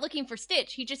 he's not looking for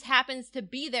Stitch. He just happens to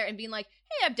be there and being like,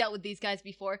 "Hey, I've dealt with these guys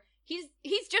before."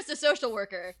 He's just a social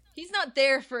worker. He's not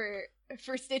there for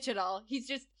Stitch at all. He's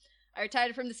just, I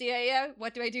retired from the CIA.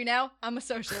 What do I do now? I'm a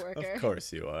social worker. Of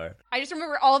course you are. I just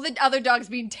remember all the other dogs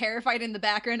being terrified in the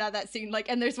background of that scene. Like,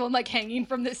 and there's one like hanging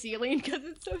from the ceiling because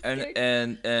it's so scary.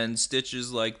 And Stitch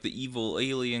is like the evil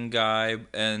alien guy,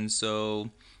 and so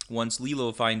once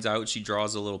Lilo finds out, she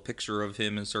draws a little picture of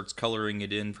him and starts coloring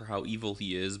it in for how evil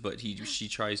he is, but she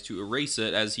tries to erase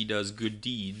it as he does good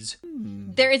deeds.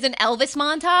 There is an Elvis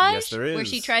montage Yes, there where is.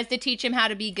 she tries to teach him how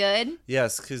to be good.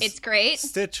 Yes, because It's great.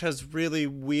 Stitch has really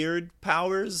weird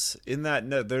powers in that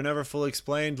they're never fully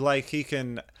explained. Like he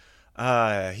can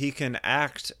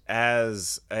act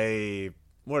as a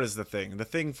what is the thing? The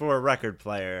thing for a record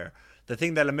player, the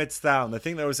thing that emits sound, the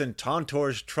thing that was in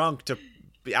Tontor's trunk to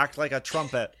act like a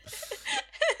trumpet.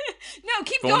 No,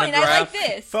 keep going. I like Phonograph.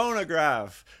 this.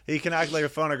 Phonograph. He can act like a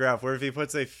phonograph, where if he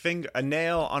puts a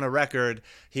nail on a record,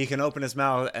 he can open his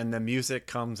mouth and the music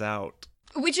comes out.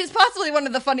 Which is possibly one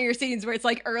of the funnier scenes where it's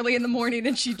like early in the morning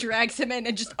and she drags him in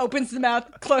and just opens the mouth,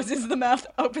 closes the mouth,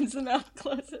 opens the mouth,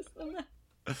 closes the mouth.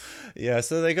 Yeah,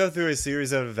 so they go through a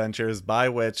series of adventures by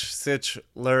which Stitch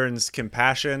learns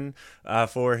compassion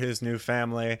for his new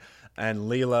family, and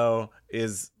Lilo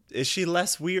is she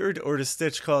less weird, or does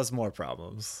Stitch cause more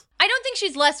problems? I don't think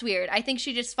she's less weird. I think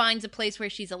she just finds a place where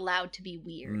she's allowed to be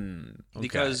weird. Okay.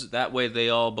 Because that way they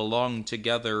all belong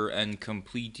together and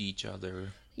complete each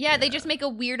other. Yeah, they just make a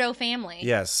weirdo family.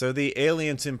 Yes, so the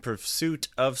aliens in pursuit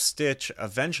of Stitch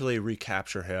eventually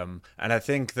recapture him, and I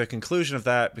think the conclusion of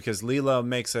that, because Leela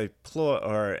makes a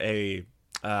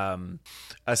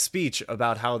speech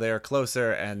about how they're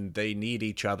closer and they need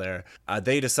each other.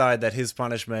 They decide that his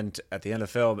punishment at the end of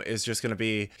the film is just going to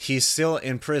be he's still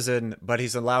in prison, but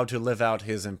he's allowed to live out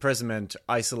his imprisonment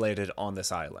isolated on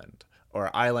this island,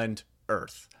 or island,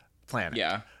 Earth, planet.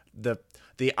 Yeah.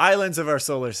 The islands of our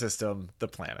solar system, the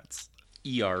planets.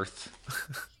 Earth.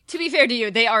 To be fair to you,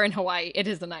 they are in Hawaii. It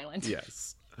is an island.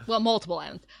 Yes. Well, multiple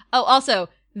islands. Oh, also,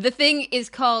 the thing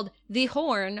is called the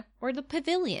Horn or the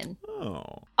Pavilion.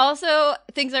 Oh. Also,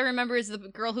 things I remember is the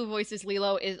girl who voices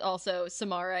Lilo is also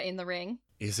Samara in The Ring.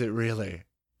 Is it really?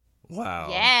 Wow.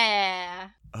 Yeah.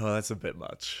 Oh, that's a bit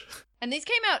much. And these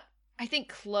came out, I think,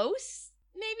 close,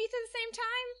 maybe to the same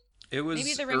time? It was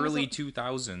Maybe The Ring was early a-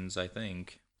 2000s, I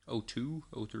think. 02,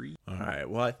 03. All right.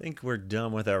 Well, I think we're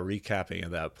done with our recapping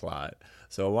of that plot.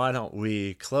 So why don't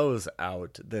we close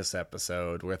out this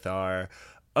episode with our...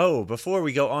 Oh, before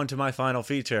we go on to my final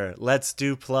feature, let's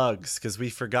do plugs, because we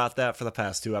forgot that for the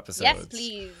past 2 episodes. Yes,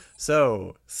 please.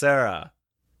 So, Sarah,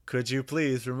 could you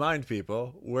please remind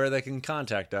people where they can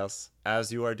contact us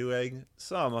as you are doing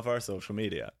some of our social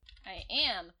media? I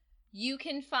am. You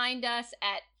can find us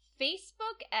at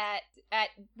Facebook at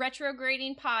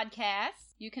Retrograding Podcast.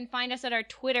 You can find us at our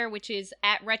Twitter, which is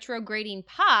at Retrograding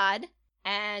Pod.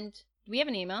 And do we have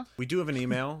an email? We do have an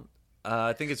email.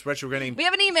 I think it's retrograding. We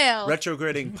have an email.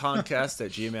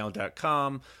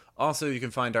 retrogradingpodcast@gmail.com. Also, you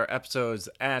can find our episodes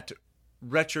at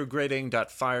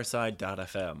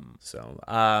retrograding.fireside.fm. So,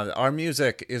 our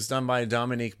music is done by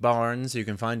Dominique Barnes. You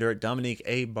can find her at Dominique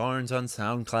A. Barnes on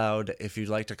SoundCloud if you'd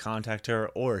like to contact her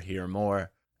or hear more.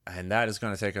 And that is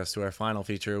going to take us to our final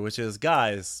feature, which is,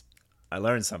 guys, I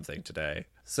learned something today.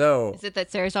 So, Is it that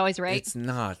Sarah's always right? it's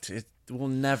not. It will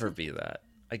never be that.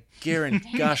 I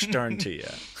guarantee, gosh darn to you.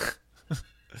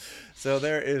 So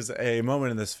there is a moment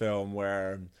in this film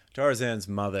where Tarzan's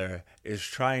mother is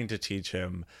trying to teach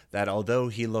him that although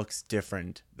he looks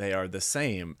different, they are the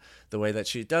same. The way that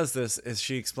she does this is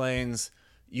she explains,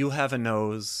 you have a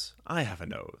nose, I have a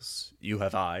nose. You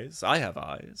have eyes, I have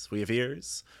eyes. We have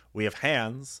ears, we have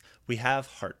hands, we have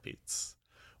heartbeats.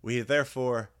 We are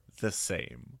therefore the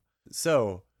same.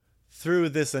 So, through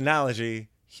this analogy,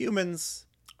 humans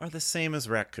are the same as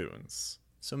raccoons.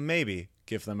 So maybe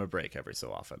give them a break every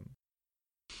so often.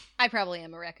 I probably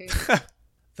am a raccoon.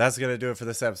 That's going to do it for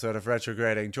this episode of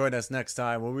Retrograding. Join us next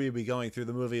time when we'll be going through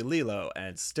the movie Lilo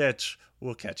and Stitch.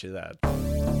 We'll catch you then.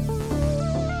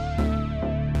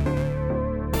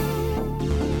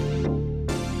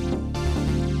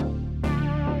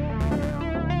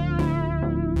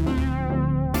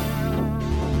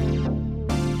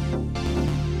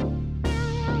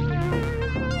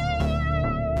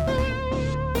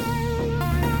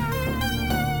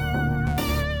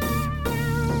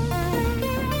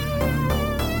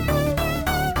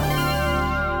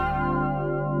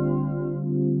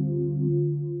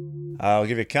 I'll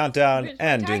give you a countdown. Where's my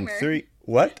And in timer? 3...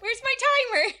 What? Where's my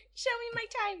timer? Show me my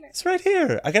timer. It's right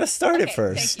here. I gotta start it Okay,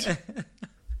 first. thank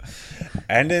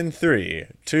And in 3,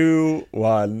 2,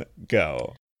 1,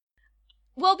 go.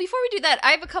 Well, before we do that, I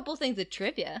have a couple things of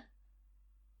trivia.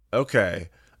 Okay.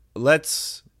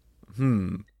 Let's...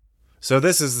 So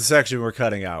this is the section we're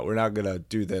cutting out. We're not gonna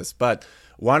do this. But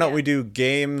why don't we do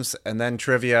games and then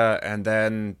trivia and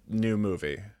then new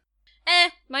movie?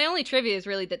 My only trivia is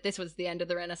really that this was the end of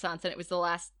the Renaissance and it was the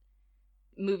last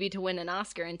movie to win an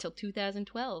Oscar until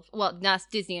 2012. Well, not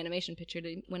Disney animation picture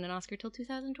to win an Oscar till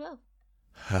 2012.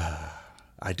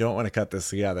 I don't want to cut this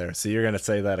together, so you're gonna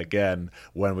say that again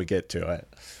when we get to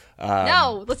it.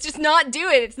 No, let's just not do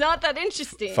it. It's not that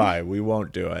interesting. Fine, we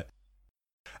won't do it.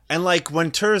 And like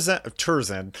when Tarzan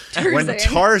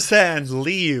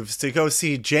leaves to go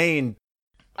see Jane.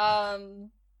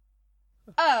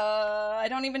 I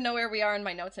don't even know where we are in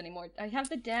my notes anymore. I have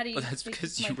the daddy. Well, that's This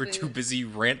because is my you were food. too busy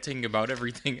ranting about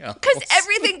everything else. Because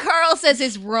everything Carl says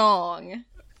is wrong.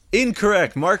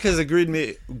 Incorrect. Mark has agreed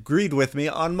with me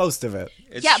on most of it.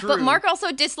 It's yeah, true. but Mark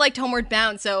also disliked Homeward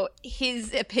Bound, so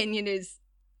his opinion is.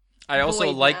 I also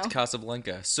void liked now.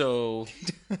 Casablanca, so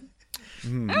I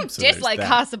don't so there's dislike that.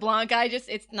 Casablanca.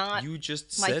 It's not. you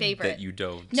just my said favorite. that you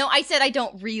don't. No, I said I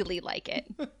don't really like it.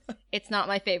 It's not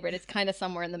my favorite. It's kind of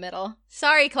somewhere in the middle.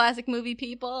 Sorry, classic movie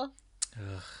people.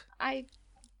 Ugh.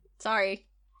 Sorry.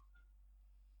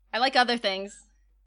 I like other things.